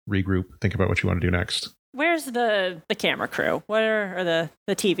to regroup, think about what you want to do next. Where's the camera crew? Where are the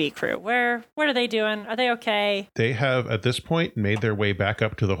TV crew? What are they doing? Are they okay? They have, at this point, made their way back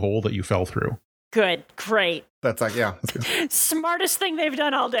up to the hole that you fell through. Good. Great. That's like, yeah. That's good. Smartest thing they've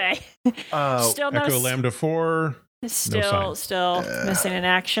done all day. Still no... Echo Lambda 4. Still missing in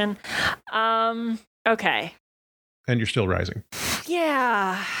action. Okay. And you're still rising.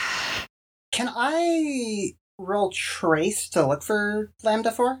 Yeah. Can I roll trace to look for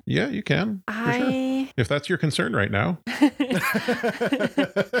Lambda 4? Yeah, you can. Sure. If that's your concern right now.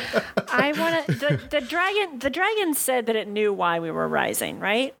 I want to. The dragon said that it knew why we were rising,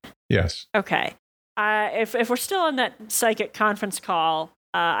 right? Yes. Okay. If we're still on that psychic conference call,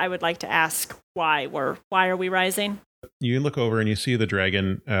 I would like to ask why are we rising? You look over and you see the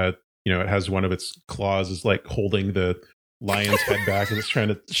dragon it has one of its claws is like holding the lion's head back and it's trying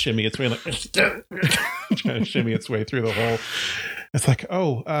to shimmy its way, like trying to shimmy its way through the hole. It's like,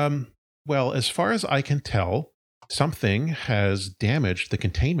 well, as far as I can tell, something has damaged the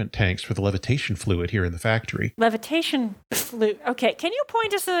containment tanks for the levitation fluid here in the factory. Levitation fluid. Okay, can you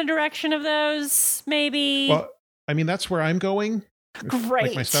point us in the direction of those, maybe? Well, I mean, that's where I'm going. Great.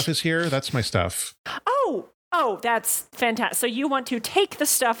 Like my stuff is here. That's my stuff. Oh, that's fantastic. So you want to take the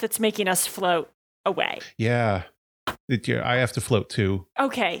stuff that's making us float away. Yeah. I have to float too.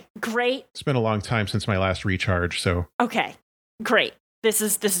 Okay, great. It's been a long time since my last recharge, so. Okay, great. This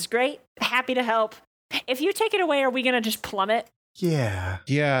is great. Happy to help. If you take it away, are we going to just plummet? Yeah.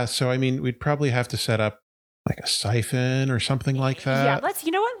 Yeah, so I mean, we'd probably have to set up like a siphon or something like that. Yeah,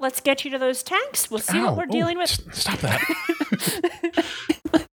 you know what? Let's get you to those tanks. We'll see what we're dealing with. Stop that.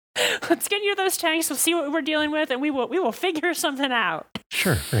 Let's get you to those tanks. We'll see what we're dealing with, and we will figure something out.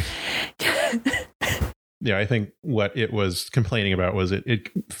 Sure. Yeah, I think what it was complaining about was it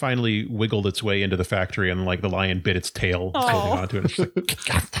finally wiggled its way into the factory and like the lion bit its tail holding onto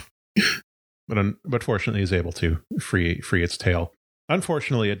it. But fortunately is able to free its tail.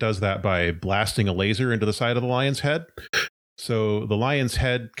 Unfortunately, it does that by blasting a laser into the side of the lion's head. So the lion's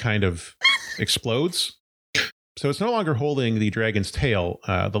head kind of explodes. So it's no longer holding the dragon's tail.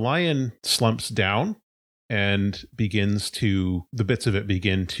 The lion slumps down and the bits of it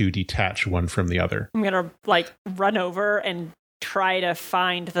begin to detach one from the other. I'm going to run over and try to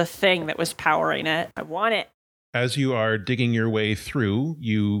find the thing that was powering it. I want it. As you are digging your way through,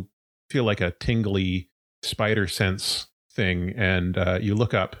 you feel like a tingly spider sense thing, and you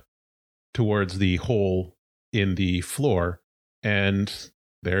look up towards the hole in the floor, and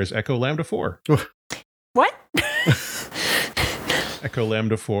there's Echo Lambda 4. What? Echo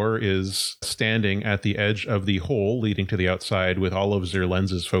Lambda 4 is standing at the edge of the hole leading to the outside with all of their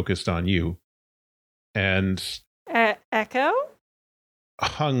lenses focused on you. And Echo?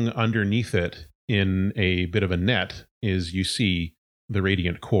 Hung underneath it in a bit of a net is, you see, the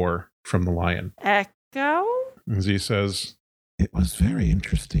radiant core from the lion. Echo? As he says, "It was very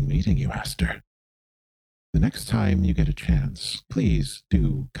interesting meeting you, Aster. The next time you get a chance, please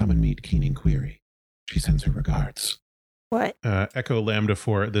do come and meet Keening Query. She sends her regards." What? Echo Lambda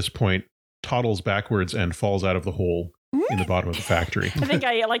 4 at this point toddles backwards and falls out of the hole in the bottom of the factory. I think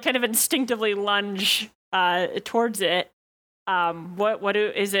I kind of instinctively lunge towards it.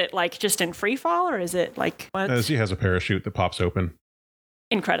 Is it just in free fall, or is it what? As he has a parachute that pops open.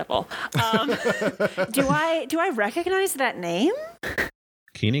 Incredible. Do I recognize that name?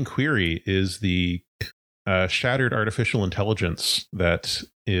 Keening Query is the shattered artificial intelligence that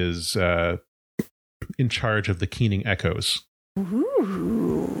is in charge of the Keening Echoes.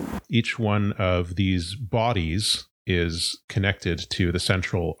 Ooh. Each one of these bodies is connected to the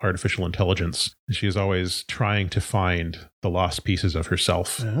central artificial intelligence. She is always trying to find the lost pieces of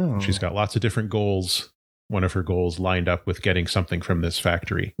herself. Oh. She's got lots of different goals. One of her goals lined up with getting something from this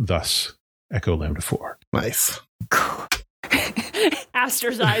factory. Thus, Echo Lambda 4. Nice.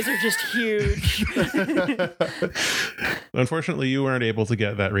 Aster's eyes are just huge. Unfortunately, you weren't able to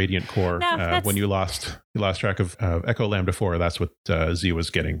get that radiant core when you lost track of Echo Lambda 4. That's what Z was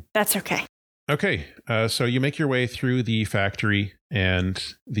getting. That's okay. Okay, so you make your way through the factory, and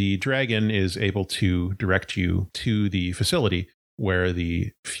the dragon is able to direct you to the facility where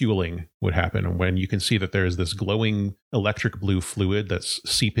the fueling would happen. And when you can see that there's this glowing electric blue fluid that's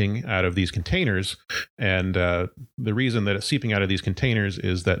seeping out of these containers. And the reason that it's seeping out of these containers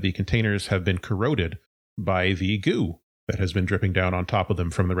is that the containers have been corroded by the goo that has been dripping down on top of them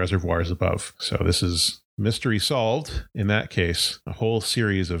from the reservoirs above. So this is mystery solved. In that case, a whole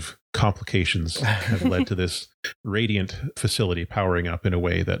series of complications have led to this radiant facility powering up in a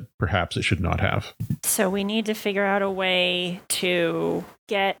way that perhaps it should not have. So we need to figure out a way to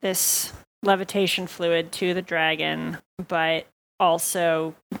get this levitation fluid to the dragon, but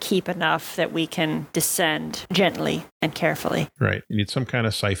also keep enough that we can descend gently and carefully. Right. You need some kind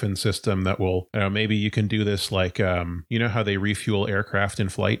of siphon system that will, maybe you can do this like, you know how they refuel aircraft in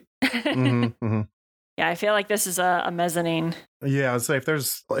flight? Mm-hmm, mm-hmm. Yeah, I feel like this is a mezzanine. Yeah, I'd say if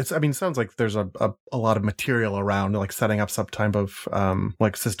there's, it sounds like there's a lot of material around, like setting up some type of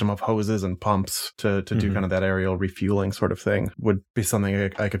system of hoses and pumps to do kind of that aerial refueling sort of thing would be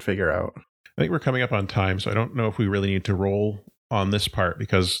something I could figure out. I think we're coming up on time, so I don't know if we really need to roll on this part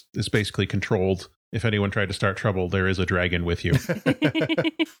because it's basically controlled. If anyone tried to start trouble, there is a dragon with you.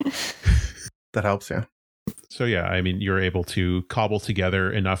 That helps, yeah. So yeah, I mean, you're able to cobble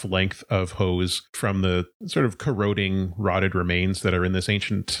together enough length of hose from the sort of corroding, rotted remains that are in this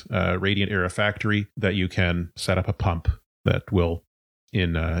ancient Radiant era factory that you can set up a pump that will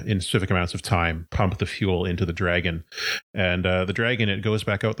in specific amounts of time, pump the fuel into the dragon. And the dragon, it goes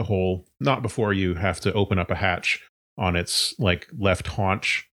back out the hole, not before you have to open up a hatch on its like left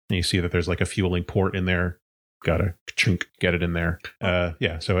haunch. And you see that there's like a fueling port in there. Gotta chunk, get it in there.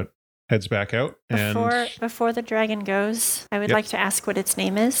 So it heads back out. Before the dragon goes, I would like to ask what its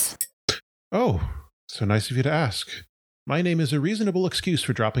name is. Oh, so nice of you to ask. My name is a reasonable excuse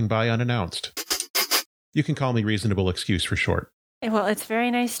for dropping by unannounced. You can call me Reasonable Excuse for short. Well, it's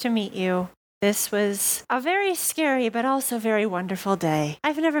very nice to meet you. This was a very scary but also very wonderful day.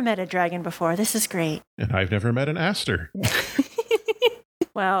 I've never met a dragon before. This is great. And I've never met an Aster.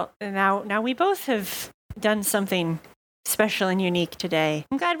 Well, now we both have done something special and unique today.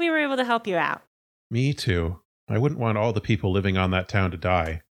 I'm glad we were able to help you out. Me too. I wouldn't want all the people living on that town to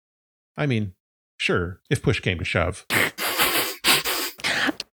die. I mean, sure, if push came to shove.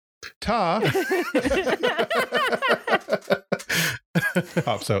 Ta!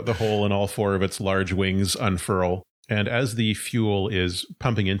 Pops out the hole and all four of its large wings unfurl. And as the fuel is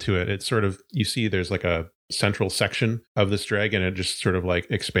pumping into it, it's sort of, you see there's like a central section of this dragon. It just sort of like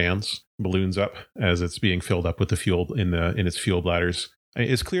expands, balloons up as it's being filled up with the fuel in its fuel bladders.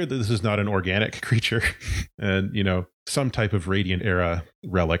 It's clear that this is not an organic creature and, some type of Radiant Era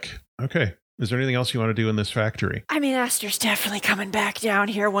relic. Okay. Is there anything else you want to do in this factory? I mean, Aster's definitely coming back down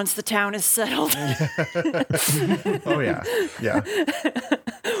here once the town is settled. Oh, yeah. Yeah.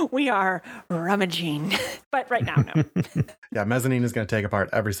 We are rummaging. But right now, no. Yeah, Mezzanine is going to take apart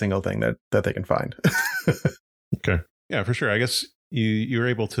every single thing that they can find. Okay. Yeah, for sure. I guess you were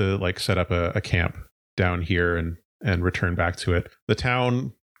able to like set up a camp down here and return back to it. The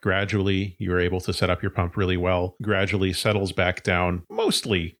town, gradually, you were able to set up your pump really well, gradually settles back down,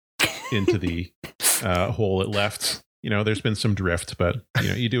 mostly into the hole it left. There's been some drift, but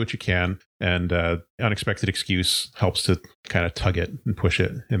you do what you can, and unexpected excuse helps to kind of tug it and push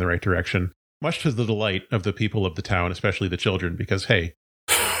it in the right direction, much to the delight of the people of the town, especially the children, because hey,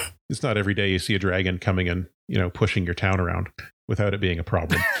 it's not every day you see a dragon coming and pushing your town around without it being a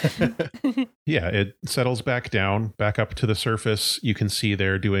problem. Yeah, it settles back down, back up to the surface. You can see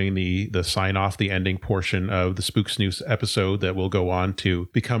they're doing the sign off, the ending portion of the Spook Snooze episode that will go on to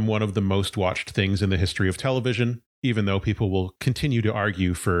become one of the most watched things in the history of television, even though people will continue to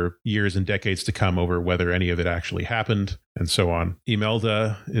argue for years and decades to come over whether any of it actually happened, and so on.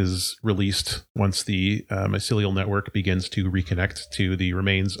 Imelda is released once the mycelial network begins to reconnect to the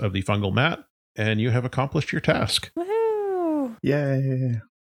remains of the fungal mat, and you have accomplished your task. Woohoo! Yay!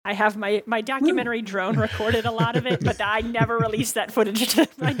 I have my documentary drone recorded a lot of it, but I never released that footage.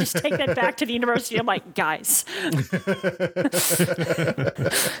 I just take that back to the university. I'm like, guys.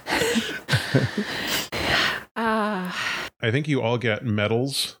 I think you all get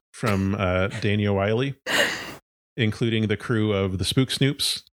medals from Dania Wiley, including the crew of the Spook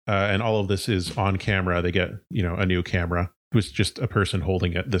Snoops, and all of this is on camera. They get, a new camera. It was just a person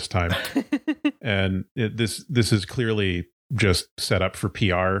holding it this time. And this is clearly just set up for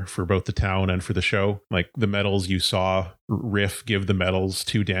PR for both the town and for the show. Like the medals you saw Riff give the medals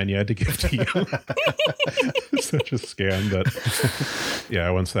to Dania to give to you. It's such a scam, but yeah,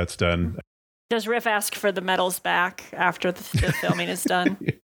 once that's done. Does Riff ask for the medals back after the filming is done?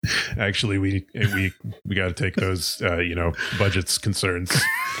 Actually, we got to take those, budgets concerns.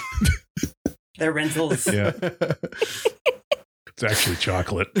 They're rentals. Yeah. It's actually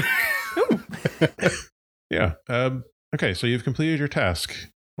chocolate. Yeah. Okay, so you've completed your task.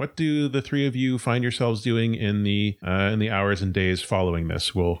 What do the three of you find yourselves doing in the hours and days following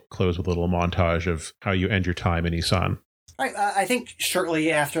this? We'll close with a little montage of how you end your time in Isan. Right, I think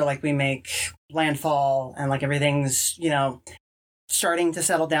shortly after, we make landfall and everything's starting to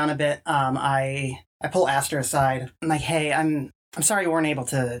settle down a bit, I pull Aster aside. I'm like, hey, I'm sorry you weren't able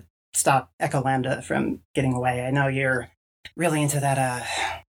to stop Echo Lambda from getting away. I know you're really into that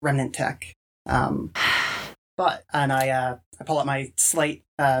remnant tech. And I pull up my slate,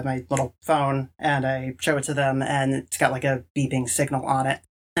 my little phone, and I show it to them, and it's got a beeping signal on it.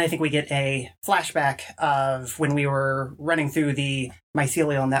 And I think we get a flashback of when we were running through the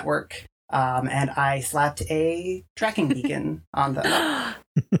mycelial network, and I slapped a tracking beacon on them.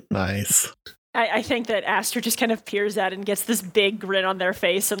 Nice. I think that Aster just kind of peers at it and gets this big grin on their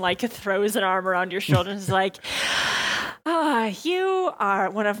face and throws an arm around your shoulder and is like, you are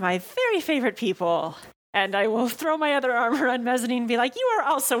one of my very favorite people. And I will throw my other arm around Mezzanine and be like, you are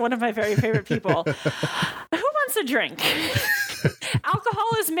also one of my very favorite people. Who wants a drink? Alcohol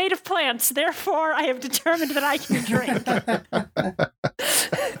is made of plants, therefore I have determined that I can drink.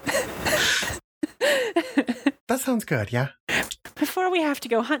 That sounds good, yeah. Before we have to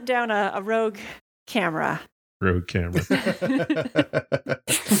go hunt down a rogue camera, Rogue camera.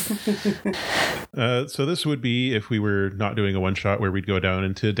 So this would be if we were not doing a one shot where we'd go down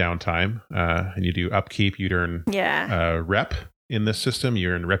into downtime and you do upkeep, you'd earn rep. In this system, you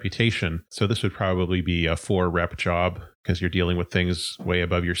earn reputation. So this would probably be a 4 rep job because you're dealing with things way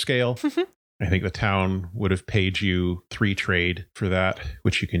above your scale. I think the town would have paid you 3 trade for that,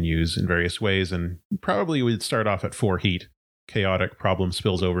 which you can use in various ways, and probably would start off at 4 heat. Chaotic problem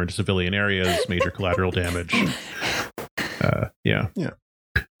spills over into civilian areas, major collateral damage. Yeah.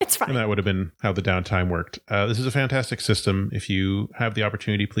 It's fine. And that would have been how the downtime worked. This is a fantastic system. If you have the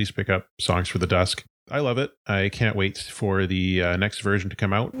opportunity, please pick up Songs for the Dusk. I love it. I can't wait for the next version to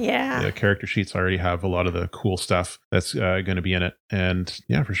come out. Yeah. The character sheets already have a lot of the cool stuff that's going to be in it. And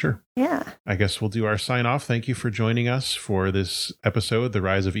yeah, for sure. Yeah. I guess we'll do our sign off. Thank you for joining us for this episode, The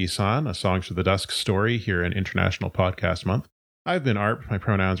Rise of Isan, a Songs for the Dusk story here in International Podcast Month. I've been Arp. My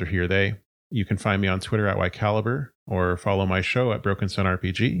pronouns are he or they. You can find me on Twitter at YCaliber or follow my show at Broken Sun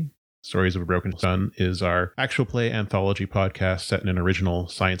RPG. Stories of a Broken Sun is our actual play anthology podcast set in an original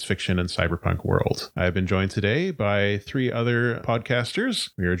science fiction and cyberpunk world. I've been joined today by 3 other podcasters.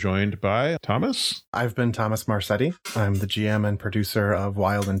 We are joined by Thomas. I've been Thomas Marsetti. I'm the GM and producer of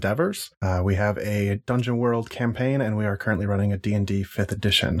Wild Endeavors. We have a Dungeon World campaign, and we are currently running a D&D 5th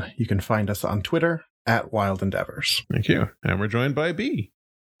edition. You can find us on Twitter at Wild Endeavors. Thank you. And we're joined by B.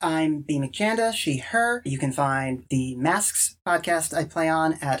 I'm B. McJanda, she, her. You can find the Masks podcast I play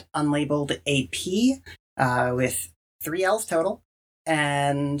on at Unlabeled AP with 3 L's total.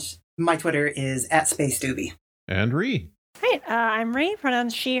 And my Twitter is at Space Doobie. And Ree. Great. I'm Ree,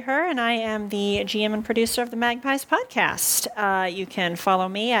 pronouns she, her, and I am the GM and producer of the Magpies podcast. You can follow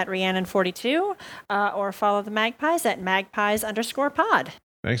me at Rhiannon42 or follow the Magpies at magpies_pod.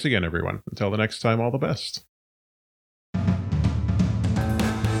 Thanks again, everyone. Until the next time, all the best.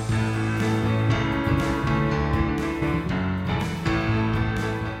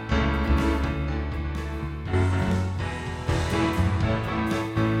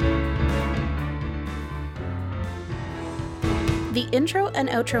 The intro and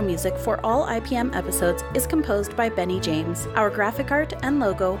outro music for all IPM episodes is composed by Benny James. Our graphic art and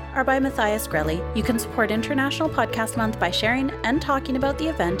logo are by Matthias Grelli. You can support International Podcast Month by sharing and talking about the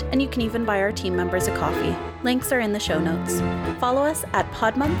event, and you can even buy our team members a coffee. Links are in the show notes. Follow us at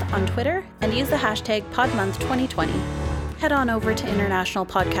PodMonth on Twitter and use the hashtag PodMonth2020. Head on over to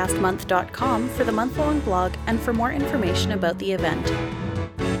internationalpodcastmonth.com for the month-long blog and for more information about the event.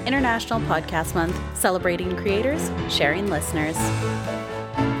 International Podcast Month, celebrating creators, sharing listeners.